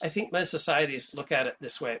 I think most societies look at it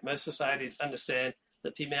this way. Most societies understand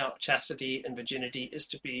that female chastity and virginity is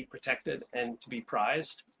to be protected and to be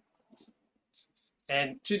prized.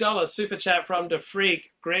 And $2 super chat from the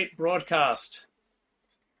Freak. Great broadcast.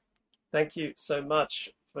 Thank you so much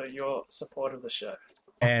for your support of the show.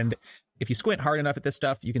 And if you squint hard enough at this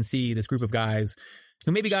stuff, you can see this group of guys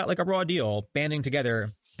who maybe got a raw deal banding together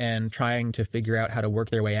and trying to figure out how to work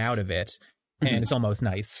their way out of it. And it's almost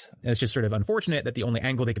nice. And it's just sort of unfortunate that the only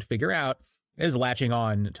angle they could figure out is latching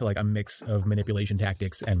on to a mix of manipulation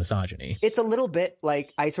tactics and misogyny. It's a little bit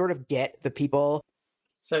I sort of get the people.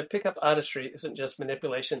 So pickup artistry isn't just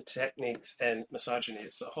manipulation techniques and misogyny.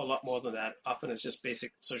 It's a whole lot more than that. Often it's just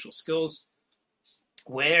basic social skills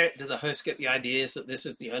Where do the hosts get the ideas that this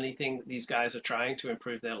is the only thing that these guys are trying to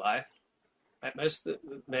improve their life? Right? Most of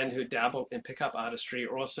the men who dabble in pickup artistry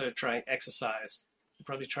are also trying exercise. They're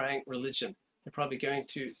probably trying religion. They're probably going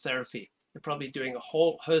to therapy. They're probably doing a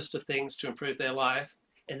whole host of things to improve their life.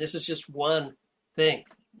 And this is just one thing,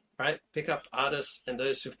 right? Pickup artists and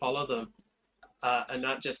those who follow them are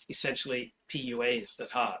not just essentially PUAs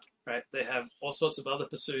at heart, right? They have all sorts of other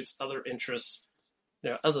pursuits, other interests,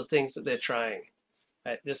 other things that they're trying.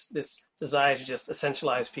 Right? This desire to just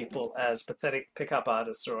essentialize people as pathetic pickup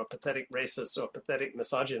artists or pathetic racists or pathetic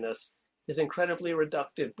misogynists is incredibly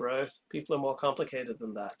reductive, bro. People are more complicated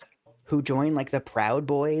than that. Who join like the Proud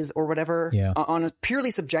Boys or whatever. Yeah. On a purely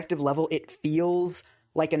subjective level, it feels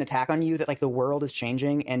like an attack on you that like the world is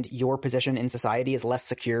changing and your position in society is less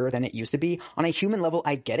secure than it used to be. On a human level,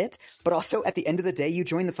 I get it. But also at the end of the day, you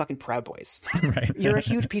join the fucking Proud Boys. Right. You're a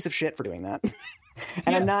huge piece of shit for doing that.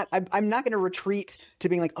 And yeah. I'm not going to retreat to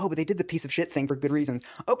being like, oh, but they did the piece of shit thing for good reasons.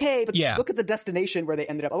 Okay, but look at the destination where they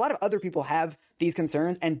ended up. A lot of other people have these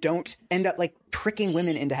concerns and don't end up like tricking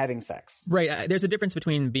women into having sex. Right. There's a difference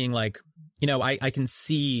between being like, I can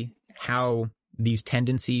see how these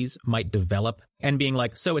tendencies might develop and being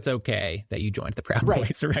like, so it's okay that you joined the Proud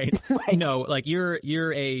Boys, right? Right. No, like you're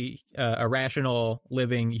a rational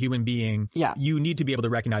living human being. Yeah. You need to be able to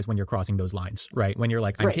recognize when you're crossing those lines, right? When you're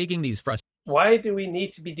like, I'm taking these Why do we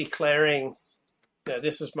need to be declaring that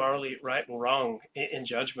this is morally right and wrong in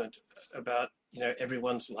judgment about,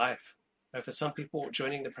 everyone's life? For some people,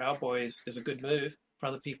 joining the Proud Boys is a good move. For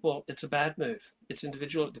other people, it's a bad move. It's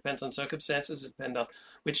individual. It depends on circumstances. It depends on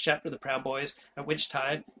which chapter of the Proud Boys, at which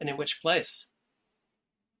time, and in which place.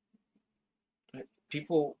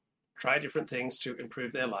 People try different things to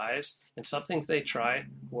improve their lives, and some things they try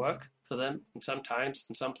work for them, and sometimes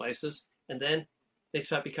in some places, and then they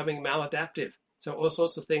start becoming maladaptive. So all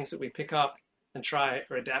sorts of things that we pick up and try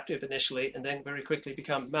are adaptive initially, and then very quickly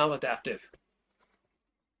become maladaptive.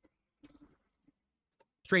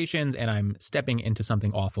 And I'm stepping into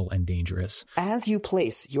something awful and dangerous. As you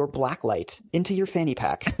place your black light into your fanny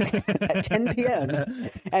pack at 10 p.m.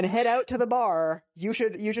 and head out to the bar, you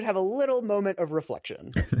should have a little moment of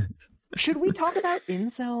reflection. Should we talk about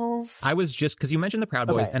incels? I was just, because you mentioned the Proud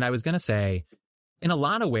Boys, and I was going to say, in a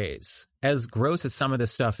lot of ways, as gross as some of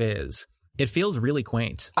this stuff is, it feels really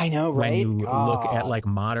quaint. I know, right? When you look at like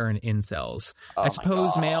modern incels. I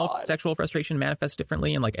suppose male sexual frustration manifests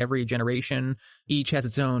differently in like every generation. Each has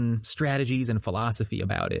its own strategies and philosophy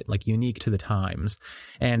about it, like unique to the times.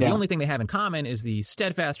 And the only thing they have in common is the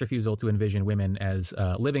steadfast refusal to envision women as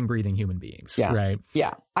living, breathing human beings. Right?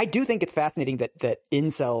 Yeah. I do think it's fascinating that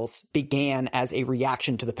incels began as a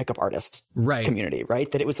reaction to the pickup artist community, right?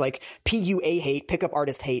 That it was like PUA hate, pickup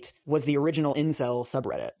artist hate was the original incel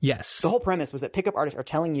subreddit. Yes. The whole premise was that pickup artists are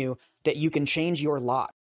telling you that you can change your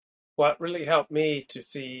lot. What really helped me to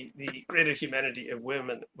see the greater humanity of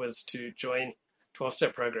women was to join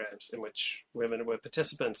 12-step programs in which women were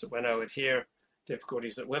participants. When I would hear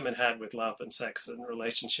difficulties that women had with love and sex and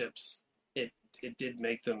relationships, it did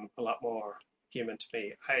make them a lot more human to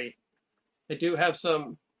me. I do have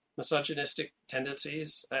some misogynistic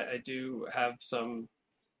tendencies. I do have some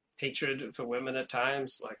hatred for women at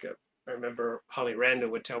times. I remember Holly Randall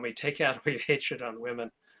would tell me, take out all your hatred on women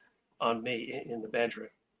on me in the bedroom.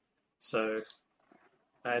 So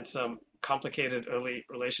I had some complicated early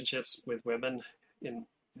relationships with women in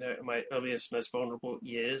my earliest, most vulnerable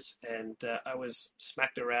years. And I was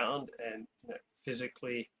smacked around and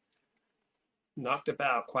physically knocked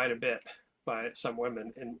about quite a bit by some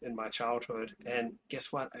women in my childhood. And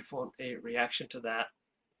guess what? I formed a reaction to that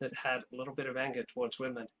had a little bit of anger towards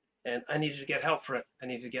women. And I needed to get help for it. I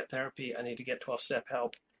needed to get therapy. I needed to get 12-step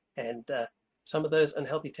help. And some of those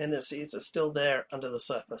unhealthy tendencies are still there under the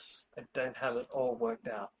surface. I don't have it all worked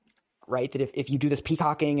out. Right? That if you do this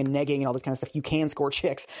peacocking and negging and all this kind of stuff, you can score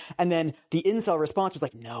chicks. And then the incel response was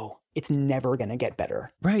like, no, it's never going to get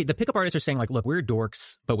better. Right. The pickup artists are saying like, look, we're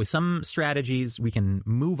dorks, but with some strategies, we can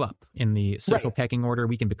move up in the social pecking order.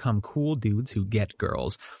 We can become cool dudes who get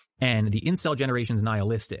girls. And the incel generation is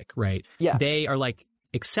nihilistic, right? Yeah. They are like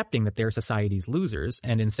accepting that they're society's losers.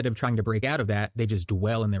 And instead of trying to break out of that, they just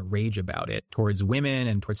dwell in their rage about it towards women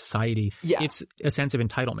and towards society. Yeah. It's a sense of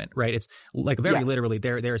entitlement, right? It's like very literally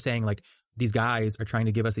they're saying like, these guys are trying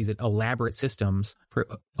to give us these elaborate systems for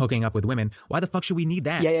hooking up with women. Why the fuck should we need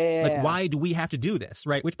that? Why do we have to do this?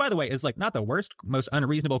 Right. Which, by the way, is like not the worst, most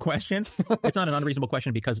unreasonable question. It's not an unreasonable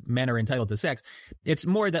question because men are entitled to sex. It's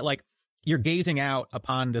more that like, you're gazing out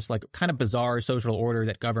upon this like kind of bizarre social order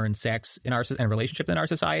that governs sex in our and relationships in our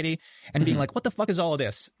society and being like, what the fuck is all of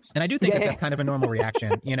this? And I do think that's kind of a normal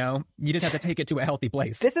reaction, you know? You just have to take it to a healthy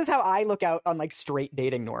place. This is how I look out on like straight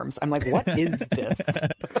dating norms. I'm like, what is this?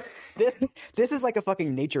 This is like a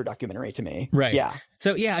fucking nature documentary to me. Right. Yeah.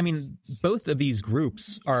 So yeah, I mean, both of these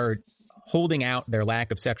groups are holding out their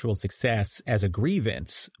lack of sexual success as a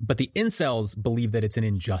grievance, but the incels believe that it's an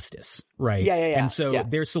injustice, right? Yeah. And so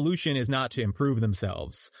their solution is not to improve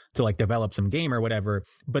themselves, to like develop some game or whatever,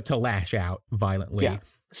 but to lash out violently. Yeah.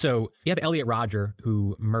 So you have Elliot Rodger,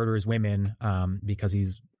 who murders women because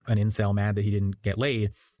he's an incel mad that he didn't get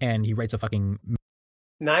laid, and he writes a fucking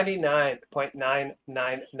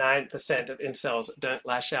 99.999% of incels don't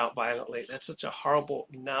lash out violently. That's such a horrible,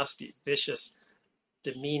 nasty, vicious,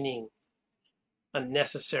 demeaning,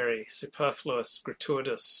 unnecessary, superfluous,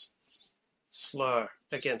 gratuitous slur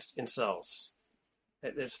against incels.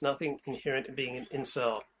 There's nothing inherent in being an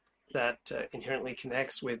incel that inherently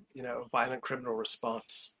connects with, a violent criminal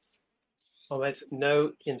response. Almost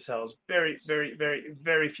no incels, very, very, very,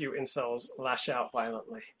 very few incels lash out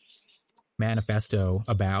violently. Manifesto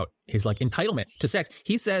about his like entitlement to sex.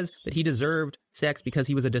 He says that he deserved sex because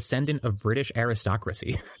he was a descendant of British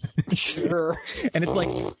aristocracy. Sure. And it's like,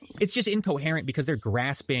 it's just incoherent because they're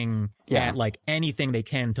grasping at like anything they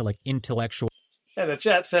can to like intellectual. And the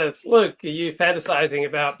chat says, look, are you fantasizing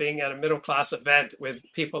about being at a middle class event with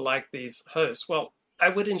people like these hosts? Well, I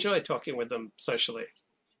would enjoy talking with them socially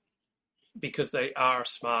because they are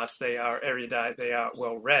smart, they are erudite, they are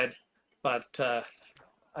well read, but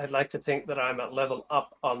I'd like to think that I'm a level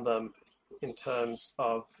up on them in terms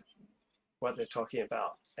of what they're talking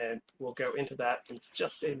about. And we'll go into that in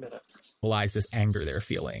just a minute. This anger they're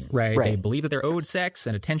feeling, right? They believe that they're owed sex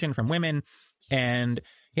and attention from women. And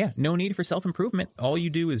yeah, no need for self-improvement. All you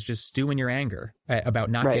do is just stew in your anger about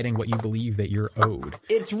not getting what you believe that you're owed.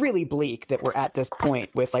 It's really bleak that we're at this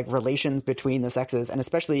point with like relations between the sexes, and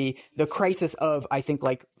especially the crisis of, I think,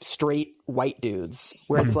 like straight white dudes,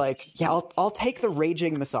 where it's like, I'll take the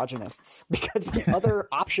raging misogynists because the other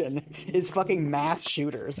option is fucking mass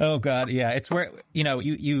shooters. Oh God, yeah. It's where,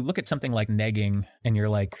 you look at something like negging and you're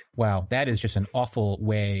like, wow, that is just an awful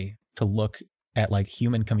way to look at like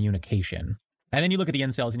human communication. And then you look at the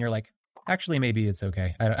incels and you're like, actually, maybe it's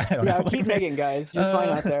okay. I don't know. Keep negging, guys. You're fine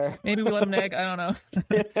out there. Maybe we let them neg. I don't know.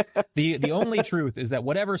 The only truth is that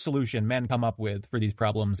whatever solution men come up with for these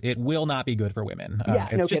problems, it will not be good for women.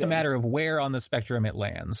 It's just a matter of where on the spectrum it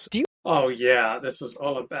lands. Oh, yeah. This is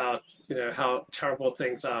all about, how terrible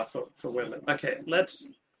things are for women. Okay, let's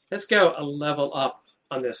go a level up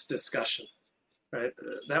on this discussion, right?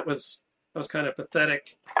 That was kind of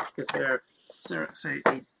pathetic. Is there say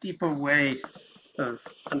a deeper way of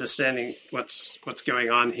understanding what's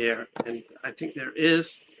going on here? And I think there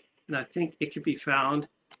is, and I think it can be found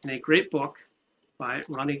in a great book by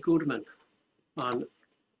Ronnie Goodman on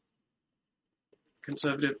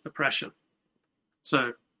conservative oppression.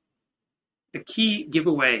 So a key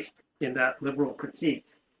giveaway in that liberal critique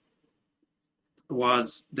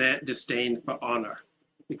was their disdain for honor,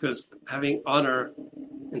 because having honor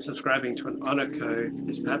and subscribing to an honor code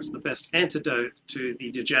is perhaps the best antidote to the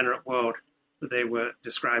degenerate world that they were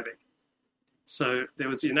describing. So there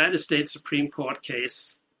was the United States Supreme Court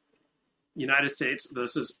case, United States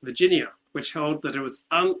versus Virginia, which held that it was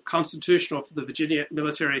unconstitutional for the Virginia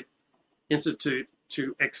Military Institute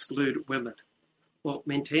to exclude women. Well,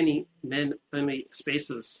 maintaining men-only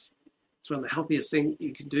spaces is one of the healthiest things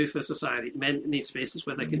you can do for society. Men need spaces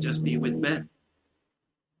where they can just be with men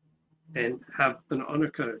and have an honor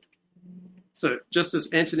code. So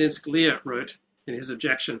Justice Antonin Scalia wrote in his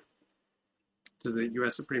objection to the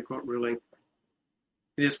U.S. Supreme Court ruling,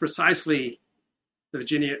 it is precisely the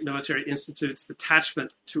Virginia Military Institute's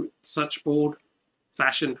attachment to such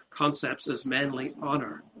old-fashioned concepts as manly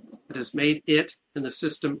honor that has made it and the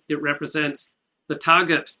system it represents the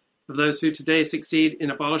target of those who today succeed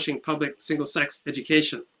in abolishing public single-sex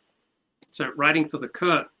education. So writing for the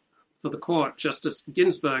court, Justice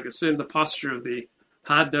Ginsburg assumed the posture of the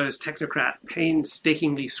hard-nosed technocrat,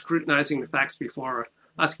 painstakingly scrutinizing the facts before her,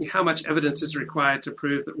 asking how much evidence is required to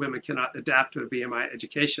prove that women cannot adapt to a VMI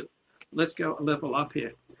education. Let's go a level up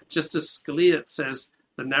here. Justice Scalia says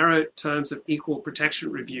the narrow terms of equal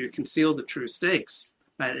protection review conceal the true stakes.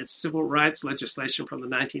 It's civil rights legislation from the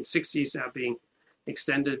 1960s now being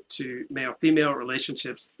extended to male-female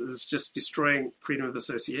relationships is just destroying freedom of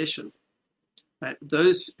association.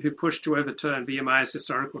 Those who push to overturn VMI's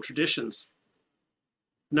historical traditions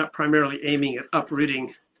are not primarily aiming at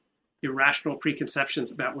uprooting irrational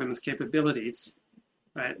preconceptions about women's capabilities.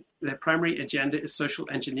 Right? Their primary agenda is social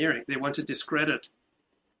engineering. They want to discredit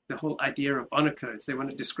the whole idea of honor codes. They want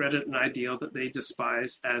to discredit an ideal that they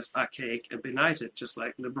despise as archaic and benighted, just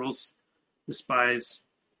like liberals despise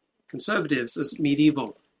conservatives as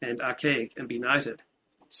medieval and archaic and benighted.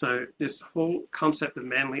 So this whole concept of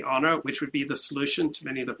manly honor, which would be the solution to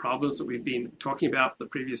many of the problems that we've been talking about for the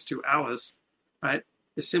previous 2 hours, right,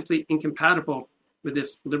 is simply incompatible with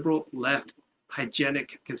this liberal left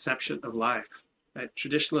hygienic conception of life. Right?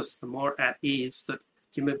 Traditionalists are more at ease that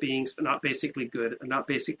human beings are not basically good, are not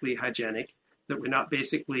basically hygienic, that we're not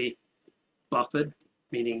basically buffered,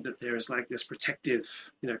 meaning that there is like this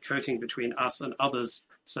protective, coating between us and others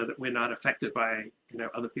so that we're not affected by,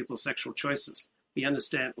 other people's sexual choices. We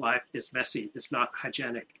understand life is messy, it's not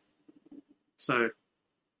hygienic. So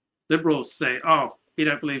liberals say, oh, we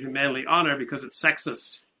don't believe in manly honor because it's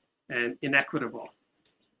sexist and inequitable.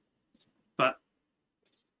 But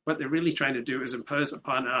what they're really trying to do is impose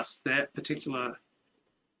upon us their particular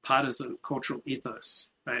partisan cultural ethos,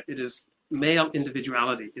 right? It is male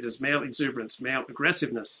individuality, it is male exuberance, male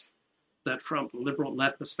aggressiveness that from a liberal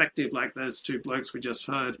left perspective, like those 2 blokes we just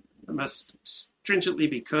heard, must stringently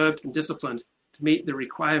be curbed and disciplined to meet the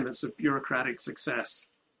requirements of bureaucratic success.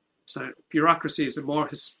 So bureaucracies are more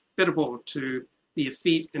hospitable to the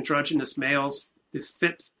effete androgynous males who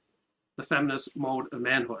fit the feminist mold of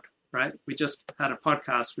manhood, right? We just had a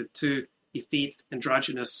podcast with 2 effete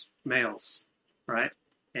androgynous males, right?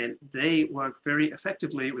 And they work very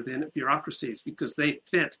effectively within bureaucracies because they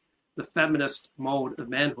fit the feminist mold of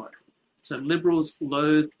manhood. So liberals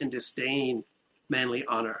loathe and disdain manly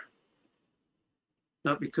honor,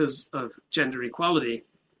 not because of gender equality,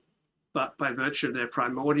 but by virtue of their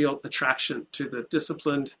primordial attraction to the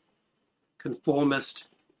disciplined, conformist,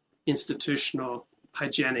 institutional,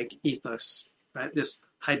 hygienic ethos, right? This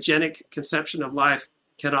hygienic conception of life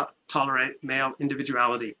cannot tolerate male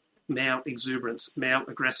individuality, male exuberance, male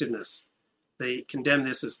aggressiveness. They condemn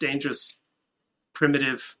this as dangerous,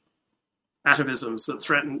 primitive atavisms that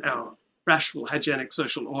threaten our rational, hygienic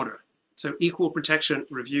social order. So equal protection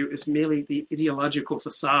review is merely the ideological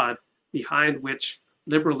facade behind which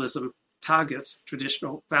liberalism targets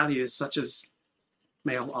traditional values such as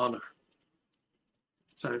male honor.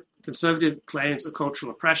 So conservative claims of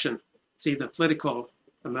cultural oppression see the political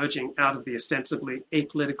emerging out of the ostensibly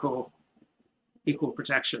apolitical equal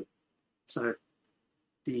protection. So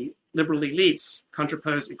the liberal elites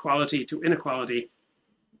contrapose equality to inequality,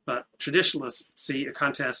 but traditionalists see a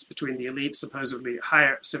contest between the elite supposedly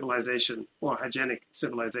higher civilization or hygienic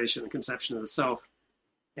civilization and conception of the self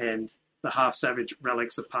and the half-savage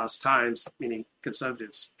relics of past times, meaning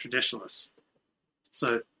conservatives, traditionalists.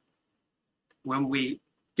 So when we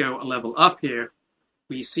go a level up here,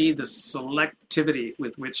 we see the selectivity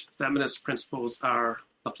with which feminist principles are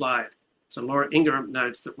applied. So Laura Ingraham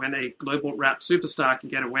notes that when a global rap superstar can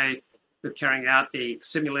get away with carrying out a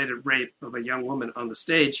simulated rape of a young woman on the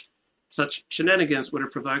stage, such shenanigans would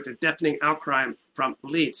have provoked a deafening outcry from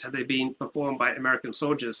elites had they been performed by American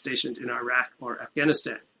soldiers stationed in Iraq or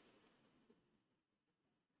Afghanistan.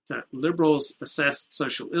 So liberals assess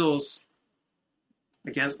social ills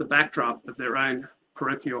against the backdrop of their own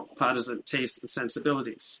parochial partisan tastes and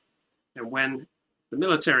sensibilities. And when the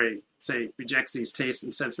military, say, rejects these tastes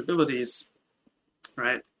and sensibilities,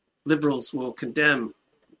 right, liberals will condemn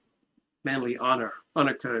manly honor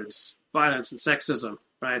codes, violence and sexism,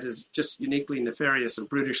 right, as just uniquely nefarious and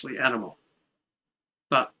brutishly animal.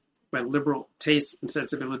 But when liberal tastes and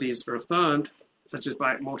sensibilities are affirmed, such as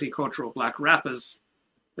by multicultural black rappers,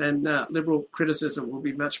 then liberal criticism will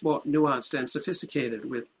be much more nuanced and sophisticated,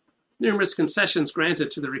 with numerous concessions granted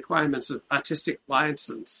to the requirements of artistic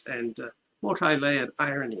license and multi-layered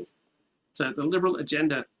irony. So the liberal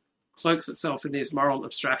agenda cloaks itself in these moral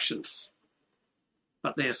abstractions,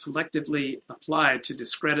 but they are selectively applied to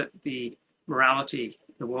discredit the morality,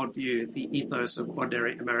 the worldview, the ethos of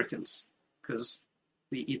ordinary Americans, because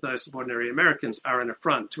the ethos of ordinary Americans are an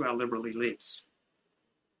affront to our liberal elites.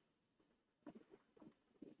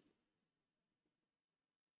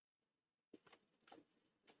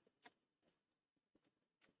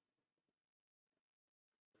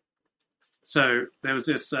 So there was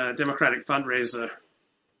this Democratic fundraiser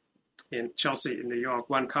in Chelsea, in New York.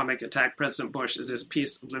 One comic attacked President Bush as this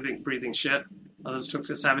piece of living, breathing shit. Others took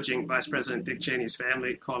to savaging Vice President Dick Cheney's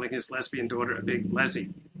family, calling his lesbian daughter a big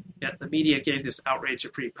lessie. Yet the media gave this outrage a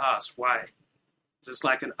free pass. Why? Because it's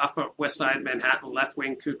like an Upper West Side Manhattan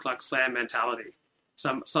left-wing Ku Klux Klan mentality.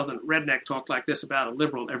 Some southern redneck talked like this about a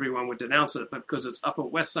liberal, everyone would denounce it, but because it's Upper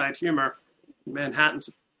West Side humor, in Manhattan,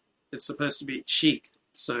 it's supposed to be chic.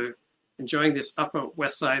 So enjoying this Upper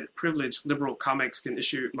West Side privilege, liberal comics can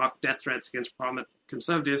issue mock death threats against prominent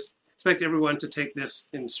conservatives. Expect everyone to take this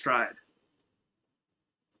in stride.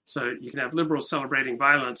 So you can have liberals celebrating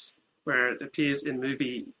violence where it appears in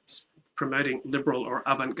movies promoting liberal or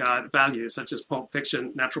avant-garde values, such as Pulp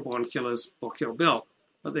Fiction, Natural Born Killers, or Kill Bill.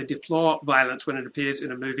 But they deplore violence when it appears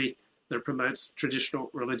in a movie that promotes traditional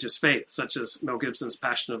religious faith, such as Mel Gibson's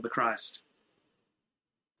Passion of the Christ.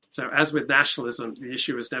 So as with nationalism, the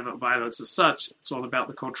issue is never violence as such. It's all about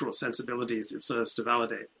the cultural sensibilities it serves to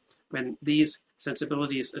validate. When these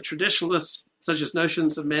sensibilities are traditionalist, such as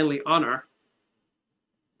notions of manly honor,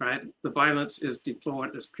 right, the violence is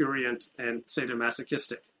deplored as prurient and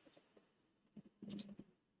sadomasochistic.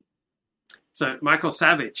 So Michael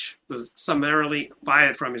Savage was summarily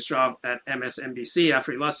fired from his job at MSNBC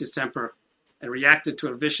after he lost his temper and reacted to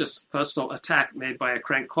a vicious personal attack made by a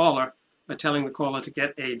crank caller by telling the caller to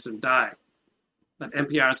get AIDS and die. But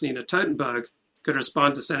NPR's Nina Totenberg could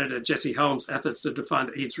respond to Senator Jesse Helms' efforts to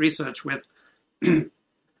defund AIDS research with,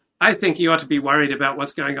 I think he ought to be worried about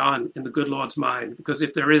what's going on in the good Lord's mind, because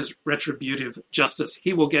if there is retributive justice,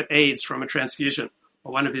 he will get AIDS from a transfusion,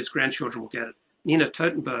 or one of his grandchildren will get it. Nina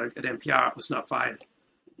Totenberg at NPR was not fired.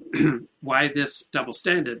 Why this double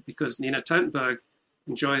standard? Because Nina Totenberg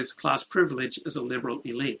enjoys class privilege as a liberal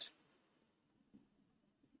elite.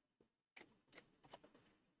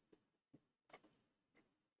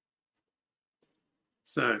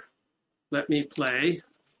 So let me play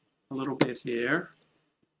a little bit here.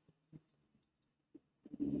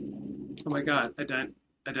 Oh my God, I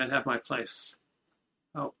don't have my place.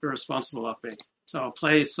 Oh, irresponsible of me. So I'll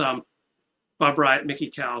play some Bob Wright,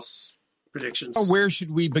 Mickey Kaus predictions. Oh, where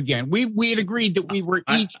should we begin? We had agreed that we were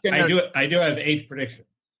each going to... I do have 8 predictions.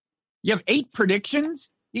 You have 8 predictions?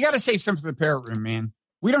 You got to save some for the parrot room, man.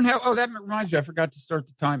 We don't have... Oh, that reminds you, I forgot to start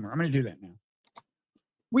the timer. I'm going to do that now.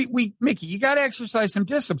 Mickey, you got to exercise some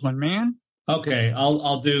discipline, man. Okay,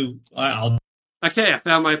 I'll Okay, I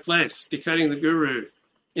found my place. Decoding the Guru.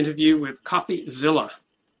 Interview with CopyZilla,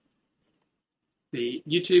 the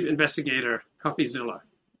YouTube investigator CopyZilla,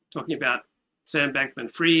 talking about Sam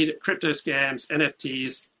Bankman-Fried, crypto scams,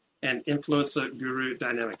 NFTs, and influencer guru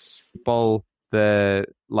dynamics. People, the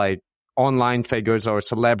like online figures or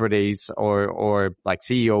celebrities or like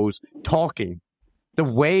CEOs talking, the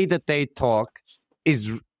way that they talk is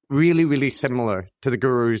really, really similar to the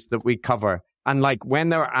gurus that we cover. And like when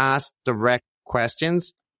they're asked direct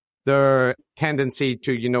questions, their tendency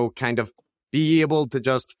to, kind of be able to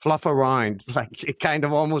just fluff around, like kind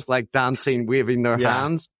of almost like dancing, waving their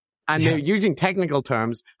hands. And they're using technical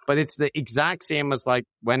terms, but it's the exact same as like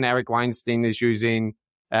when Eric Weinstein is using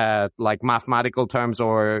like mathematical terms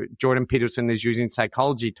or Jordan Peterson is using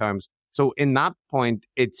psychology terms. So in that point,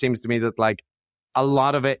 it seems to me that like a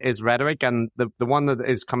lot of it is rhetoric. And the one that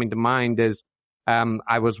is coming to mind is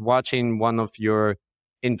I was watching one of your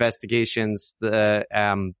investigations,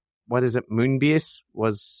 what is it? Moonbase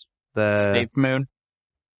was the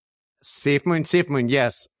Safe Moon,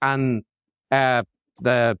 yes. And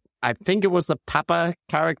I think it was the Papa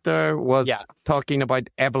character was talking about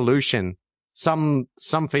evolution,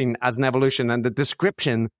 something as an evolution, and the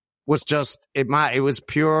description was just it was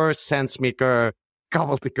pure sense maker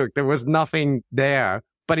gobbledygook. There was nothing there,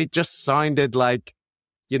 but it just sounded like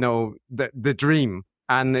the dream,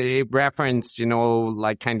 and it referenced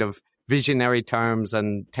like kind of visionary terms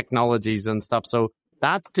and technologies and stuff. So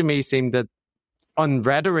that to me seemed that on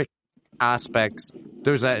rhetoric aspects,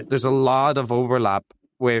 there's a lot of overlap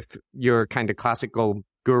with your kind of classical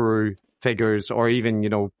guru figures or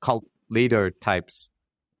even, cult leader types.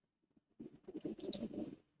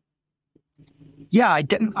 Yeah,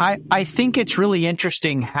 I think it's really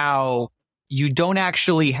interesting how you don't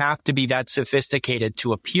actually have to be that sophisticated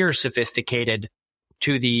to appear sophisticated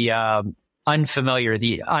to the unfamiliar,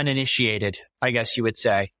 the uninitiated, I guess you would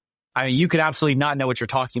say. I mean, you could absolutely not know what you're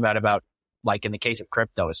talking about like in the case of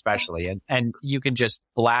crypto especially, and you can just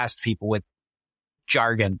blast people with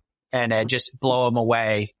jargon and just blow them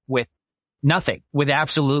away with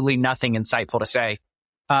absolutely nothing insightful to say.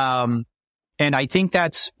 And I think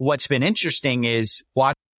that's what's been interesting is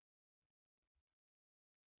watch.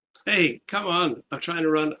 Hey, come on. I'm trying to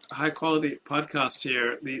run a high quality podcast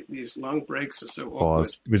here. These long breaks are so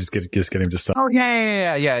awkward. We just get him to stop. Oh,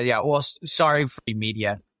 yeah. Well, sorry for the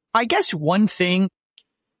media. I guess one thing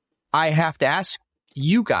I have to ask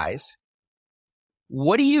you guys,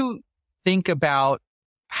 what do you think about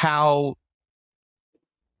how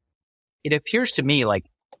it appears to me like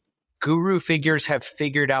guru figures have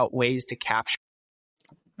figured out ways to capture?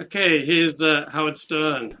 Okay, here's Howard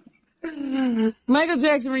Stern. Michael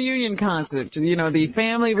Jackson reunion concert. The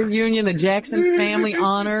family reunion, the Jackson Family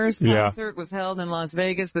Honors concert was held in Las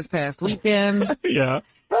Vegas this past weekend. Yeah.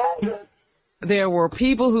 there were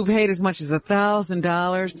people who paid as much as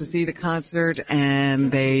 $1,000 to see the concert,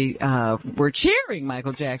 and they were cheering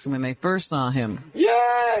Michael Jackson when they first saw him.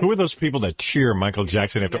 Who are those people that cheer Michael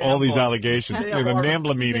Jackson after all these allegations? The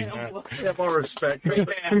NAMBLA meeting. We have more respect.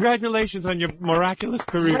 Congratulations on your miraculous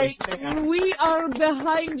career. Great man. We are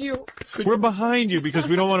behind you. We're behind you because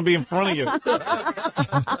we don't want to be in front of you.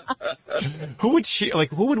 Who would cheer? Like,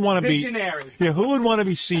 who would want to be? Visionary. Yeah, who would want to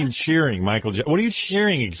be seen cheering Michael Jackson? What are you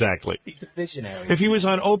cheering exactly? He's a visionary. If he was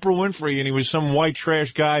on Oprah Winfrey and he was some white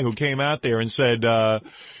trash guy who came out there and said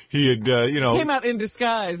he had, Came out in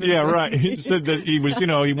disguise. Yeah, right. He said that he was, he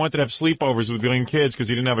wanted to have sleepovers with young kids because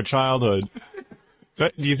he didn't have a childhood.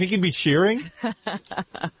 Do you think he'd be cheering?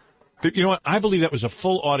 You know what? I believe that was a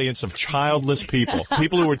full audience of childless people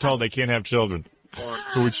who were told they can't have children,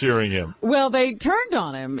 who were cheering him. Well, they turned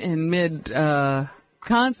on him in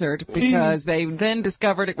mid-concert because they then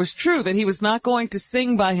discovered it was true that he was not going to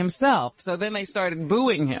sing by himself. So then they started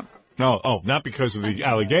booing him. No, not because of the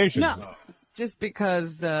allegations. No, just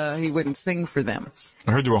because he wouldn't sing for them.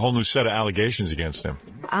 I heard there were a whole new set of allegations against him.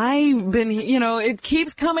 I've been, it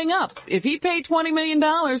keeps coming up. If he paid $20 million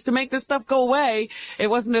to make this stuff go away, it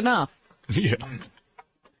wasn't enough. Yeah.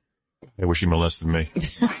 I wish he molested me.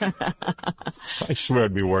 I swear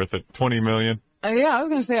it'd be worth it. $20 million. Yeah, I was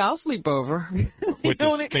going to say I'll sleep over. With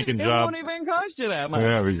this stinking job. It won't even cost you that much.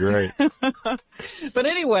 Yeah, that'd be great. But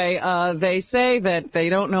anyway, they say that they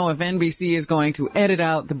don't know if NBC is going to edit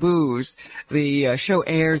out the booze. The show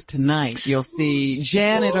airs tonight. You'll see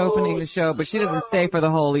Janet opening the show, but she doesn't stay for the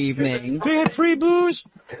whole evening. They had free booze?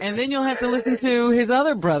 And then you'll have to listen to his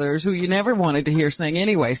other brothers, who you never wanted to hear sing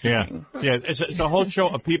anyway, sing. Yeah. It's a whole show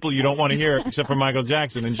of people you don't want to hear except for Michael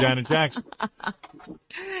Jackson and Janet Jackson.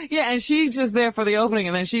 Yeah, and she's just there for the opening,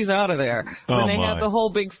 and then she's out of there. When they have the whole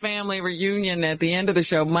big family reunion at the end of the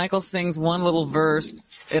show, Michael sings one little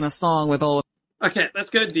verse in a song with all. Okay, let's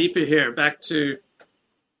go deeper here. Back to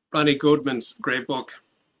Ronnie Goodman's great book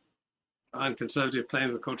on conservative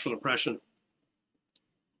claims of cultural oppression.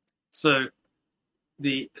 So,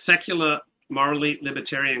 the secular, morally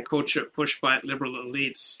libertarian culture pushed by liberal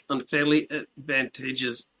elites unfairly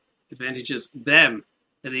advantages them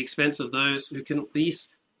at the expense of those who can at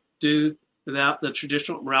least do without the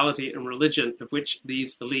traditional morality and religion of which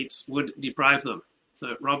these elites would deprive them.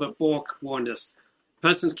 So Robert Bork warned us,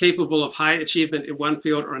 persons capable of high achievement in one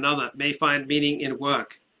field or another may find meaning in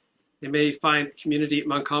work. They may find community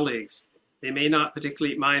among colleagues. They may not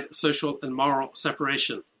particularly mind social and moral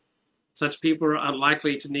separation. Such people are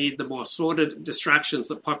unlikely to need the more sordid distractions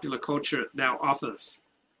that popular culture now offers.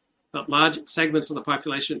 But large segments of the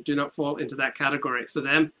population do not fall into that category. For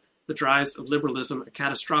them, the drives of liberalism are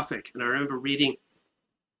catastrophic. And I remember reading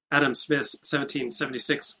Adam Smith's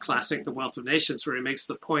 1776 classic, The Wealth of Nations, where he makes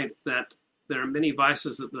the point that there are many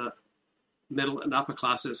vices that the middle and upper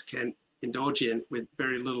classes can indulge in with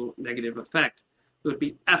very little negative effect. It would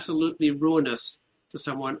be absolutely ruinous to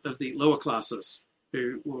someone of the lower classes,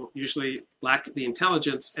 who will usually lack the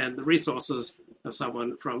intelligence and the resources of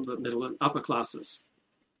someone from the middle and upper classes.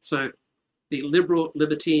 So the liberal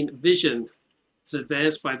libertine vision is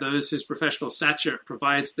advanced by those whose professional stature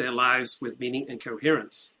provides their lives with meaning and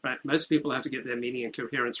coherence. Right? Most people have to get their meaning and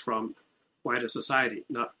coherence from wider society,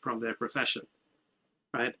 not from their profession.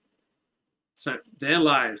 Right? So their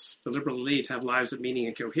lives, the liberal elite, have lives of meaning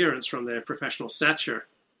and coherence from their professional stature,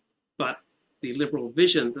 but the liberal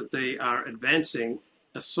vision that they are advancing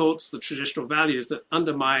assaults the traditional values that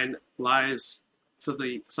undermine lives for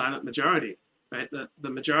the silent majority. Right? The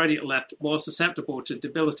majority are left more susceptible to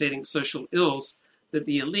debilitating social ills that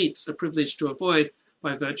the elites are privileged to avoid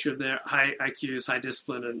by virtue of their high IQs, high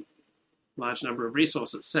discipline, and large number of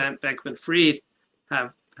resources. Sam Bankman-Fried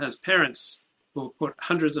has parents who put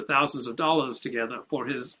hundreds of thousands of dollars together for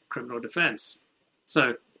his criminal defense.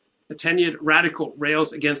 So the tenured radical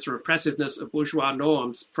rails against the repressiveness of bourgeois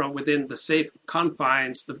norms from within the safe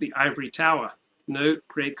confines of the ivory tower. No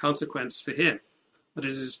great consequence for him. But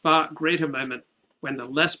it is a far greater moment when the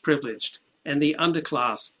less privileged and the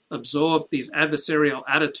underclass absorb these adversarial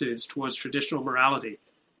attitudes towards traditional morality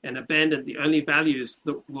and abandon the only values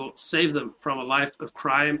that will save them from a life of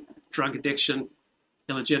crime, drug addiction,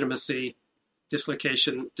 illegitimacy,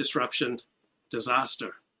 dislocation, disruption,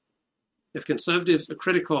 disaster. If conservatives are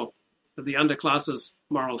critical of the underclass's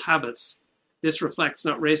moral habits, this reflects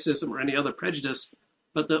not racism or any other prejudice,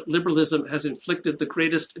 but that liberalism has inflicted the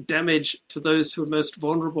greatest damage to those who are most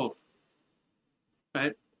vulnerable.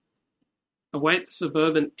 Right? A white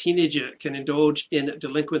suburban teenager can indulge in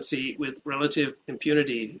delinquency with relative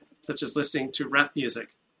impunity, such as listening to rap music.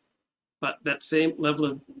 But that same level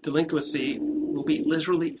of delinquency will be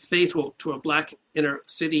literally fatal to a black inner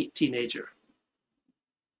city teenager.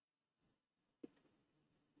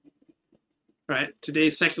 right?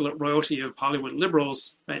 Today's secular royalty of Hollywood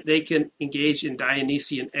liberals, right? They can engage in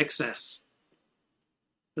Dionysian excess,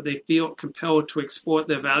 but they feel compelled to export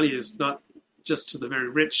their values not just to the very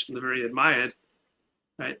rich and the very admired,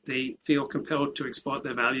 right? They feel compelled to export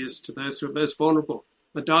their values to those who are most vulnerable.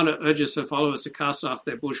 Madonna urges her followers to cast off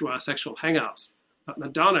their bourgeois sexual hang-ups, but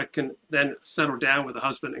Madonna can then settle down with a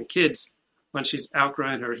husband and kids when she's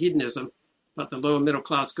outgrown her hedonism, but the lower middle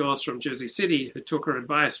class girls from Jersey City who took her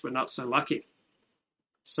advice were not so lucky.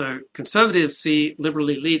 So conservatives see liberal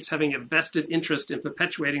elites having a vested interest in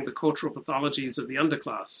perpetuating the cultural pathologies of the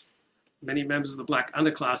underclass. Many members of the black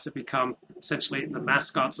underclass have become essentially the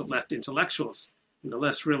mascots of left intellectuals. And the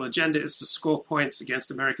left's real agenda is to score points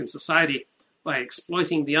against American society by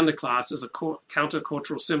exploiting the underclass as a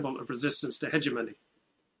countercultural symbol of resistance to hegemony.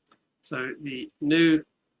 So the new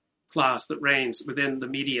class that reigns within the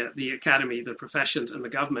media, the academy, the professions, and the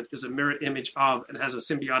government is a mirror image of and has a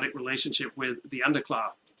symbiotic relationship with the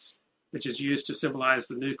underclass, which is used to symbolize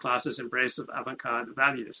the new class's embrace of avant-garde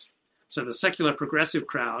values. So the secular progressive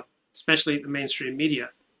crowd, especially the mainstream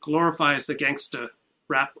media, glorifies the gangster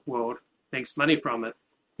rap world, makes money from it.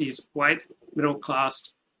 These white,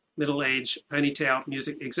 middle-class, middle-aged, ponytail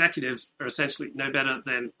music executives are essentially no better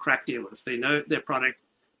than crack dealers. They know their product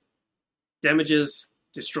damages,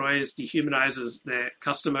 destroys, dehumanizes their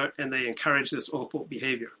customer, and they encourage this awful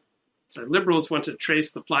behavior. So liberals want to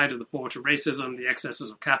trace the plight of the poor to racism, the excesses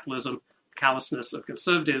of capitalism, the callousness of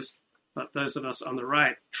conservatives, but those of us on the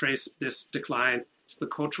right trace this decline to the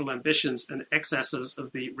cultural ambitions and excesses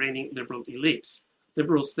of the reigning liberal elites.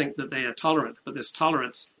 Liberals think that they are tolerant, but this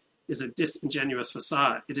tolerance is a disingenuous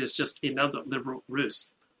facade. It is just another liberal ruse.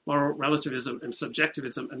 Moral relativism and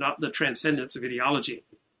subjectivism are not the transcendence of ideology,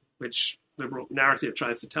 which liberal narrative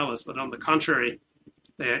tries to tell us, but on the contrary,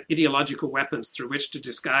 they are ideological weapons through which to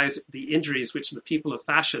disguise the injuries which the people of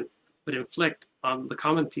fashion would inflict on the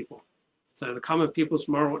common people. So the common people's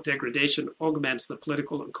moral degradation augments the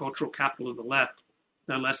political and cultural capital of the left,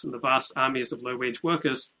 no less than the vast armies of low-wage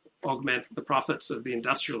workers augment the profits of the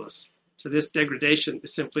industrialists. So this degradation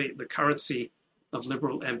is simply the currency of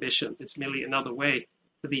liberal ambition. It's merely another way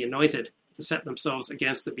for the anointed to set themselves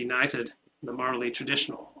against the benighted and the morally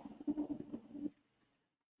traditional.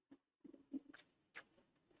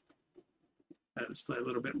 Let's play a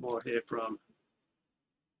little bit more here from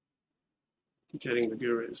Decoding the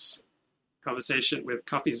Gurus. Conversation with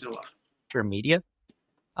CoffeeZilla. Media,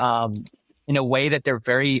 in a way that they're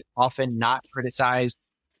very often not criticized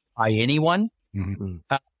by anyone. Mm-hmm.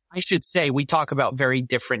 I should say we talk about very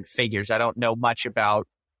different figures. I don't know much about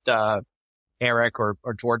Eric or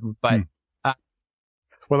Jordan, but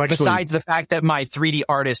well, actually, besides the fact that my 3D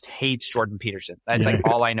artist hates Jordan Peterson, that's like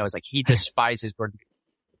all I know is like he despises Jordan.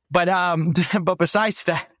 But besides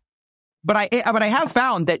that, but I have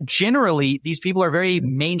found that generally these people are very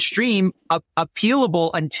mainstream,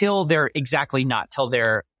 appealable until they're exactly not, till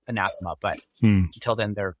they're anathema, but until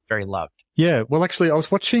then they're very loved. Yeah, well, actually, I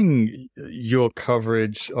was watching your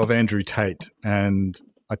coverage of Andrew Tate, and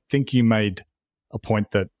I think you made a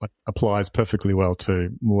point that applies perfectly well to a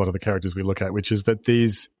lot of the characters we look at, which is that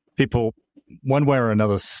these people, one way or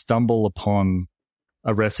another, stumble upon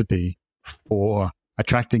a recipe for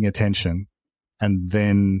attracting attention, and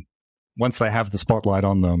then once they have the spotlight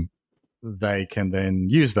on them, they can then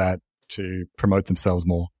use that to promote themselves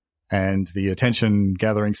more. And the attention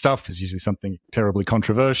gathering stuff is usually something terribly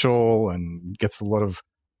controversial and gets a lot of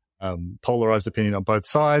polarized opinion on both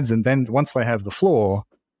sides. And then once they have the floor,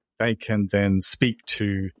 they can then speak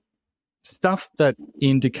to stuff that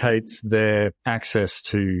indicates their access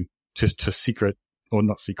to secret, or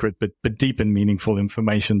not secret, but deep and meaningful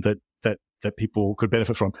information that people could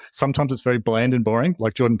benefit from. Sometimes it's very bland and boring,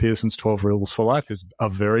 like Jordan Peterson's 12 Rules for Life is a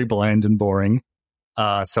very bland and boring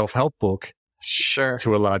self-help book. Sure.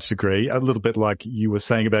 To a large degree. A little bit like you were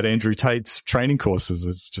saying about Andrew Tate's training courses.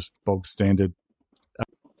 It's just bog standard.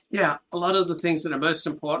 Yeah, a lot of the things that are most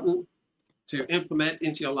important to implement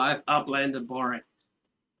into your life are bland and boring,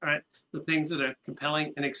 right? The things that are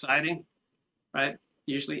compelling and exciting, right?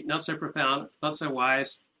 Usually not so profound, not so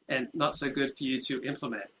wise, and not so good for you to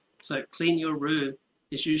implement. So clean your room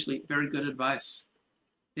is usually very good advice.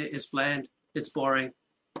 It is bland, it's boring.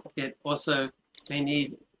 It also may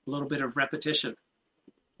need a little bit of repetition.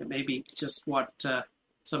 It may be just what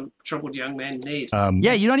some troubled young men need.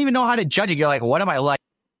 Yeah, you don't even know how to judge it. You're like, what am I like?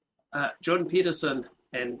 Jordan Peterson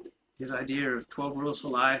and his idea of 12 Rules for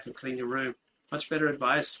Life and clean your room, much better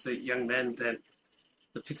advice for young men than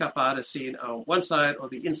the pickup artist scene on one side or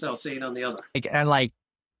the incel scene on the other. And like,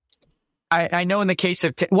 I know in the case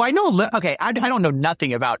of, I don't know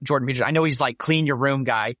nothing about Jordan Peterson. I know he's like clean your room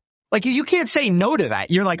guy. Like, you can't say no to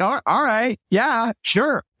that. You're like, all right, yeah,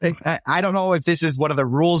 sure. I don't know if this is one of the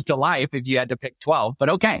rules to life if you had to pick 12, but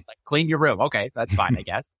okay, like clean your room. Okay, that's fine, I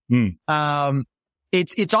guess.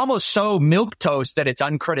 It's almost so milquetoast that it's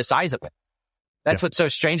uncriticizable. That's what's so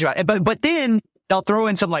strange about it. But then they'll throw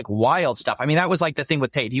in some like wild stuff. I mean, that was like the thing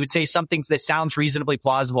with Tate. He would say some things that sounds reasonably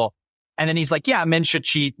plausible. And then he's like, yeah, men should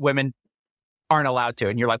cheat, women aren't allowed to.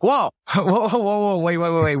 And you're like, whoa,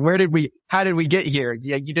 wait. How did we get here?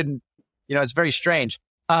 Yeah, you didn't, it's very strange.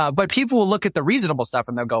 But people will look at the reasonable stuff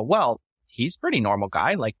and they'll go, well, he's a pretty normal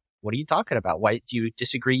guy. Like, what are you talking about? Why do you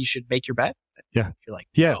disagree? You should make your bet. Yeah. You're like,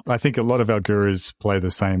 yeah, I think a lot of our gurus play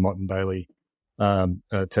the same Motte and Bailey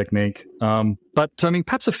technique. But I mean,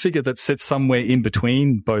 perhaps a figure that sits somewhere in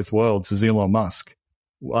between both worlds is Elon Musk.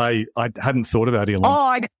 I hadn't thought about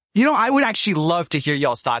Elon. I would actually love to hear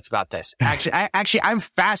y'all's thoughts about this. Actually, I'm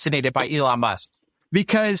fascinated by Elon Musk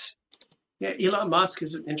because. Yeah, Elon Musk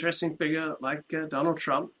is an interesting figure like Donald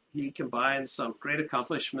Trump. He combines some great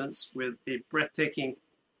accomplishments with a breathtaking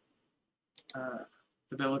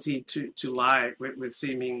ability to lie with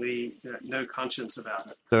seemingly no conscience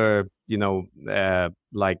about it. The,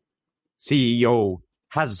 like CEO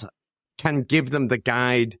can give them the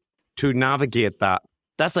guide to navigate that.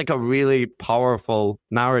 That's like a really powerful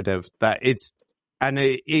narrative and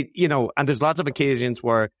there's lots of occasions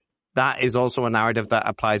where that is also a narrative that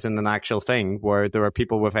applies in an actual thing where there are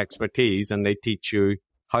people with expertise and they teach you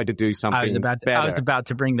how to do something better. I was about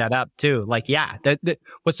to bring that up too. Like, yeah,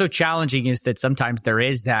 what's so challenging is that sometimes there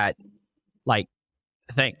is that like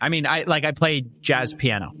thing. I mean, I played jazz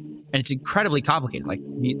piano and it's incredibly complicated. Like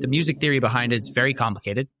the music theory behind it is very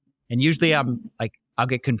complicated. And usually I'll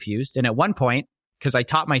get confused. And at one point, because I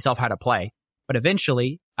taught myself how to play, but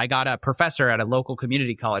eventually I got a professor at a local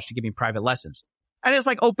community college to give me private lessons. And it's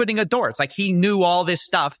like opening a door. It's like he knew all this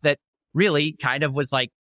stuff that really kind of was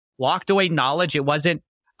like locked away knowledge. It wasn't,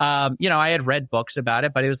 I had read books about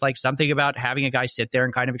it, but it was like something about having a guy sit there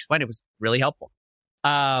and kind of explain it was really helpful.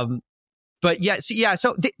 But yeah,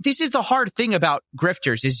 so this is the hard thing about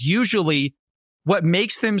grifters is usually what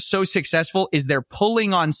makes them so successful is they're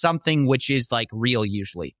pulling on something which is like real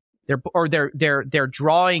usually. They're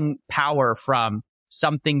drawing power from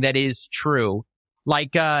something that is true.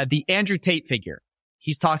 Like, the Andrew Tate figure.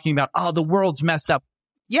 He's talking about, the world's messed up.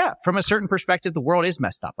 Yeah, from a certain perspective, the world is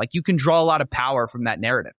messed up. Like, you can draw a lot of power from that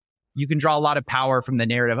narrative. You can draw a lot of power from the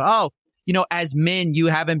narrative. As men, you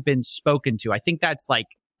haven't been spoken to. I think that's like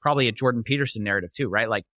probably a Jordan Peterson narrative too, right?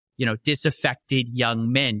 Like, disaffected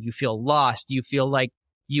young men. You feel lost. You feel like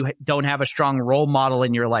you don't have a strong role model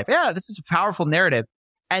in your life. Yeah, this is a powerful narrative.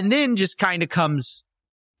 And then just kind of comes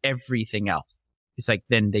everything else. It's like,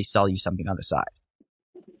 then they sell you something on the side.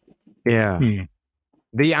 Yeah.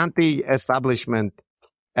 The anti-establishment,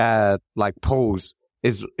 pose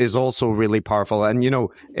is also really powerful. And,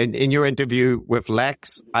 in your interview with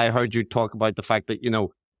Lex, I heard you talk about the fact that,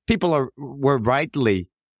 people were rightly,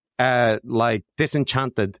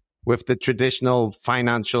 disenchanted with the traditional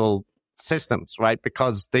financial systems, right?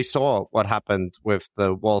 Because they saw what happened with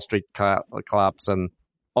the Wall Street collapse and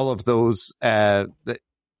all of those,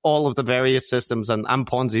 all of the various systems and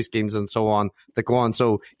Ponzi schemes and so on that go on.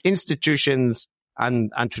 So institutions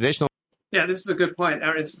and traditional. Yeah, this is a good point.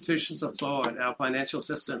 Our institutions are flawed. Our financial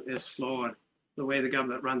system is flawed. The way the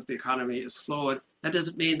government runs the economy is flawed. That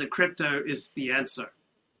doesn't mean that crypto is the answer.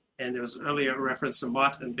 And there was earlier a reference to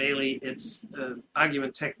Motte and Bailey. It's an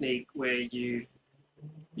argument technique where you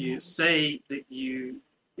say that you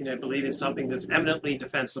believe in something that's eminently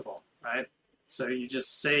defensible, right? So you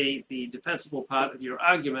just say the defensible part of your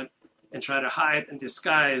argument and try to hide and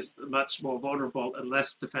disguise the much more vulnerable and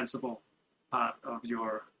less defensible part of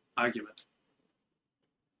your argument.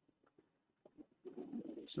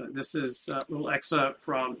 So this is a little excerpt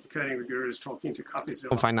from Decoding the Gurus talking to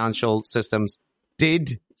CopyZilla. Financial systems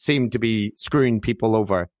did seem to be screwing people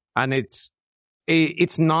over. And it's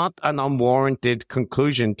not an unwarranted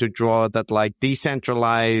conclusion to draw that like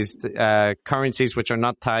decentralized currencies which are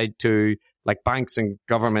not tied to like banks and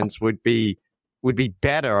governments would be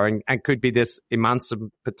better and could be this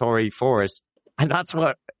emancipatory force. And that's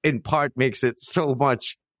what in part makes it so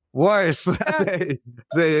much worse.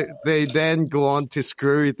 they then go on to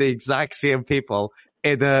screw the exact same people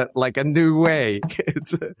in a new way.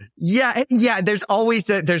 Yeah. There's always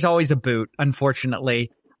a boot, unfortunately.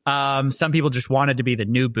 Some people just wanted to be the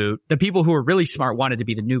new boot. The people who were really smart wanted to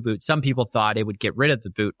be the new boot. Some people thought it would get rid of the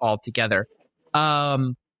boot altogether.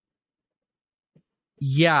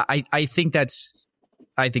 Yeah, I think that's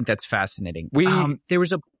fascinating. There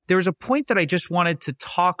was a point that I just wanted to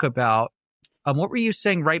talk about. What were you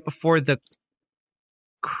saying right before the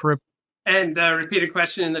crypto? And repeated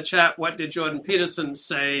question in the chat, what did Jordan Peterson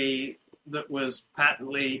say that was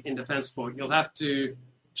patently indefensible? You'll have to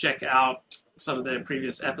check out some of their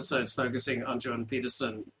previous episodes focusing on Jordan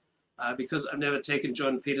Peterson. Because I've never taken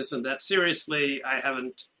Jordan Peterson that seriously, I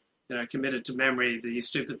haven't committed to memory the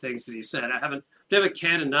stupid things that he said. I haven't never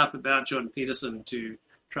cared enough about Jordan Peterson to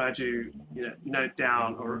try to note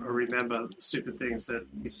down or remember stupid things that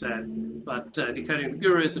he said. But Decoding the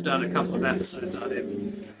Gurus have done a couple of episodes on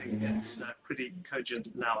him. I think it's pretty cogent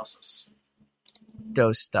analysis.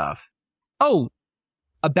 Those stuff. Oh,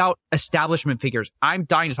 about establishment figures. I'm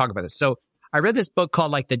dying to talk about this. So I read this book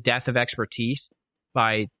called The Death of Expertise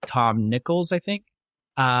by Tom Nichols, I think.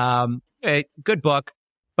 A good book,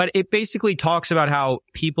 but it basically talks about how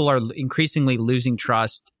people are increasingly losing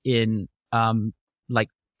trust in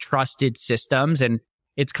trusted systems, and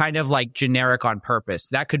it's kind of generic on purpose.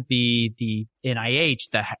 That could be the NIH,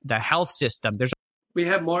 the health system. We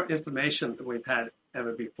have more information than we've had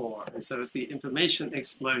ever before, and so it's the information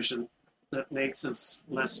explosion that makes us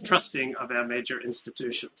less trusting of our major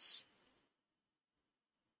institutions.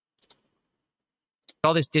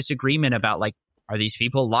 All this disagreement about are these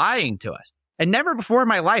people lying to us? And never before in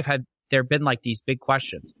my life had there been these big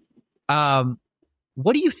questions.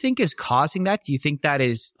 What do you think is causing that? Do you think that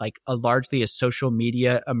is largely a social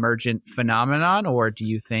media emergent phenomenon, or what do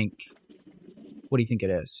you think it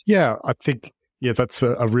is? Yeah, I think that's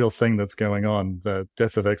a real thing that's going on. The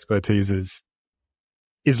death of expertise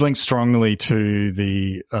is linked strongly to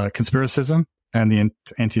the conspiracism and the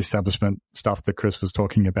anti-establishment stuff that Chris was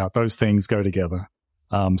talking about. Those things go together.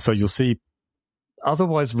 So you'll see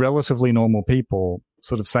otherwise relatively normal people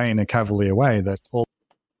sort of saying in a cavalier way that all.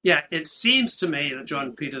 Yeah, it seems to me that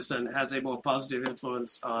Jordan Peterson has a more positive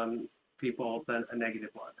influence on people than a negative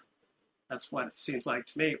one. That's what it seems like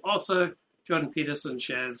to me. Also, Jordan Peterson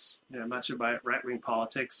shares much of my right-wing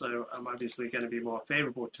politics, so I'm obviously going to be more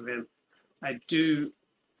favorable to him. I do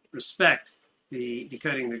respect the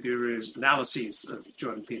Decoding the Gurus analyses of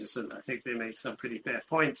Jordan Peterson. I think they make some pretty fair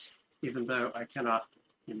points, even though I cannot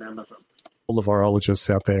remember them. All the virologists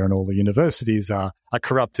out there and all the universities are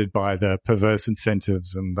corrupted by the perverse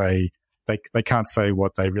incentives, and they can't say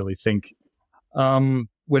what they really think. When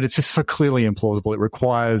it's just so clearly implausible, it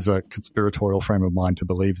requires a conspiratorial frame of mind to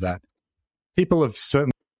believe that. People have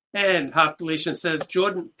certainly. And Half Galician says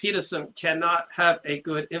Jordan Peterson cannot have a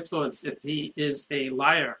good influence if he is a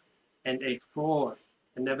liar and a fraud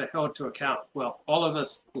and never held to account. Well, all of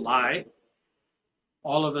us lie.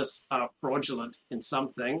 All of us are fraudulent in some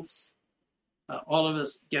things. All of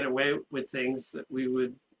us get away with things that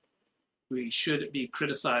we should be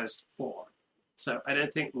criticized for. So I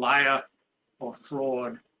don't think liar or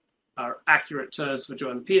fraud are accurate terms for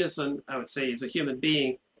Jordan Peterson. I would say he's a human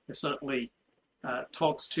being who certainly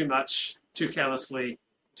talks too much, too carelessly,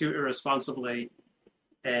 too irresponsibly,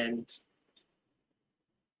 and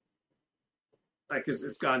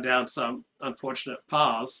it's gone down some unfortunate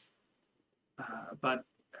paths. But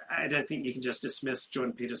I don't think you can just dismiss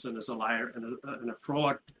Jordan Peterson as a liar and a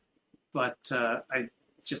fraud, but I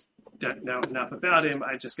just don't know enough about him.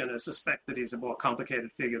 I'm just going to suspect that he's a more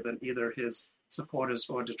complicated figure than either his supporters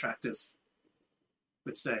or detractors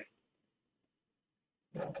would say.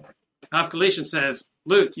 Half Galician says,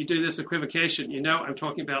 Luke, you do this equivocation. I'm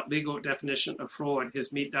talking about legal definition of fraud,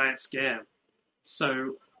 his meat diet scam.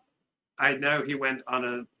 So I know he went on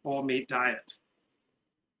an all-meat diet.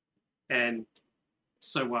 And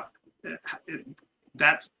so what?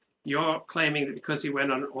 That you're claiming that because he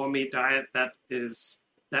went on an all-meat diet, that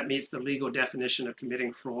meets the legal definition of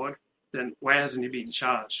committing fraud, then why hasn't he been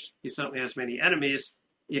charged? He certainly has many enemies.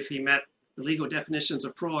 If he met the legal definitions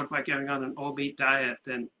of fraud by going on an all-meat diet,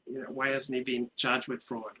 then why hasn't he been charged with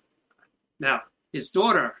fraud? Now, his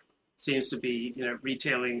daughter seems to be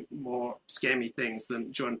retailing more scammy things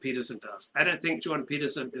than Jordan Peterson does. I don't think Jordan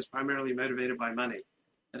Peterson is primarily motivated by money.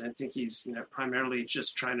 I don't think he's primarily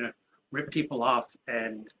just trying to rip people off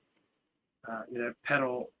and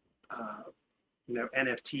peddle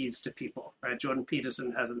NFTs to people. Right? Jordan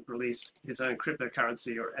Peterson hasn't released his own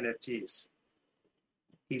cryptocurrency or NFTs.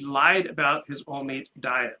 He lied about his all-meat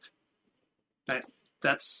diet. But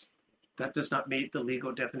that does not meet the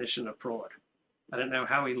legal definition of fraud. I don't know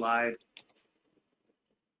how he lied.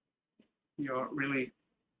 You're really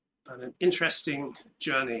on an interesting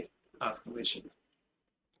journey, Felicia.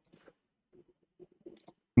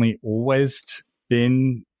 Always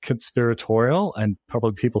been conspiratorial, and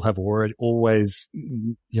probably people have always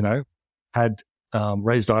had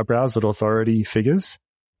raised eyebrows at authority figures.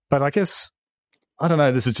 But I guess, I don't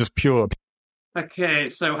know, this is just pure. Okay,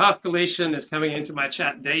 so Half Galician is coming into my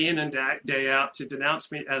chat day in and day out to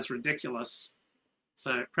denounce me as ridiculous.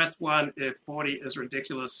 So press 1 if 40 is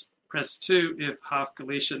ridiculous. Press 2 if half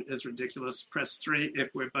Galician is ridiculous. Press 3 if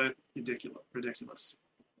we're both ridiculous.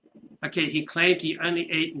 Okay, he claimed he only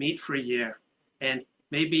ate meat for a year, and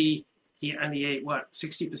maybe he only ate,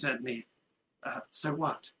 60% meat. So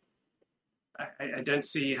what? I don't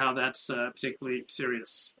see how that's particularly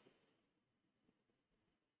serious.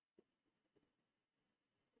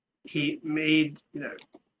 He made,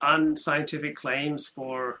 unscientific claims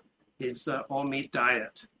for his all-meat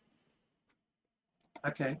diet.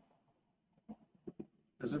 Okay.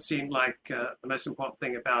 Doesn't seem like the most important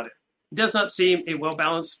thing about it. He does not seem a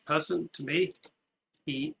well-balanced person to me.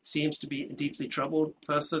 He seems to be a deeply troubled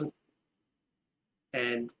person.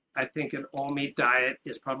 And I think an all-meat diet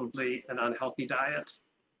is probably an unhealthy diet,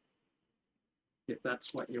 if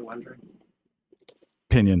that's what you're wondering.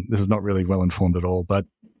 Opinion. This is not really well-informed at all, but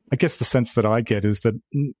I guess the sense that I get is that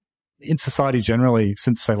in society generally,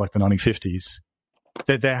 since, say, like the 1950s,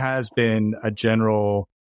 that there has been a general...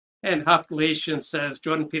 And Half Galician says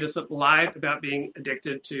Jordan Peterson lied about being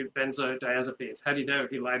addicted to benzodiazepines. How do you know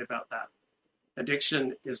he lied about that?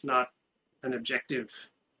 Addiction is not an objective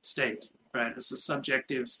state, right? It's a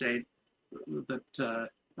subjective state that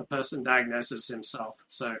a person diagnoses himself.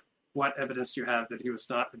 So what evidence do you have that he was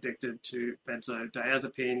not addicted to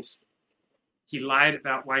benzodiazepines? He lied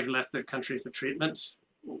about why he left the country for treatment.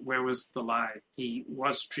 Where was the lie? He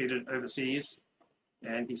was treated overseas,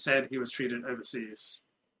 and he said he was treated overseas.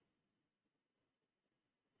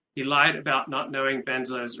 He lied about not knowing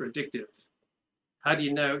benzos are addictive. How do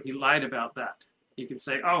you know he lied about that? You can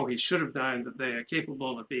say, oh, he should have known that they are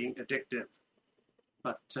capable of being addictive,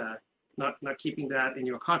 but not keeping that in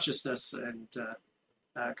your consciousness and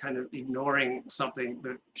kind of ignoring something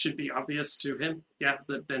that should be obvious to him. Yeah,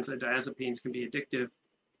 that benzodiazepines can be addictive.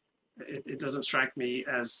 It doesn't strike me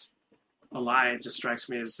as a lie. It just strikes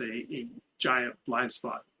me as a giant blind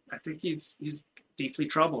spot. I think he's deeply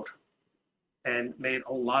troubled and made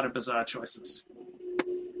a lot of bizarre choices.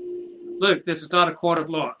 Luke, this is not a court of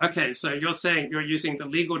law. Okay, so you're saying you're using the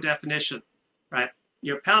legal definition, right?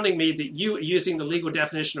 You're pounding me that you are using the legal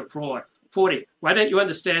definition of fraud. 40, why don't you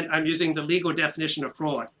understand I'm using the legal definition of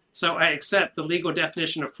fraud? So I accept the legal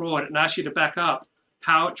definition of fraud and ask you to back up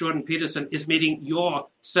how Jordan Peterson is meeting your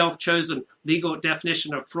self-chosen legal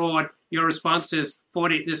definition of fraud. Your response is,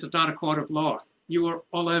 40, this is not a court of law. You are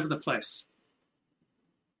all over the place,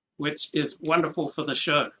 which is wonderful for the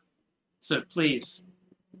show. So please,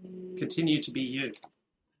 continue to be you.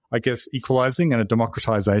 I guess equalizing and a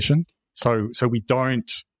democratization. So we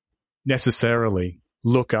don't necessarily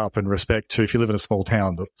look up and respect to, if you live in a small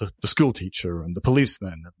town, the school teacher and the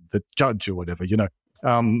policeman, the judge or whatever,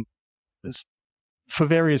 for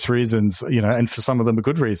various reasons, and for some of them are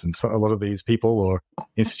good reasons. So a lot of these people or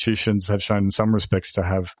institutions have shown in some respects to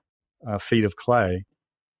have feet of clay.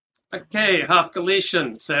 Okay, Half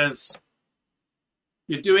Galician says,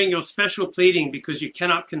 you're doing your special pleading because you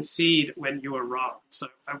cannot concede when you are wrong. So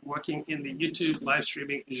I'm working in the YouTube live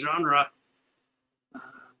streaming genre.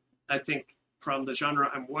 I think from the genre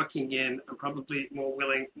I'm working in, I'm probably more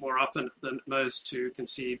willing more often than most to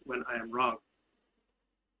concede when I am wrong.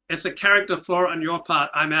 It's a character flaw on your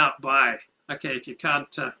part. I'm out. Bye. Okay, if you can't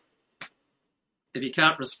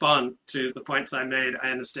respond to the points I made, I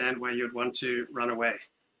understand why you'd want to run away.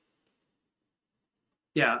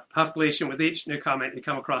 Yeah, Half Galician, with each new comment, you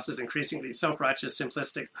come across as increasingly self-righteous,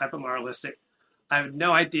 simplistic, hyper-moralistic. I have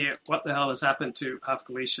no idea what the hell has happened to Half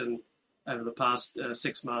Galician over the past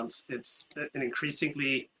 6 months. It's an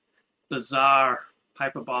increasingly bizarre,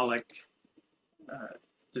 hyperbolic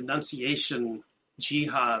denunciation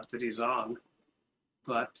jihad that he's on,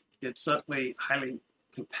 but it's certainly highly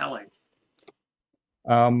compelling.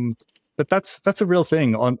 But that's a real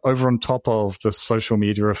thing over on top of the social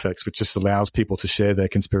media effects, which just allows people to share their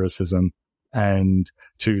conspiracism and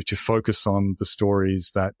to focus on the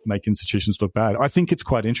stories that make institutions look bad. I think it's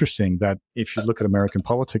quite interesting that if you look at American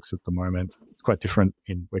politics at the moment, it's quite different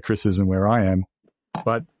in where Chris is and where I am.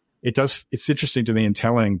 But it's interesting to me in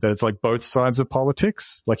telling that it's like both sides of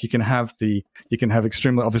politics. Like you can have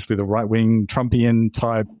extremely, obviously the right wing Trumpian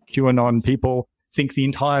type QAnon people think the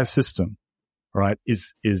entire system, right,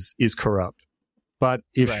 is corrupt. But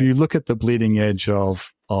if you look at the bleeding edge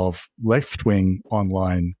of left wing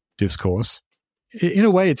online discourse, in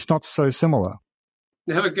a way, it's not so similar.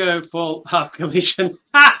 Never go full Half Galician.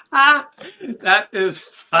 That is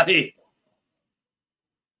funny.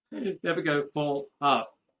 Never go full half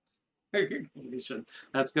Galician.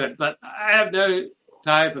 That's good. But I have no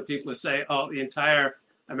time for people to say, oh, the entire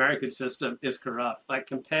American system is corrupt. Like,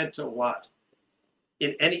 compared to what?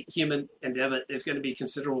 in any human endeavor, there's going to be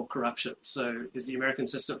considerable corruption. So is the American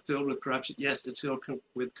system filled with corruption? Yes, it's filled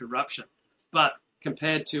with corruption. But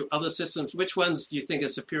compared to other systems, which ones do you think are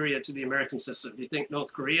superior to the American system? Do you think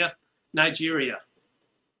North Korea, Nigeria?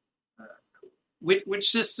 Which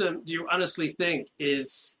system do you honestly think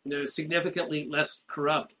is significantly less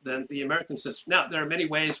corrupt than the American system? Now, there are many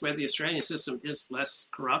ways where the Australian system is less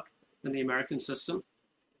corrupt than the American system,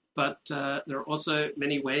 but there are also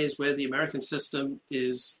many ways where the American system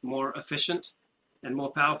is more efficient and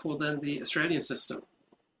more powerful than the Australian system.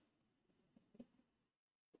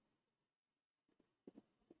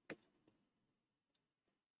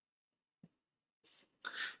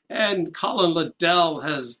 And Colin Liddell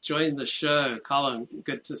has joined the show. Colin,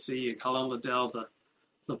 good to see you. Colin Liddell,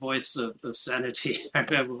 the voice of sanity. I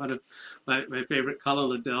remember one of my favorite Colin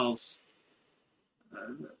Liddell's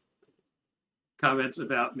comments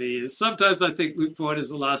about me is, sometimes I think Luke Ford is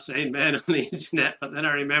the last sane man on the internet, but then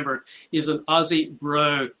I remember he's an Aussie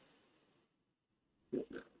bro,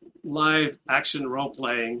 live action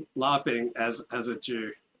role-playing, laughing as a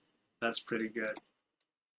Jew. That's pretty good.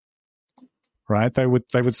 Right? They would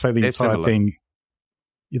say the They're entire similar. thing.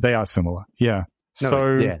 They are similar. Yeah.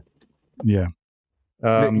 No, Yeah.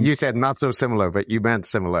 you said not so similar, but you meant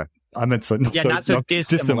similar. I meant not so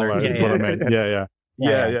dissimilar. is Yeah, what I yeah. meant.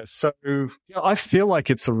 Yeah. So I feel like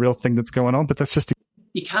it's a real thing that's going on, but that's just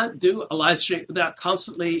You can't do a live stream without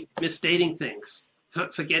constantly misstating things,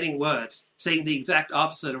 forgetting words, saying the exact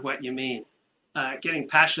opposite of what you mean, getting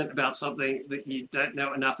passionate about something that you don't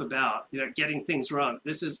know enough about, getting things wrong.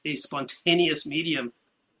 This is a spontaneous medium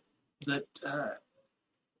that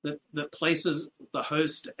places the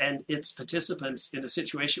host and its participants in a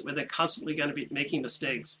situation where they're constantly going to be making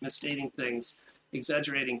mistakes, misstating things,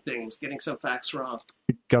 exaggerating things, getting some facts wrong.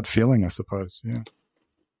 gut feeling, I suppose.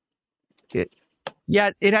 Yeah.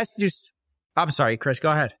 Yeah, it has to do. I'm sorry, Chris. Go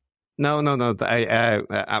ahead. No.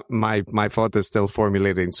 My thought is still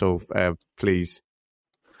formulating, so please.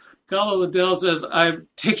 Colin Liddell says, I'm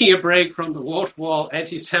taking a break from the wall-to-wall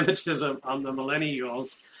anti-Semitism on the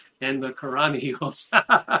millennials and the Quranials.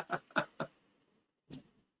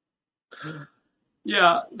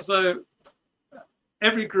 Yeah, so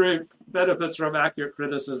every group benefits from accurate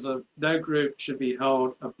criticism. No group should be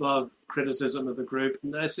held above criticism of the group.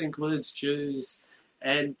 And this includes Jews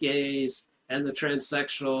and gays and the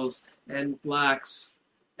transsexuals and blacks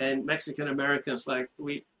and Mexican Americans. Like,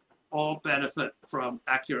 we all benefit from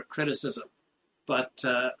accurate criticism. But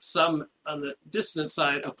some on the distant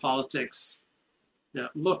side of politics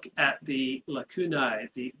look at the lacunae,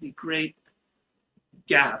 the great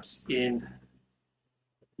gaps in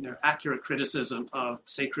accurate criticism of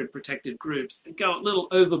sacred protected groups, and go a little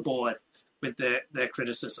overboard with their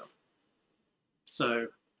criticism. So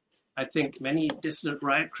I think many dissident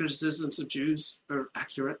right criticisms of Jews are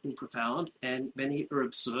accurate and profound, and many are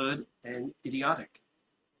absurd and idiotic.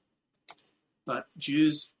 But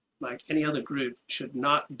Jews, like any other group, should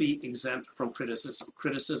not be exempt from criticism.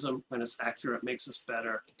 Criticism, when it's accurate, makes us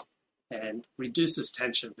better and reduces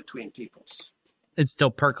tension between peoples. It's still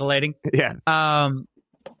percolating. Yeah.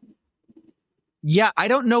 Yeah, I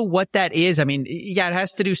don't know what that is. I mean, yeah, it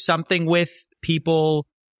has to do something with people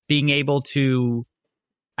being able to,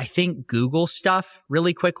 I think, Google stuff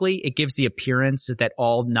really quickly. It gives the appearance that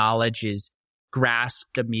all knowledge is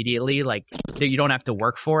grasped immediately, like that you don't have to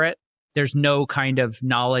work for it. There's no kind of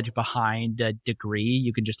knowledge behind a degree.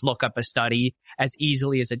 You can just look up a study as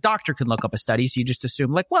easily as a doctor can look up a study. So you just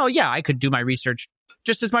assume like, well, yeah, I could do my research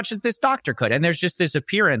just as much as this doctor could. And there's just this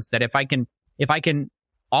appearance that if I can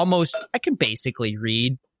basically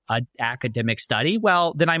read an academic study,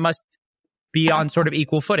 well, then I must be on sort of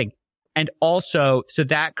equal footing. And also, so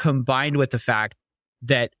that combined with the fact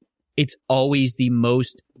that it's always the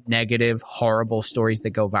most negative, horrible stories that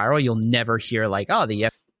go viral. You'll never hear like, oh,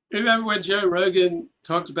 Remember when Joe Rogan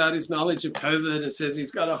talked about his knowledge of COVID and says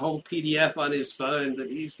he's got a whole PDF on his phone that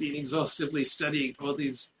he's been exhaustively studying all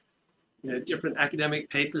these different academic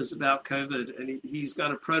papers about COVID, and he's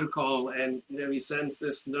got a protocol, and he sends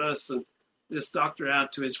this nurse and this doctor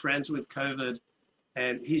out to his friends with COVID,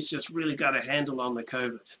 and he's just really got a handle on the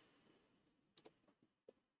COVID.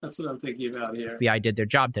 That's what I'm thinking about here. FBI did their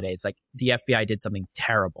job today. It's like the FBI did something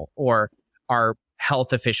terrible, or our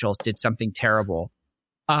health officials did something terrible.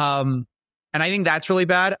 And I think that's really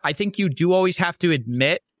bad. I think you do always have to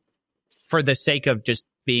admit, for the sake of just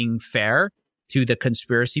being fair to the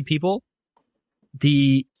conspiracy people,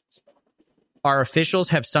 our officials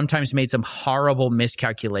have sometimes made some horrible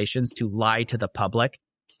miscalculations to lie to the public,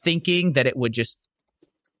 thinking that it would just...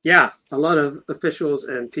 Yeah, a lot of officials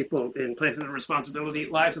and people in places of responsibility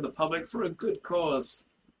lie to the public for a good cause,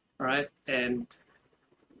 right? And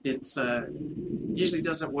it's usually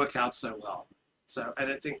doesn't work out so well. So I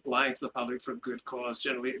don't think lying to the public for a good cause is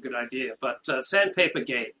generally a good idea. But Sandpaper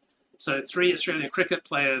Gate. So 3 Australian cricket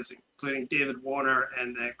players, including David Warner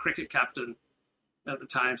and the cricket captain at the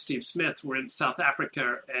time, Steve Smith, were in South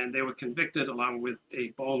Africa, and they were convicted along with a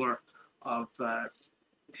bowler of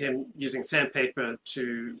him using sandpaper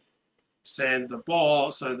to sand the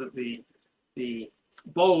ball so that the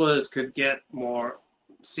bowlers could get more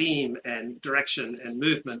seam and direction and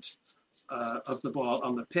movement of the ball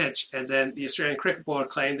on the pitch. And then the Australian Cricket Board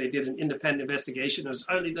claimed they did an independent investigation. It was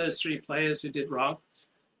only those 3 players who did wrong.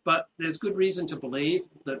 But there's good reason to believe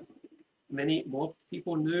that many more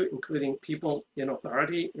people knew, including people in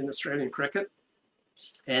authority in Australian cricket,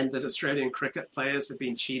 and that Australian cricket players have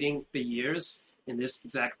been cheating for years in this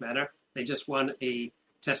exact manner. They just won a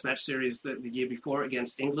test match series the year before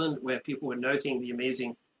against England, where people were noting the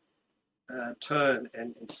amazing turn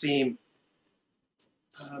and seam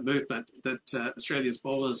movement that Australia's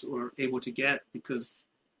bowlers were able to get, because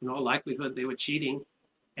in all likelihood they were cheating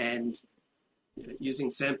and using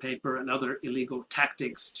sandpaper and other illegal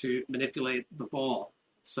tactics to manipulate the ball.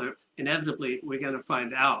 So inevitably, we're going to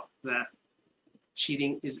find out that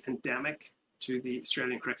cheating is endemic to the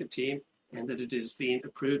Australian cricket team, and that it is being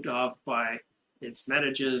approved of by its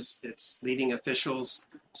managers, its leading officials.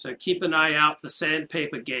 So keep an eye out for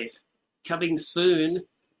Sandpaper Gate, coming soon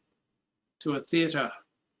to a theatre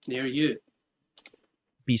near you.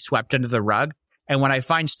 Be swept under the rug. And what I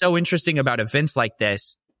find so interesting about events like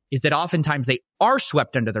this is that oftentimes they are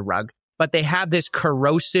swept under the rug, but they have this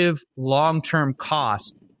corrosive long-term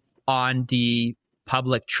cost on the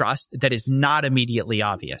public trust that is not immediately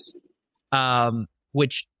obvious,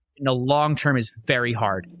 which in the long term is very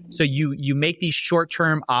hard. So you make these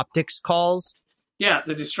short-term optics calls. Yeah,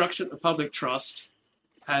 the destruction of public trust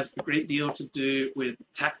has a great deal to do with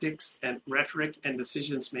tactics and rhetoric and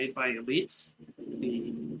decisions made by elites,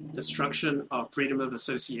 the destruction of freedom of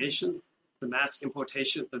association, the mass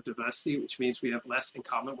importation of diversity, which means we have less in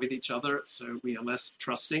common with each other, so we are less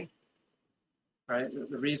trusting. Right?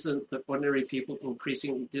 The reason that ordinary people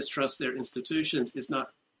increasingly distrust their institutions is not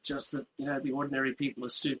just that the ordinary people are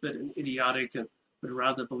stupid and idiotic and would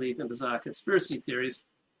rather believe in bizarre conspiracy theories,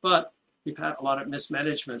 but we've had a lot of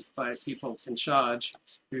mismanagement by people in charge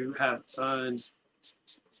who have earned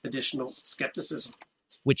additional skepticism.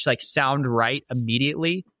 Which sound right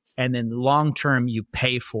immediately, and then long term you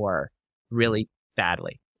pay for really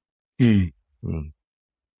badly.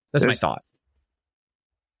 That's my thought.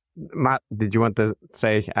 Matt, did you want to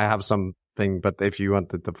say? I have something, but if you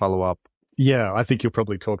wanted to follow up. Yeah, I think you'll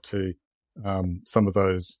probably talk to some of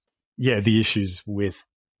those, the issues with,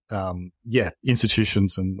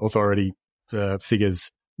 institutions and authority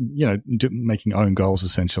figures, making own goals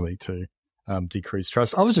essentially to decrease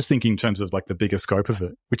trust. I was just thinking in terms of the bigger scope of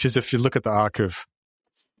it, which is if you look at the arc of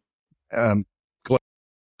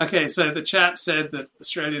Okay, so the chat said that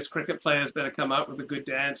Australia's cricket players better come up with a good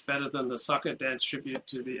dance, better than the soccer dance tribute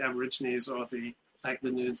to the Aborigines, or the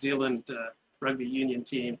New Zealand rugby union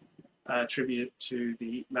team tribute to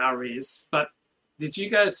the Maoris. But did you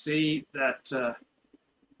guys see that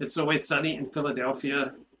It's Always Sunny in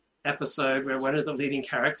Philadelphia episode where one of the leading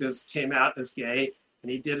characters came out as gay, and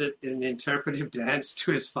he did it in an interpretive dance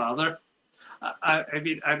to his father? I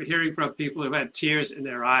mean, I'm hearing from people who had tears in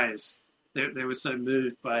their eyes. They were so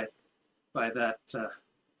moved by that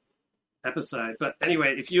episode. But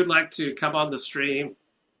anyway, if you'd like to come on the stream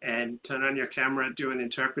and turn on your camera, do an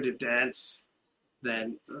interpretive dance,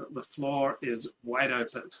 then the floor is wide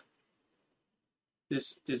open.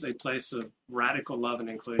 This is a place of radical love and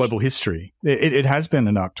inclusion. Global history. It has been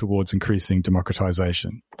an arc towards increasing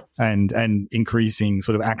democratization and increasing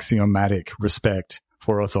sort of axiomatic respect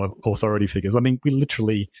for authority figures. I mean, we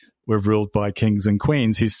literally were ruled by kings and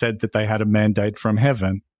queens who said that they had a mandate from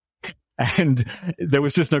heaven, and there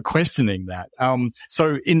was just no questioning that.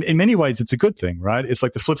 So in many ways, it's a good thing, right? It's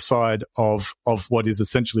like the flip side of what is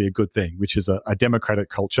essentially a good thing, which is a democratic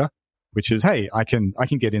culture, which is, hey, I can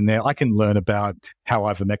get in there. I can learn about how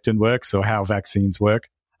ivermectin works or how vaccines work.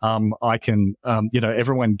 I can,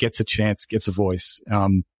 everyone gets a chance, gets a voice.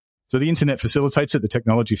 So the internet facilitates it, the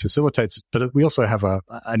technology facilitates it, but we also have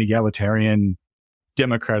an egalitarian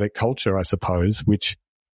democratic culture, I suppose, which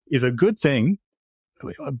is a good thing,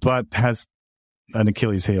 but has an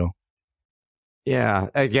Achilles heel. Yeah,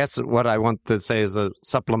 I guess what I want to say is a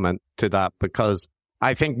supplement to that, because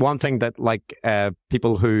I think one thing that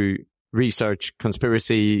people who research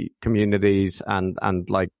conspiracy communities and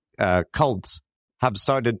cults have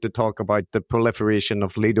started to talk about the proliferation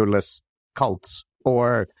of leaderless cults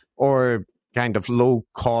or kind of low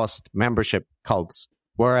cost membership cults.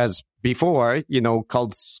 Whereas before,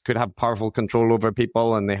 cults could have powerful control over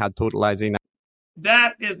people and they had totalizing.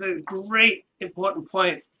 That is a great, important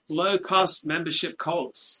point. Low-cost membership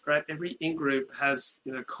cults, right? Every in-group has,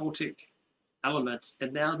 cultic elements.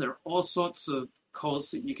 And now there are all sorts of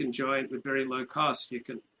cults that you can join with very low cost. You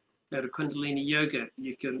can go to Kundalini Yoga.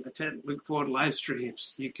 You can attend Luke Ford live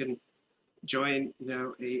streams. You can join,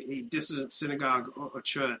 a dissident synagogue or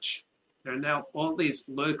church. There are now all these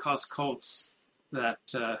low-cost cults that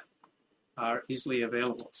are easily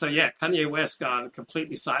available. So yeah, Kanye West gone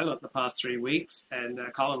completely silent the past 3 weeks, and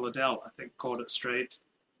Colin Liddell, I think, called it straight.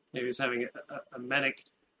 He was having a manic,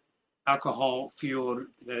 alcohol-fueled,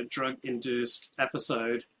 drug-induced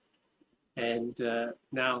episode, and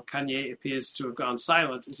now Kanye appears to have gone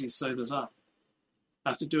silent as he sobers up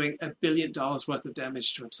after doing $1 billion worth of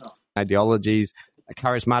damage to himself. Ideologies,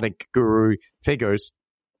 charismatic guru figures.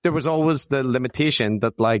 There was always the limitation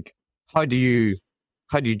that, like, how do you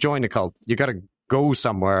join a cult? You got to go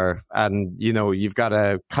somewhere, and you've got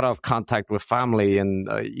to cut off contact with family, and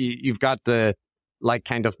you've got to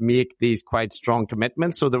kind of make these quite strong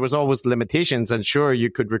commitments. So there was always limitations, and sure, you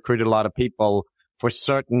could recruit a lot of people for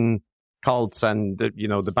certain cults, and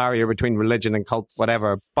the barrier between religion and cult,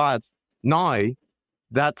 whatever. But now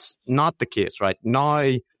that's not the case, right?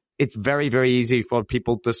 Now it's very, very easy for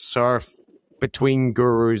people to surf between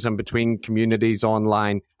gurus and between communities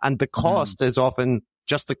online, and the cost is often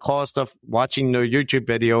just the cost of watching their YouTube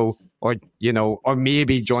video, or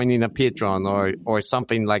maybe joining a Patreon or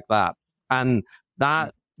something like that. And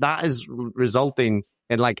that is resulting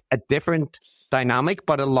in like a different dynamic,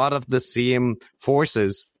 but a lot of the same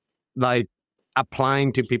forces like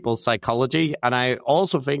applying to people's psychology. And I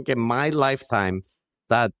also think in my lifetime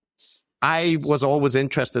that I was always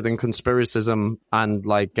interested in conspiracism and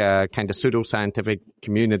like kind of pseudoscientific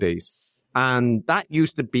communities. And that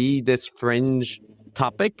used to be this fringe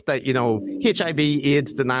topic that, HIV,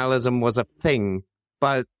 AIDS denialism was a thing,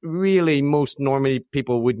 but really most normally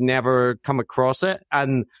people would never come across it.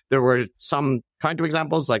 And there were some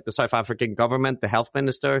counterexamples, like the South African government, the health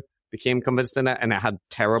minister became convinced in it, and it had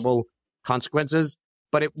terrible consequences.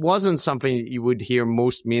 But it wasn't something you would hear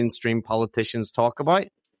most mainstream politicians talk about.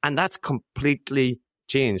 And that's completely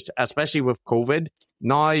changed, especially with COVID.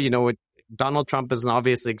 Now, Donald Trump is an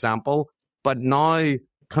obvious example, but now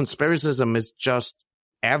conspiracism is just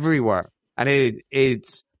everywhere. And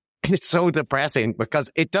it's so depressing because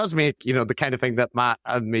it does make, the kind of thing that Matt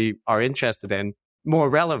and me are interested in more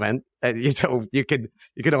relevant. You could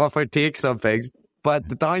offer takes on things, but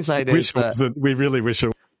the downside is that we really wish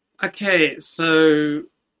it. Okay, so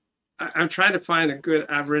I'm trying to find a good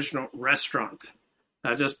Aboriginal restaurant.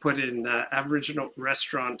 I just put in Aboriginal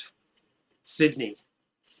restaurant Sydney,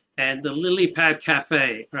 and the Lily Pad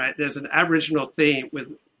Cafe, right? There's an Aboriginal theme with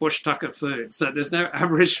bush tucker food. So there's no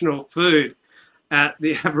Aboriginal food at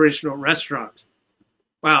the Aboriginal restaurant.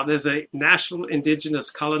 Wow, there's a National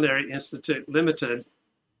Indigenous Culinary Institute Limited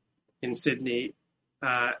in Sydney.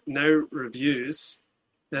 No reviews.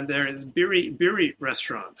 Then there is Biri Biri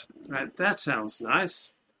restaurant, right? That sounds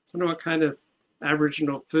nice. I wonder what kind of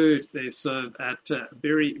Aboriginal food they serve at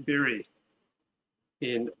Biri Biri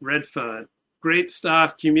in Redfern. Great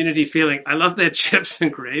staff, community feeling. I love their chips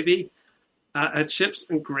and gravy. Chips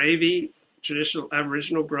and gravy, traditional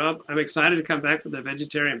Aboriginal grub. I'm excited to come back for the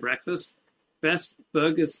vegetarian breakfast. Best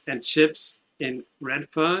burgers and chips in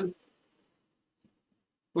Redfern.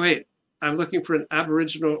 Wait, I'm looking for an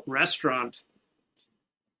Aboriginal restaurant.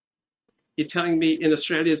 You're telling me in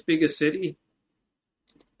Australia's biggest city,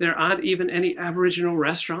 there aren't even any Aboriginal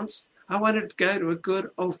restaurants? I wanted to go to a good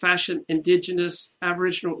old-fashioned Indigenous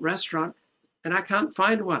Aboriginal restaurant, and I can't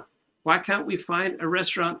find one. Why can't we find a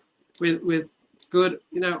restaurant with good,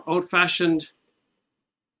 old-fashioned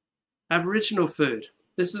Aboriginal food?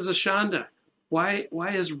 This is a shanda. Why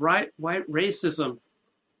is white racism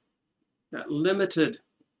limited,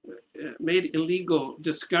 made illegal,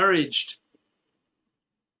 discouraged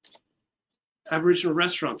Aboriginal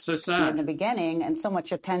restaurants? So sad. In the beginning, and so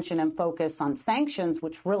much attention and focus on sanctions,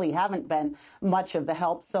 which really haven't been much of the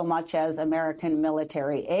help so much as American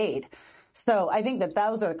military aid. So I think that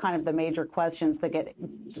those are kind of the major questions that get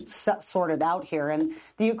sorted out here. And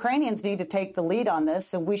the Ukrainians need to take the lead on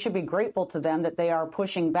this, and we should be grateful to them that they are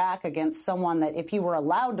pushing back against someone that, if he were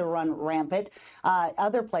allowed to run rampant,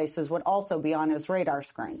 other places would also be on his radar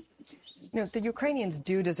screen. The Ukrainians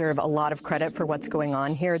do deserve a lot of credit for what's going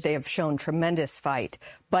on here. They have shown tremendous fight.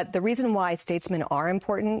 But the reason why statesmen are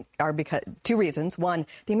important are because two reasons. One,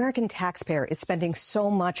 the American taxpayer is spending so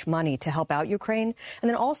much money to help out Ukraine. And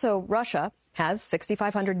then also Russia has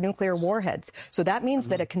 6,500 nuclear warheads. So that means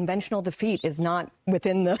that a conventional defeat is not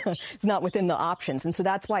within the options. And so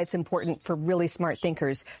that's why it's important for really smart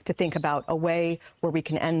thinkers to think about a way where we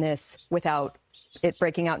can end this without it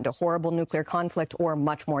breaking out into horrible nuclear conflict or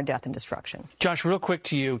much more death and destruction. Josh, real quick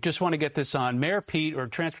to you, just want to get this on. Mayor Pete, or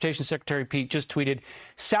Transportation Secretary Pete, just tweeted,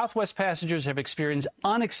 Southwest passengers have experienced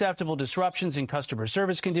unacceptable disruptions in customer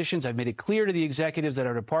service conditions. I've made it clear to the executives that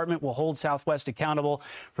our department will hold Southwest accountable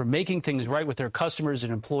for making things right with their customers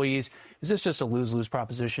and employees. Is this just a lose-lose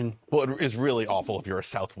proposition? Well, it is really awful if you're a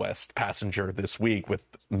Southwest passenger this week with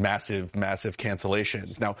massive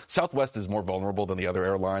cancellations. Now, Southwest is more vulnerable than the other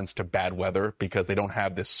airlines to bad weather because they don't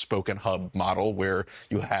have this spoke and hub model where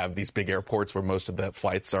you have these big airports where most of the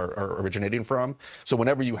flights are originating from. So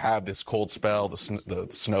whenever you have this cold spell, the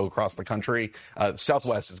snow across the country,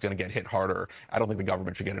 Southwest is going to get hit harder. I don't think the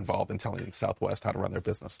government should get involved in telling Southwest how to run their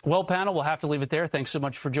business. Well, panel, we'll have to leave it there. Thanks so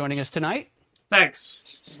much for joining us tonight. Thanks.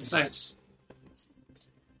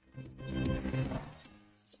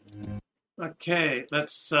 Okay,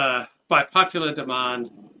 let's, by popular demand,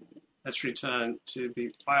 let's return to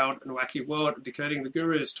the wild and wacky world of Decoding the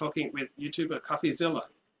Gurus, talking with YouTuber CoffeeZilla.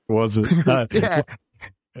 Was it?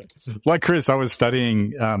 Like Chris, I was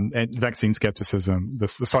studying vaccine skepticism, the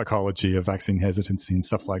psychology of vaccine hesitancy and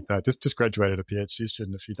stuff like that. Just graduated a PhD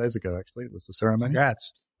student a few days ago, actually. It was the ceremony.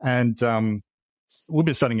 Congrats. And we've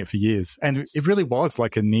been studying it for years. And it really was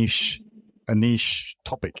like a niche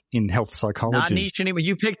topic in health psychology. Not niche anymore.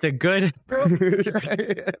 You picked a good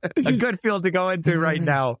field to go into right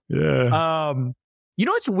now. Yeah. You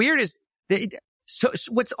know what's weird is so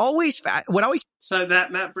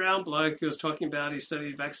that Matt Brown bloke who was talking about, he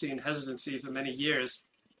studied vaccine hesitancy for many years.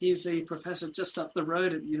 He's a professor just up the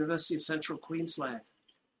road at the University of Central Queensland.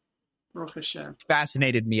 Baruch Hashem.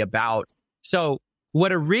 Fascinated me about. So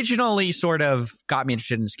what originally sort of got me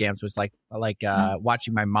interested in scams was like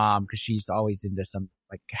watching my mom, because she's always into some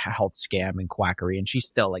like health scam and quackery, and she's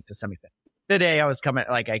still like to some extent. The day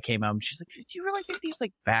I came home, she's like, "Do you really think these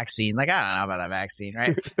like vaccine? Like, I don't know about that vaccine,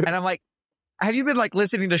 right?" And I'm like, "Have you been like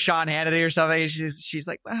listening to Sean Hannity or something?" And she's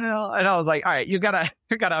like, "Well," and I was like, "All right, you gotta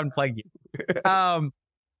unplug you."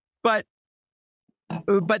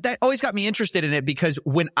 But that always got me interested in it, because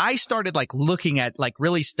when I started like looking at like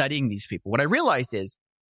really studying these people, what I realized is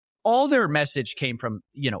all their message came from,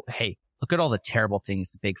 hey, look at all the terrible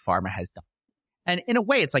things that Big Pharma has done. And in a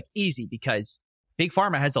way, it's like easy because Big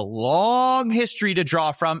Pharma has a long history to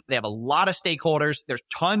draw from. They have a lot of stakeholders. There's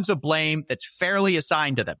tons of blame that's fairly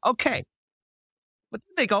assigned to them. Okay. But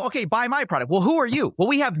then they go, okay, buy my product. Well, who are you? Well,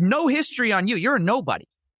 we have no history on you. You're a nobody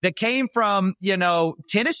that came from,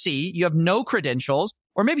 Tennessee. You have no credentials,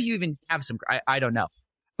 or maybe you even have some, I don't know.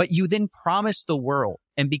 But you then promise the world.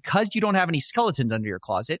 And because you don't have any skeletons under your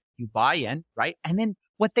closet, you buy in, right? And then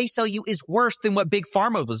what they sell you is worse than what Big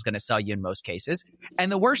Pharma was going to sell you in most cases.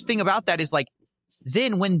 And the worst thing about that is like,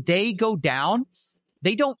 then when they go down,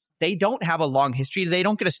 they don't have a long history. They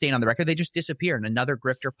don't get a stain on the record. They just disappear and another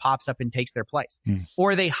grifter pops up and takes their place.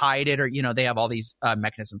 Or they hide it, or, they have all these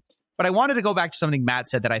mechanisms. But I wanted to go back to something Matt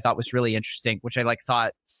said that I thought was really interesting, which I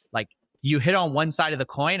thought you hit on one side of the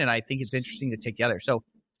coin, and I think it's interesting to take the other. So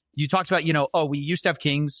you talked about, we used to have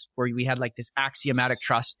kings where we had like this axiomatic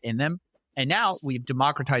trust in them. And now we've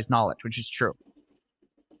democratized knowledge, which is true.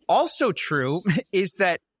 Also true is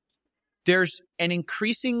that there's an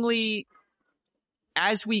increasingly,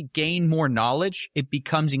 as we gain more knowledge, it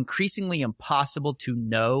becomes increasingly impossible to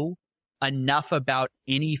know enough about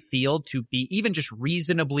any field to be even just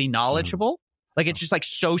reasonably knowledgeable. Like it's just like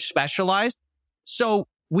so specialized. So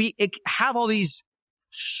we have all these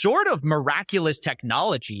sort of miraculous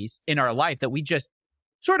technologies in our life that we just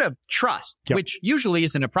sort of trust, which usually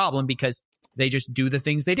isn't a problem because they just do the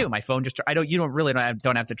things they do. My phone you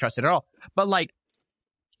don't have to trust it at all. But like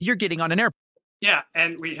you're getting on an airplane. Yeah.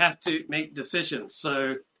 And we have to make decisions.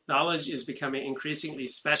 So knowledge is becoming increasingly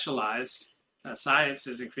specialized. Science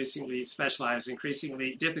is increasingly specialized,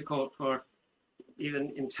 increasingly difficult for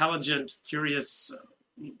even intelligent, curious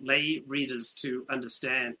lay readers to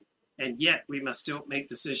understand. And yet we must still make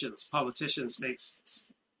decisions. Politicians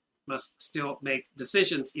must still make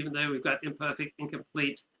decisions, even though we've got imperfect,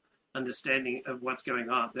 incomplete understanding of what's going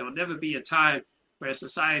on. There will never be a time where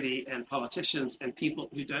society and politicians and people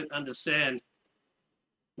who don't understand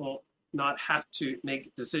will not have to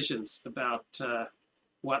make decisions about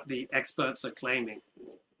what the experts are claiming.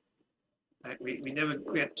 We never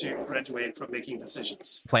get to graduate from making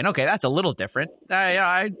decisions. Okay, that's a little different.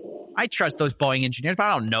 I trust those Boeing engineers, but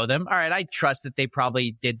I don't know them. All right, I trust that they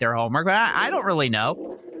probably did their homework, but I don't really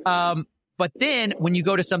know. But then when you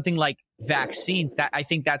go to something like vaccines, I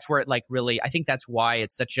think that's where it I think that's why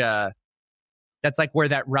it's such a that's like where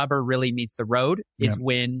that rubber really meets the road is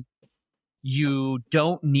when you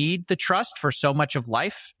don't need the trust for so much of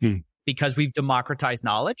life because we've democratized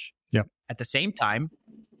knowledge. Yep. At the same time,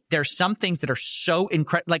 there's some things that are so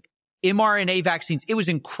incredible, like mRNA vaccines. It was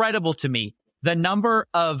incredible to me the number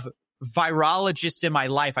of virologists in my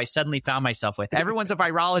life I suddenly found myself with. Everyone's a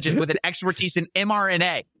virologist with an expertise in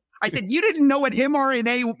mRNA. I said, you didn't know what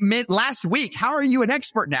mRNA meant last week. How are you an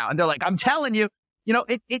expert now? And they're like, I'm telling you,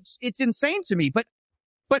 it's insane to me. But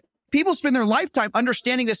people spend their lifetime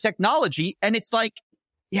understanding this technology, and it's like,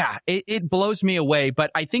 it blows me away.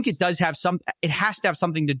 But I think it has to have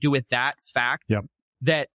something to do with that fact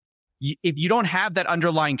that if you don't have that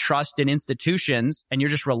underlying trust in institutions and you're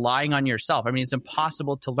just relying on yourself, I mean, it's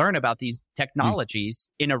impossible to learn about these technologies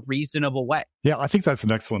in a reasonable way. Yeah, I think that's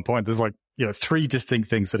an excellent point. There's like, three distinct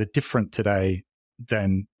things that are different today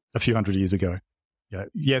than a few hundred years ago.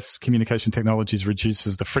 Yes, communication technologies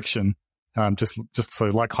reduces the friction. Just so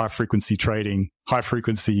like high frequency trading, high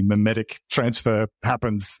frequency mimetic transfer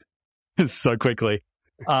happens so quickly.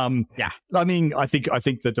 I mean, I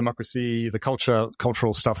think the democracy, the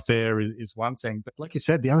cultural stuff there is one thing. But like you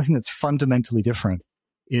said, the other thing that's fundamentally different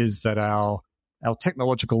is that our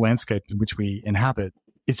technological landscape in which we inhabit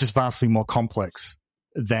is just vastly more complex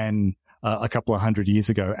than a couple of hundred years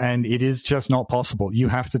ago. And it is just not possible. You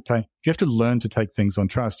have to learn to take things on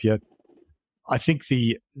trust. Yet I think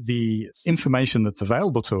the information that's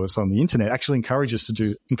available to us on the internet actually encourages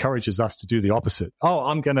us to do the opposite. Oh,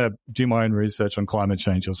 I'm going to do my own research on climate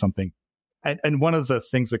change or something. And one of the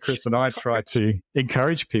things that Chris and I try to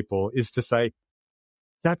encourage people is to say,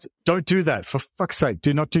 don't do that. For fuck's sake,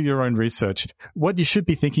 do not do your own research. What you should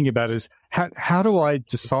be thinking about is how do I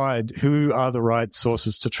decide who are the right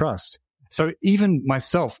sources to trust? So even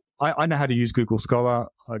myself, I know how to use Google Scholar.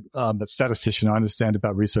 I'm a statistician. I understand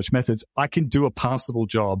about research methods. I can do a passable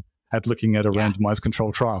job at looking at a randomized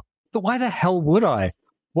control trial. But why the hell would I?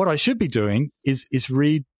 What I should be doing is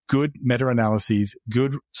read good meta-analyses,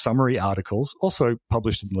 good summary articles, also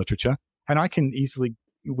published in literature. And I can easily,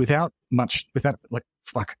 I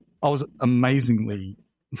was amazingly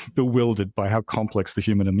bewildered by how complex the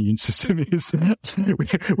human immune system is.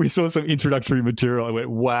 We saw some introductory material. I went,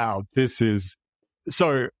 wow, this is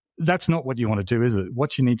so. That's not what you want to do, is it?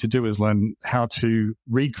 What you need to do is learn how to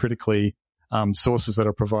read critically sources that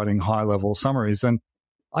are providing high-level summaries. And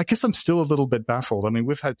I guess I'm still a little bit baffled. I mean,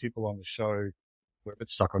 we've had people on the show. We're a bit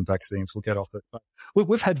stuck on vaccines. We'll get off it. But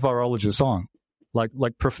we've had virologists on,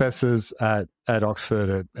 like professors at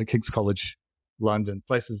Oxford, at King's College London,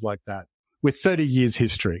 places like that, with 30 years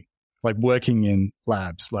history, like working in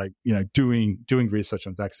labs, like, doing research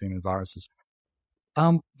on vaccine and viruses.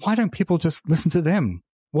 Why don't people just listen to them?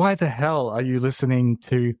 Why the hell are you listening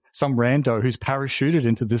to some rando who's parachuted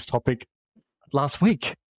into this topic last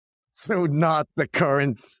week? So not the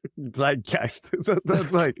current zeitgeist.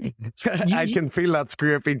 I can feel that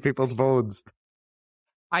scraping people's bones.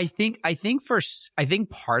 I think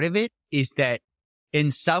part of it is that in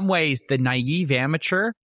some ways the naive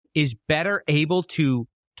amateur is better able to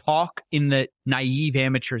talk in the naive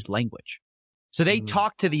amateur's language. So they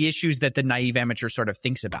talk to the issues that the naive amateur sort of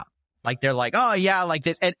thinks about. Like they're like, oh yeah, like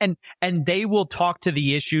this. And they will talk to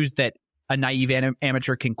the issues that a naive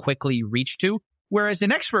amateur can quickly reach to. Whereas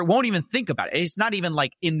an expert won't even think about it. It's not even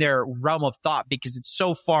like in their realm of thought because it's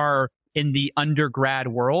so far in the undergrad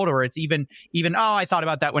world, or it's even, oh, I thought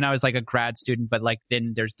about that when I was like a grad student, but like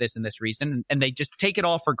then there's this and this reason. And they just take it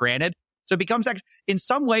all for granted. So it becomes, in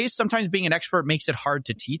some ways, sometimes being an expert makes it hard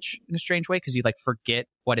to teach in a strange way because you like forget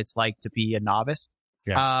what it's like to be a novice.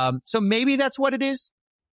 Yeah. So maybe that's what it is.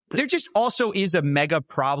 There just also is a mega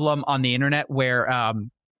problem on the internet where,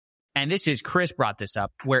 and this is, Chris brought this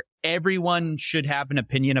up, where everyone should have an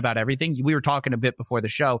opinion about everything. We were talking a bit before the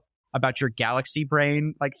show about your galaxy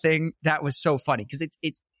brain like thing. That was so funny because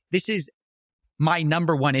this is my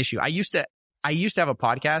number one issue. I used to have a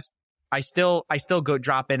podcast. I still go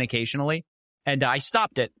drop in occasionally, and I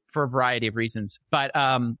stopped it for a variety of reasons, but,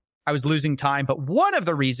 I was losing time. But one of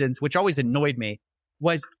the reasons, which always annoyed me,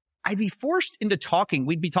 was I'd be forced into talking.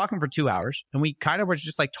 We'd be talking for 2 hours and we kind of were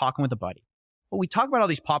just like talking with a buddy. But we talk about all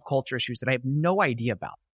these pop culture issues that I have no idea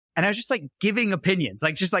about. And I was just like giving opinions,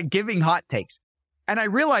 like just like giving hot takes. And I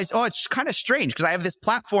realized, oh, it's kind of strange because I have this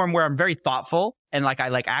platform where I'm very thoughtful and like I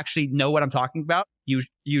like actually know what I'm talking about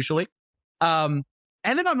usually. And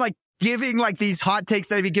then I'm like giving like these hot takes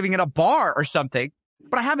that I'd be giving at a bar or something,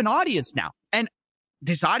 but I have an audience now. And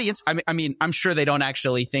this audience, I mean, I'm sure they don't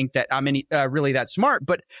actually think that I'm really that smart,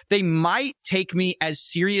 but they might take me as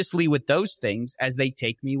seriously with those things as they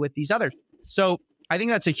take me with these others. So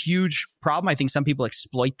that's a huge problem. I think some people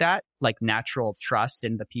exploit that, like natural trust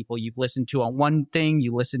in the people you've listened to on one thing,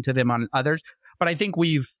 you listen to them on others. But I think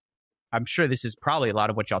I'm sure this is probably a lot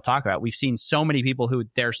of what y'all talk about. We've seen so many people who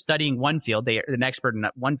they're studying one field, they're an expert in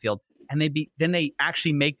one field, and then they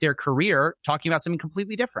actually make their career talking about something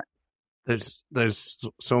completely different. There's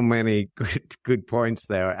so many good points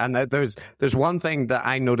there. And there's one thing that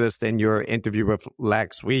I noticed in your interview with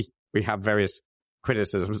Lex. We have various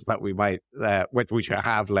criticisms that we might, which we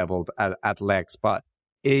have leveled at Lex, but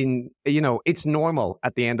it's normal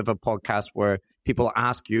at the end of a podcast where people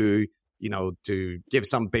ask you, to give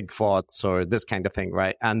some big thoughts or this kind of thing,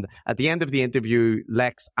 right? And at the end of the interview,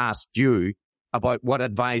 Lex asked you about what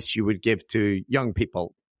advice you would give to young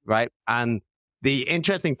people, right? And the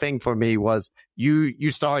interesting thing for me was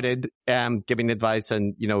you started giving advice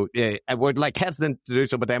and, were like hesitant to do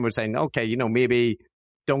so, but then we're saying, okay, maybe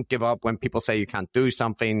don't give up when people say you can't do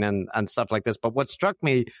something and stuff like this. But what struck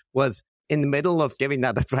me was in the middle of giving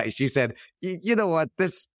that advice, you said, you know what,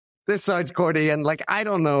 this sounds corny and like, I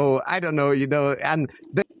don't know, and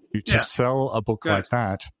to sell a book like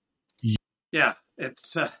that. Yeah,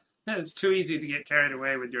 it's too easy to get carried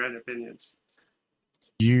away with your own opinions.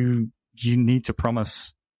 You need to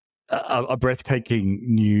promise a breathtaking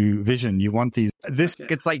new vision. You want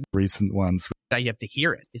it's like recent ones. You have to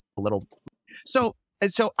hear it. It's a little. So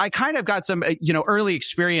I kind of got some, early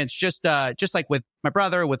experience just like with my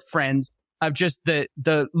brother, with friends, of just the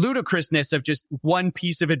ludicrousness of just one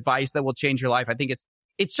piece of advice that will change your life. I think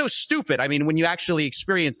it's so stupid. I mean, when you actually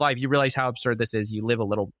experience life, you realize how absurd this is. You live a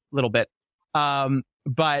little bit.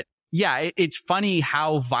 But yeah, it's funny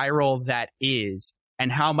how viral that is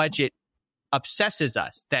and how much it obsesses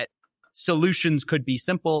us that solutions could be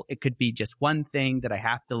simple. It could be just one thing that I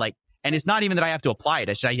have to like, and it's not even that I have to apply it.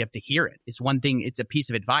 It's that you have to hear it. It's one thing. It's a piece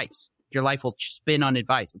of advice. Your life will spin on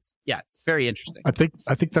advice. It's very interesting. I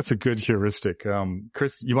think that's a good heuristic.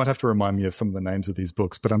 Chris, you might have to remind me of some of the names of these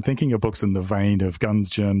books, but I'm thinking of books in the vein of Guns,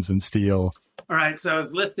 Germs, and Steel. All right. So I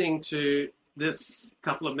was listening to this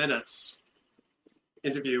couple of minutes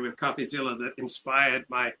interview with CopyZilla that inspired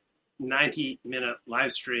my 90-minute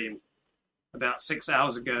live stream about 6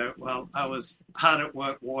 hours ago while I was hard at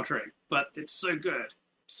work watering. But it's so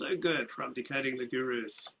good from Decoding the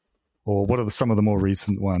Gurus. Or what are some of the more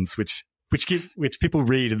recent ones, which people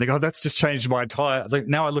read and they go, oh, that's just changed my entire. Like,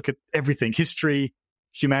 now I look at everything, history,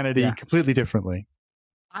 humanity, completely differently.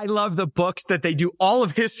 I love the books that they do all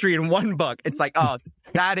of history in one book. It's like, oh,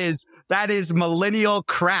 that is millennial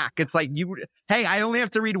crack. It's like hey, I only have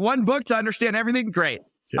to read one book to understand everything. Great.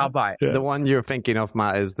 I'll buy it. Yeah. The one you're thinking of,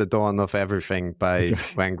 Matt, is The Dawn of Everything by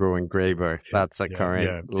Wengrow and Graeber. That's a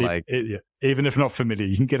current, even if not familiar,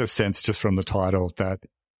 you can get a sense just from the title that.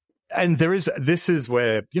 And this is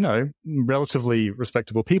where, relatively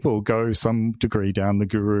respectable people go some degree down the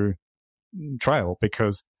guru trail,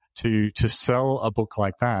 because to sell a book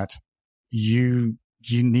like that, you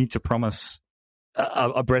need to promise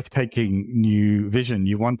a breathtaking new vision.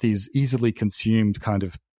 You want these easily consumed kind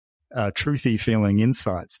of truthy feeling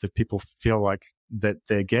insights that people feel like that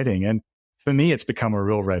they're getting. And for me, it's become a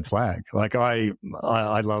real red flag. Like I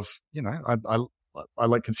love, I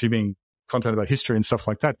like consuming content about history and stuff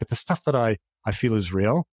like that. But the stuff that I feel is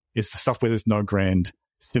real is the stuff where there's no grand,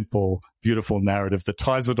 simple, beautiful narrative that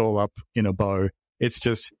ties it all up in a bow. It's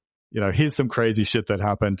just, here's some crazy shit that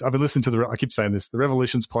happened. I've been listening to I keep saying this, the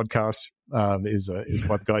Revolutions podcast, is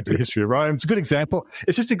my guide to the history of Rome. It's a good example.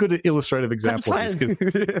 It's just a good illustrative example. It's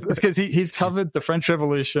because he's covered the French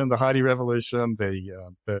Revolution, the Haiti Revolution,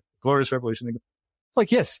 the Glorious Revolution. Like,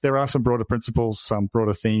 yes, there are some broader principles, some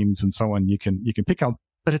broader themes and so on you can pick up.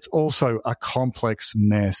 But it's also a complex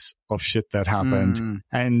mess of shit that happened.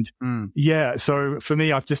 So for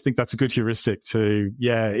me, I just think that's a good heuristic to,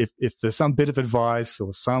 if there's some bit of advice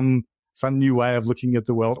or some new way of looking at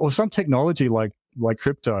the world or some technology like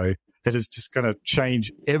crypto that is just going to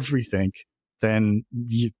change everything, then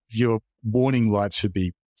your warning lights should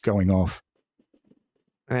be going off.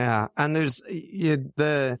 Yeah. And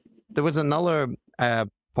there was another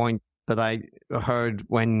point that I heard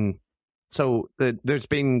when, so there's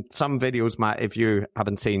been some videos, Matt, if you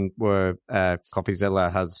haven't seen, where CopyZilla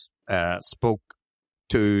has spoke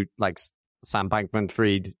to like Sam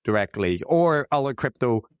Bankman-Fried directly, or other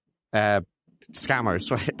crypto scammers,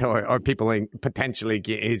 right? Or people potentially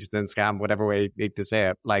engaged in scam, whatever way you need to say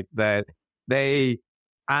it. Like they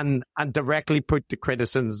directly put the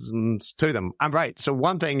criticisms to them. I'm right. So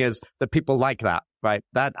one thing is that people like that, right?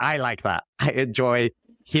 That I like that. I enjoy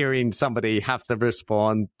hearing somebody have to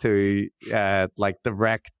respond to like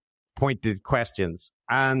direct, pointed questions.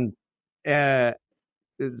 And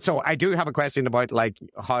so I do have a question about like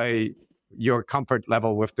how your comfort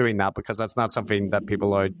level with doing that, because that's not something that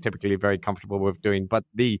people are typically very comfortable with doing. But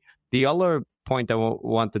the other point I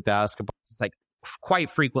wanted to ask about, it's like quite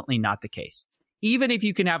frequently not the case. Even if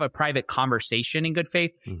you can have a private conversation in good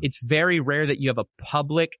faith, it's very rare that you have a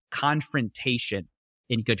public confrontation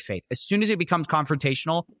in good faith. As soon as it becomes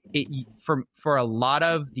confrontational, for a lot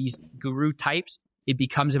of these guru types, it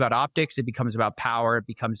becomes about optics, it becomes about power, it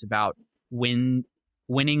becomes about winning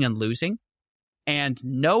and losing. And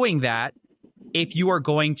knowing that, if you are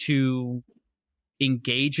going to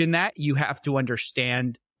engage in that, you have to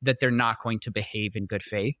understand that they're not going to behave in good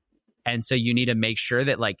faith. And so you need to make sure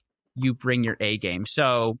that like you bring your A game.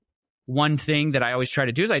 So one thing that I always try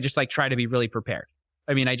to do is I just like try to be really prepared.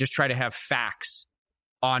 I mean, I just try to have facts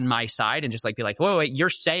on my side and just like be like, whoa, wait, you're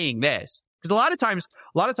saying this. Because a lot of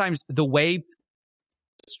times the way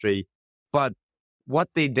industry, but what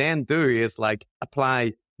they then do is like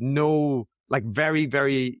apply no, like very,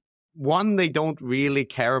 very, one, they don't really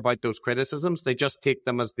care about those criticisms. They just take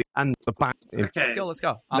them as the back. Okay. Let's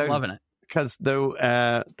go. I'm loving it. Because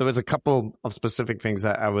there was a couple of specific things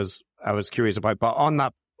that I was curious about, but on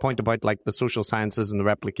that point about like the social sciences and the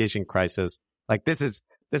replication crisis, like this is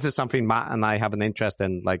something Matt and I have an interest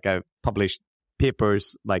in. Like I've published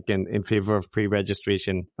papers like in favor of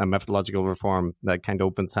pre-registration and methodological reform, that kind of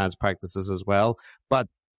open science practices as well. But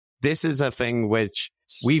this is a thing which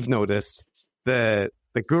we've noticed the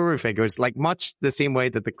guru figures, like much the same way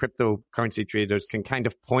that the cryptocurrency traders can kind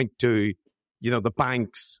of point to, you know, the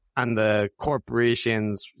banks and the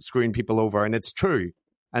corporations screwing people over. And it's true.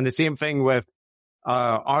 And the same thing with,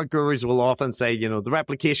 our gurus will often say, you know, the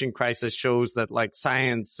replication crisis shows that like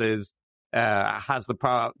science is, has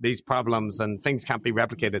these problems and things can't be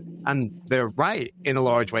replicated. And they're right in a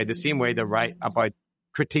large way, the same way they're right about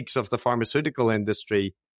critiques of the pharmaceutical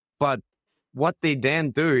industry. But what they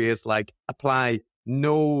then do is like apply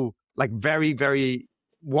no, like very, very,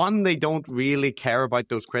 one, they don't really care about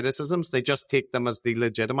those criticisms. They just take them as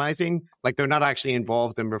delegitimizing. Like they're not actually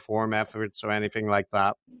involved in reform efforts or anything like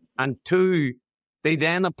that. And two, they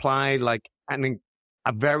then apply like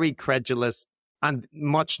a very credulous and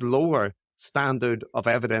much lower standard of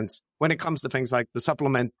evidence when it comes to things like the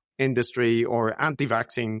supplement industry or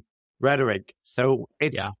anti-vaccine rhetoric. So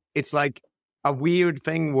it's like a weird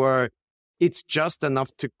thing where it's just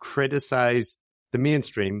enough to criticize the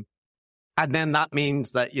mainstream. And then that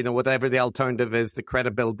means that, you know, whatever the alternative is, the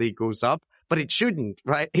credibility goes up, but it shouldn't,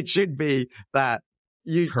 right? It should be that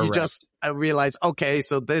you just realize, okay,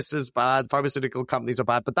 so this is bad. Pharmaceutical companies are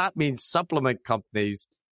bad, but that means supplement companies,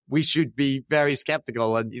 we should be very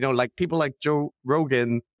skeptical. And, you know, like people like Joe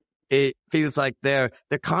Rogan, it feels like they're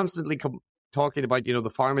constantly talking about, you know, the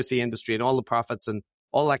pharmacy industry and all the profits and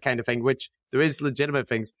all that kind of thing, which there is legitimate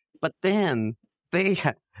things, but then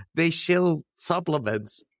they shill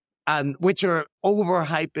supplements and which are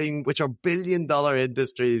overhyping, which are billion-dollar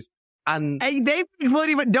industries. And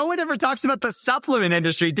no one ever talks about the supplement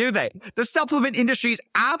industry, do they? The supplement industry is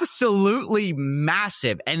absolutely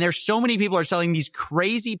massive. And there's so many people are selling these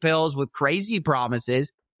crazy pills with crazy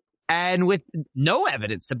promises and with no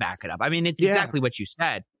evidence to back it up. I mean, it's exactly what you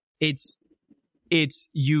said. It's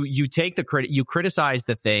you take the credit, you criticize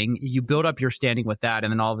the thing, you build up your standing with that.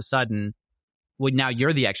 And then all of a sudden, well, now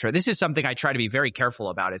you're the expert. This is something I try to be very careful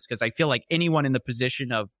about, is because I feel like anyone in the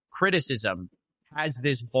position of criticism has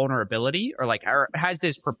this vulnerability or has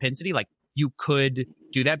this propensity, like you could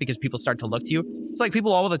do that because people start to look to you. It's like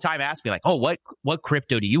people all the time ask me like, oh, what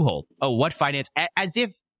crypto do you hold? Oh, what finance? As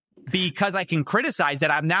if because I can criticize it,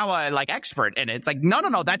 I'm now a expert in it. It's like,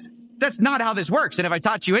 no, that's not how this works. And if I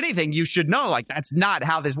taught you anything, you should know, like, that's not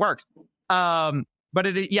how this works. But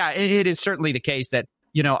it is certainly the case that,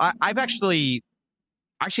 you know, I've actually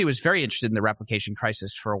was very interested in the replication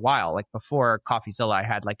crisis for a while. Like before CoffeeZilla, I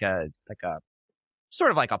had like a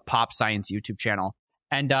sort of like a pop science YouTube channel.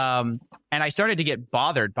 And I started to get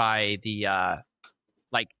bothered by the,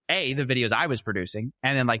 A, the videos I was producing,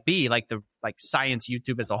 and then B, the science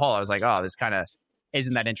YouTube as a whole. I was like, oh, this kind of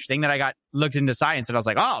isn't that interesting. Then I got looked into science and I was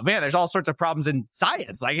like, oh man, there's all sorts of problems in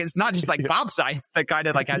science. Like it's not just pop science that kind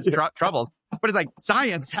of has troubles, but it's like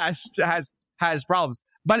science has problems.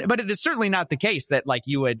 But it is certainly not the case that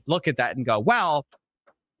you would look at that and go, well,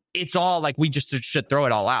 it's all we just should throw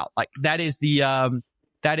it all out. That is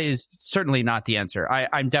certainly not the answer.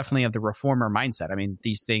 I'm definitely of the reformer mindset. I mean,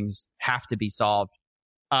 these things have to be solved,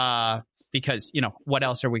 because, what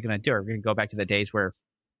else are we going to do? Are we going to go back to the days where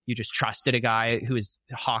you just trusted a guy who is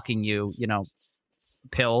hawking you,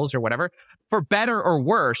 pills or whatever? For better or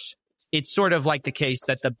worse, it's sort of like the case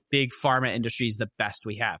that the big pharma industry is the best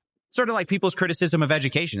we have. Sort of like people's criticism of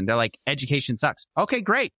education. They're like, education sucks. Okay,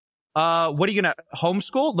 great. what are you going to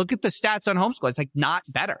homeschool? Look at the stats on homeschool. It's like not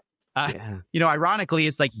better. Ironically,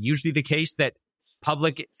 it's like usually the case that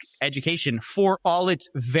public education, for all its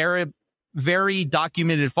very, very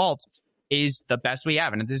documented faults, is the best we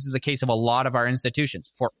have. And this is the case of a lot of our institutions.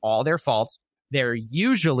 For all their faults, they're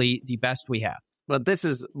usually the best we have. But this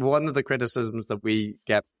is one of the criticisms that we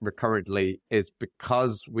get recurrently, is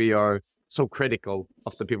because we are so critical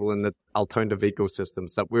of the people in the alternative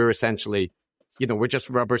ecosystems that we're essentially, we're just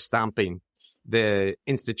rubber stamping the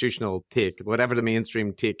institutional take, whatever the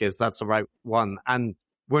mainstream take is, that's the right one. And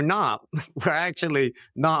we're not. We're actually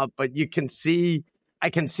not. But I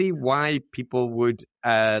can see why people would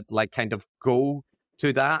kind of go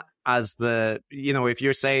to that as if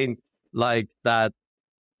you're saying like that,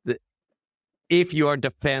 if you are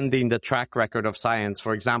defending the track record of science,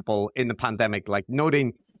 for example, in the pandemic, like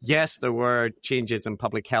noting, yes, there were changes in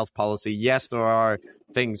public health policy. Yes, there are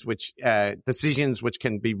things decisions which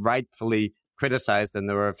can be rightfully criticized, and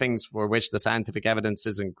there are things for which the scientific evidence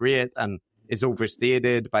isn't great and is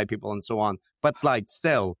overstated by people and so on. But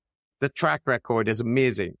still, the track record is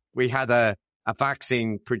amazing. We had a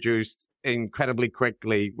vaccine produced incredibly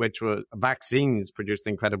quickly, vaccines produced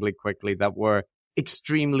incredibly quickly that were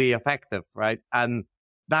extremely effective, right? And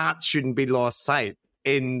that shouldn't be lost sight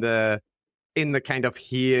in the kind of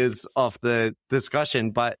haze of the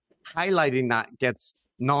discussion. But highlighting that gets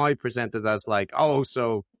now presented as like, oh,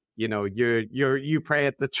 so you pray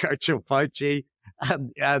at the Church of Fauci,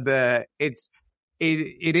 and it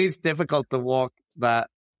is difficult to walk that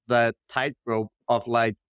tightrope of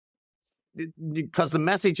because the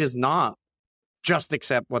message is not just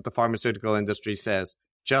accept what the pharmaceutical industry says,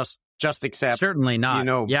 just accept. Certainly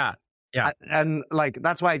not. Yeah. And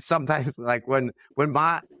that's why sometimes when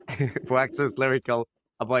Matt waxes lyrical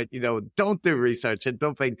about, don't do research and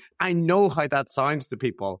don't think, I know how that sounds to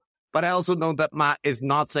people. But I also know that Matt is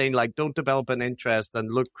not saying don't develop an interest and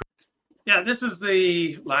look. Yeah, this is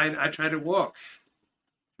the line I try to walk.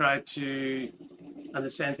 Try to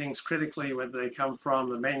understand things critically, whether they come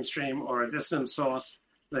from a mainstream or a distant source,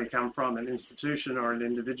 they come from an institution or an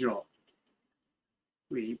individual.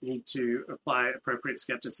 We need to apply appropriate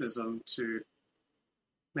skepticism to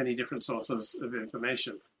many different sources of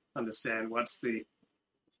information. Understand what's in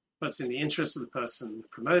the interest of the person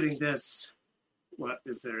promoting this. What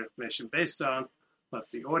is their information based on?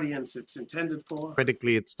 What's the audience it's intended for?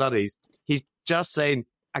 Critically, it studies. He's just saying,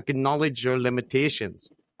 acknowledge your limitations.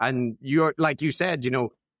 And you're, like you said,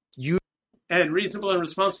 And reasonable and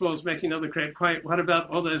responsible is making another great point. What about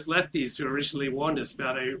all those lefties who originally warned us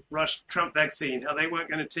about a rushed Trump vaccine, how they weren't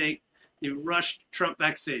going to take the rushed Trump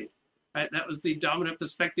vaccine? Right? That was the dominant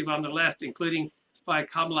perspective on the left, including by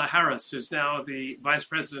Kamala Harris, who's now the vice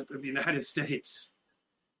president of the United States.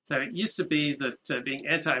 So it used to be that being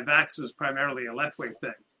anti-vax was primarily a left-wing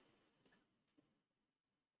thing.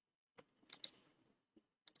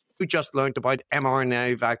 We just learned about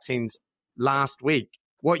mRNA vaccines last week.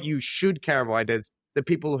 What you should care about is the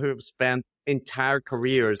people who have spent entire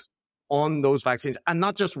careers on those vaccines, and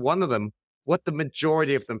not just one of them, what the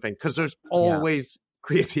majority of them think, because there's always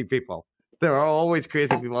crazy people. There are always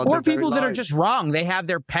crazy people. Or people that are just wrong. They have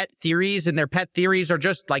their pet theories, and their pet theories are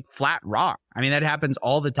just flat wrong. I mean, that happens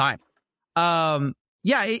all the time.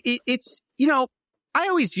 It's, I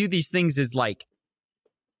always view these things as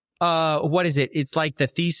what is it? It's like the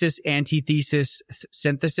thesis, antithesis,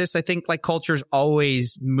 synthesis. I think culture's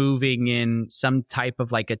always moving in some type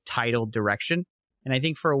of a tidal direction. And I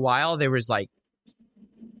think for a while there was I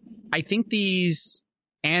think these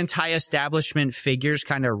anti-establishment figures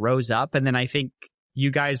kind of rose up. And then I think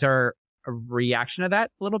you guys are a reaction to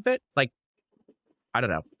that a little bit. I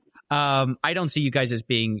don't know. I don't see you guys as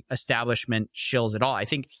being establishment shills at all. I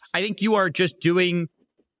think you are just doing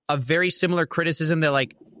a very similar criticism that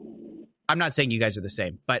I'm not saying you guys are the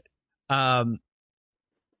same, but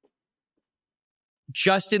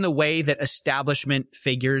just in the way that establishment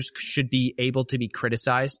figures should be able to be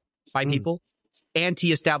criticized by people,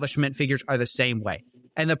 anti-establishment figures are the same way.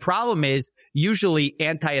 And the problem is usually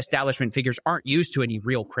anti-establishment figures aren't used to any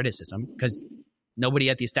real criticism because nobody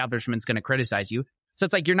at the establishment is going to criticize you. So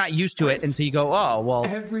it's you're not used to it. And so you go, oh, well,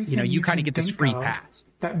 you kind of get this free pass.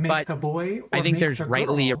 That makes a boy or I think makes there's a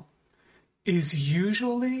rightly girl is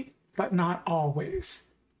usually, but not always.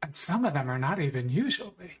 And some of them are not even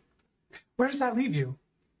usually. Where does that leave you?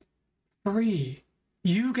 Free.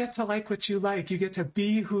 You get to like what you like. You get to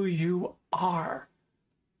be who you are.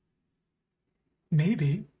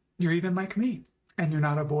 Maybe you're even like me, and you're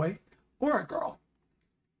not a boy or a girl.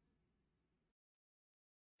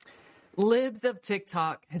 Libs of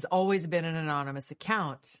TikTok has always been an anonymous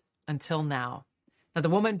account until now. Now, the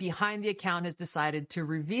woman behind the account has decided to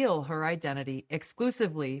reveal her identity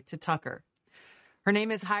exclusively to Tucker. Her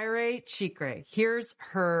name is Haire Chikre. Here's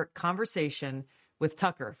her conversation with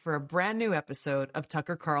Tucker for a brand new episode of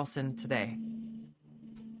Tucker Carlson Today.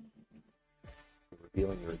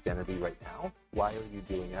 Revealing your identity right now? Why are you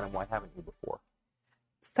doing that, and why haven't you before?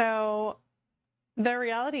 So the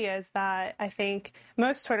reality is that I think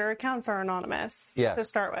most Twitter accounts are anonymous to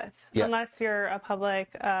start with, unless you're a public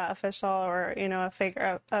official or a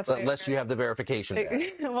figure. Unless you have the verification.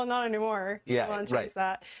 Well, not anymore. Yeah, Elon changed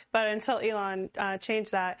that. But until Elon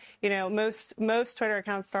changed that, most Twitter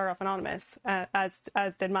accounts start off anonymous,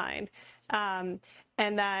 as did mine. And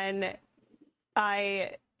then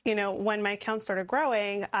when my account started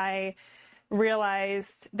growing, I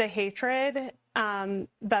realized the hatred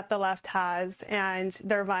that the left has and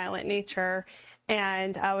their violent nature.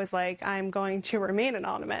 And I was like, I'm going to remain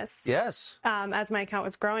anonymous. Yes. As my account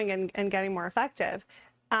was growing and getting more effective.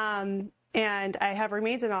 And I have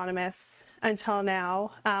remained anonymous until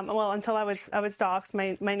now. Until I was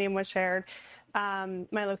doxxed. My name was shared.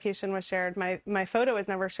 My location was shared. My photo was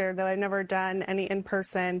never shared, though I've never done any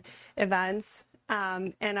in-person events.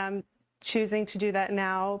 And I'm choosing to do that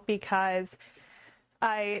now because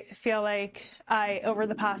I feel like over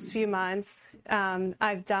the past few months,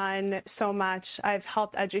 I've done so much. I've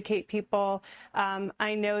helped educate people.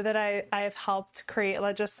 I know that I have helped create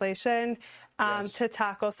legislation to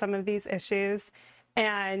tackle some of these issues.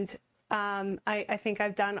 And I think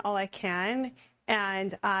I've done all I can.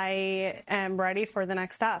 And I am ready for the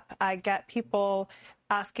next step. I get people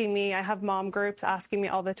asking me, I have mom groups asking me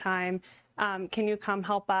all the time, can you come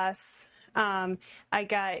help us? I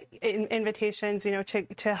get invitations,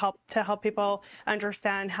 to help people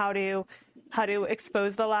understand how to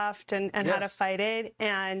expose the left and how to fight it.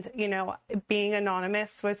 And, being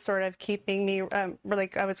anonymous was sort of keeping me,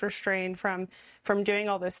 I was restrained from doing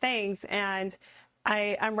all those things. And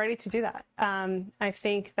I'm ready to do that. I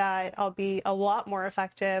think that I'll be a lot more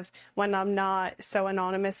effective when I'm not so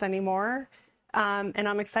anonymous anymore. And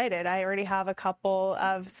I'm excited. I already have a couple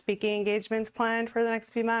of speaking engagements planned for the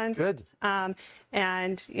next few months. Good.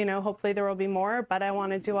 And, hopefully there will be more, but I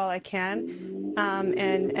want to do all I can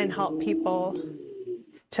and help people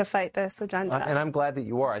to fight this agenda. And I'm glad that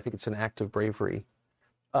you are. I think it's an act of bravery.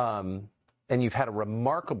 And you've had a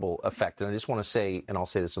remarkable effect. And I just want to say, and I'll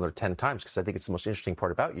say this another 10 times because I think it's the most interesting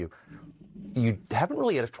part about you. You haven't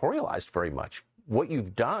really editorialized very much. What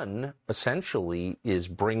you've done essentially is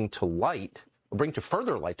bring to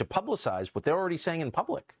further light, to publicize what they're already saying in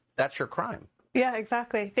public. That's your crime. Yeah,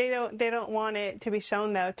 exactly. They don't want it to be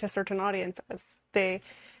shown, though, to certain audiences. They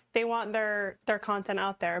want their content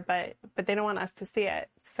out there, but they don't want us to see it.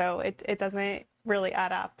 So it doesn't really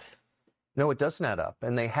add up. No, it doesn't add up.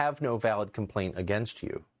 And they have no valid complaint against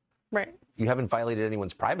you. Right. You haven't violated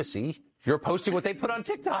anyone's privacy. You're posting what they put on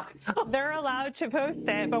TikTok. They're allowed to post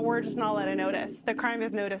it, but we're just not allowed to notice. The crime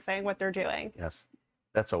is noticing what they're doing. Yes.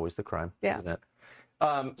 That's always the crime, isn't it?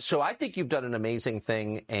 So I think you've done an amazing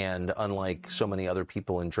thing, and unlike so many other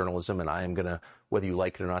people in journalism, and I am going to, whether you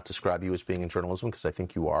like it or not, describe you as being in journalism, because I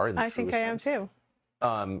think you are. I think I am too.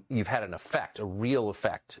 You've had an effect, a real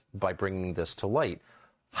effect, by bringing this to light.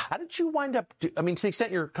 How did you wind up, to the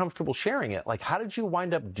extent you're comfortable sharing it, how did you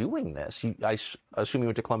wind up doing this? I assume you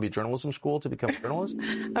went to Columbia Journalism School to become a journalist?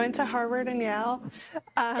 I went to Harvard and Yale.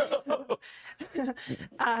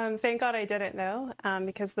 Thank God I didn't, though,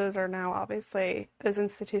 because those are now obviously, those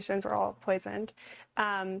institutions are all poisoned.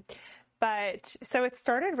 But so it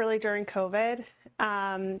started really during COVID.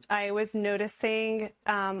 I was noticing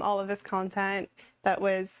all of this content that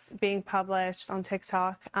was being published on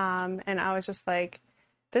TikTok, and I was just like,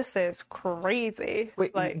 this is crazy.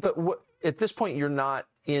 Wait, but what, at this point, you're not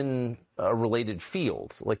in a related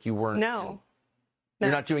field, you weren't. No.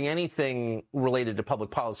 You're not doing anything related to public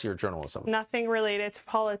policy or journalism. Nothing related to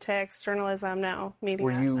politics, journalism. No, media.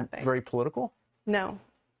 Were you nothing. Very political? No.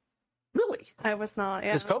 Really? I was not.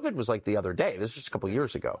 Yeah. Because COVID was the other day. This was just a couple of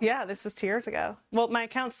years ago. Yeah, this was 2 years ago. Well, my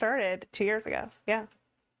account started 2 years ago. Yeah.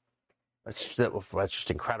 That's just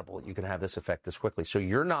incredible that you can have this effect this quickly. So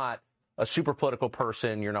you're not a super political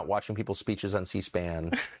person. You're not watching people's speeches on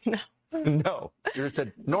C-SPAN. No. No. You're just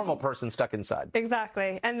a normal person stuck inside.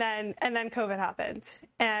 Exactly. And then COVID happened.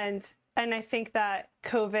 And I think that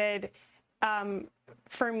COVID,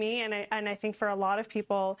 for me, and I think for a lot of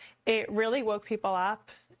people, it really woke people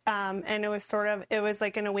up. And it was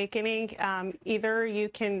like an awakening. Either you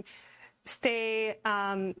can stay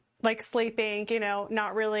like sleeping,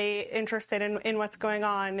 not really interested in what's going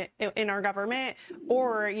on in our government,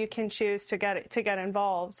 or you can choose to get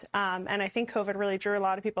involved. And I think COVID really drew a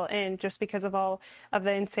lot of people in just because of all of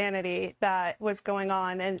the insanity that was going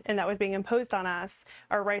on and that was being imposed on us.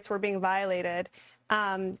 Our rights were being violated.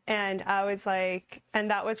 And I was like,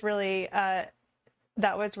 and that was really a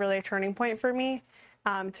turning point for me,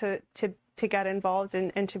 to get involved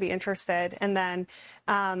and to be interested. And then,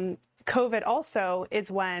 COVID also is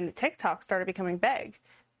when TikTok started becoming big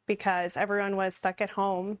because everyone was stuck at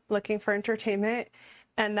home looking for entertainment.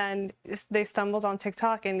 And then they stumbled on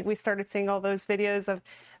TikTok and we started seeing all those videos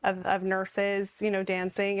of nurses,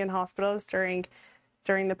 dancing in hospitals during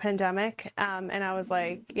the pandemic. And I was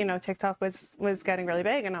like, TikTok was getting really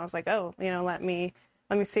big. And I was like, oh, let me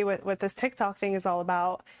see what this TikTok thing is all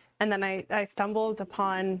about. And then I stumbled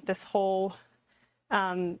upon this whole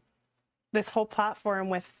platform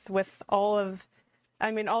with all of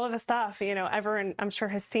the stuff, everyone I'm sure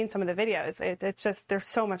has seen some of the videos. It's just, there's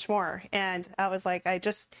so much more. And I was like, I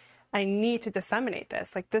need to disseminate this.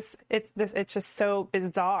 Like it's just so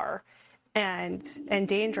bizarre and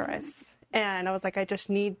dangerous. And I was like, I just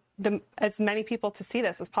need as many people to see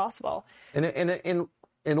this as possible. And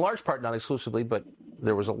in large part, not exclusively, but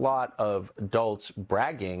there was a lot of adults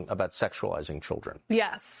bragging about sexualizing children.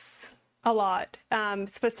 Yes. A lot,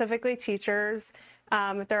 specifically teachers.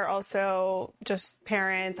 There are also just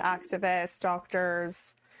parents, activists, doctors.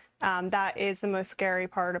 That is the most scary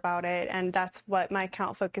part about it. And that's what my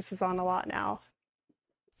account focuses on a lot now.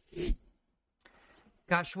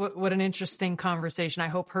 Gosh, what an interesting conversation. I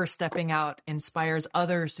hope her stepping out inspires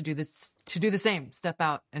others to do the same, step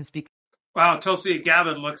out and speak. Wow, Tulsi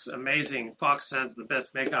Gabbard looks amazing. Fox has the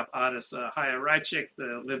best makeup artist, Haya Raichik,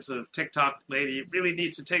 the Libs of TikTok lady, really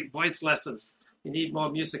needs to take voice lessons. You need more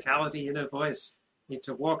musicality in her voice. You need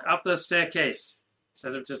to walk up the staircase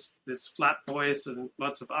instead of just this flat voice and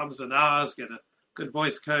lots of ums and ahs. Get a good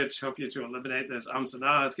voice coach, help you to eliminate those ums and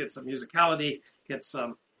ahs, get some musicality, get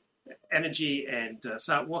some energy, and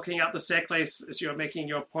start walking up the staircase as you're making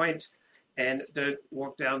your point. And don't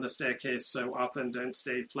walk down the staircase so often. Don't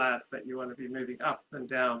stay flat, but you want to be moving up and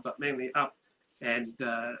down, but mainly up. And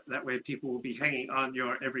that way people will be hanging on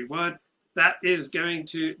your every word. That is going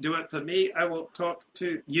to do it for me. I will talk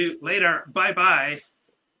to you later. Bye-bye.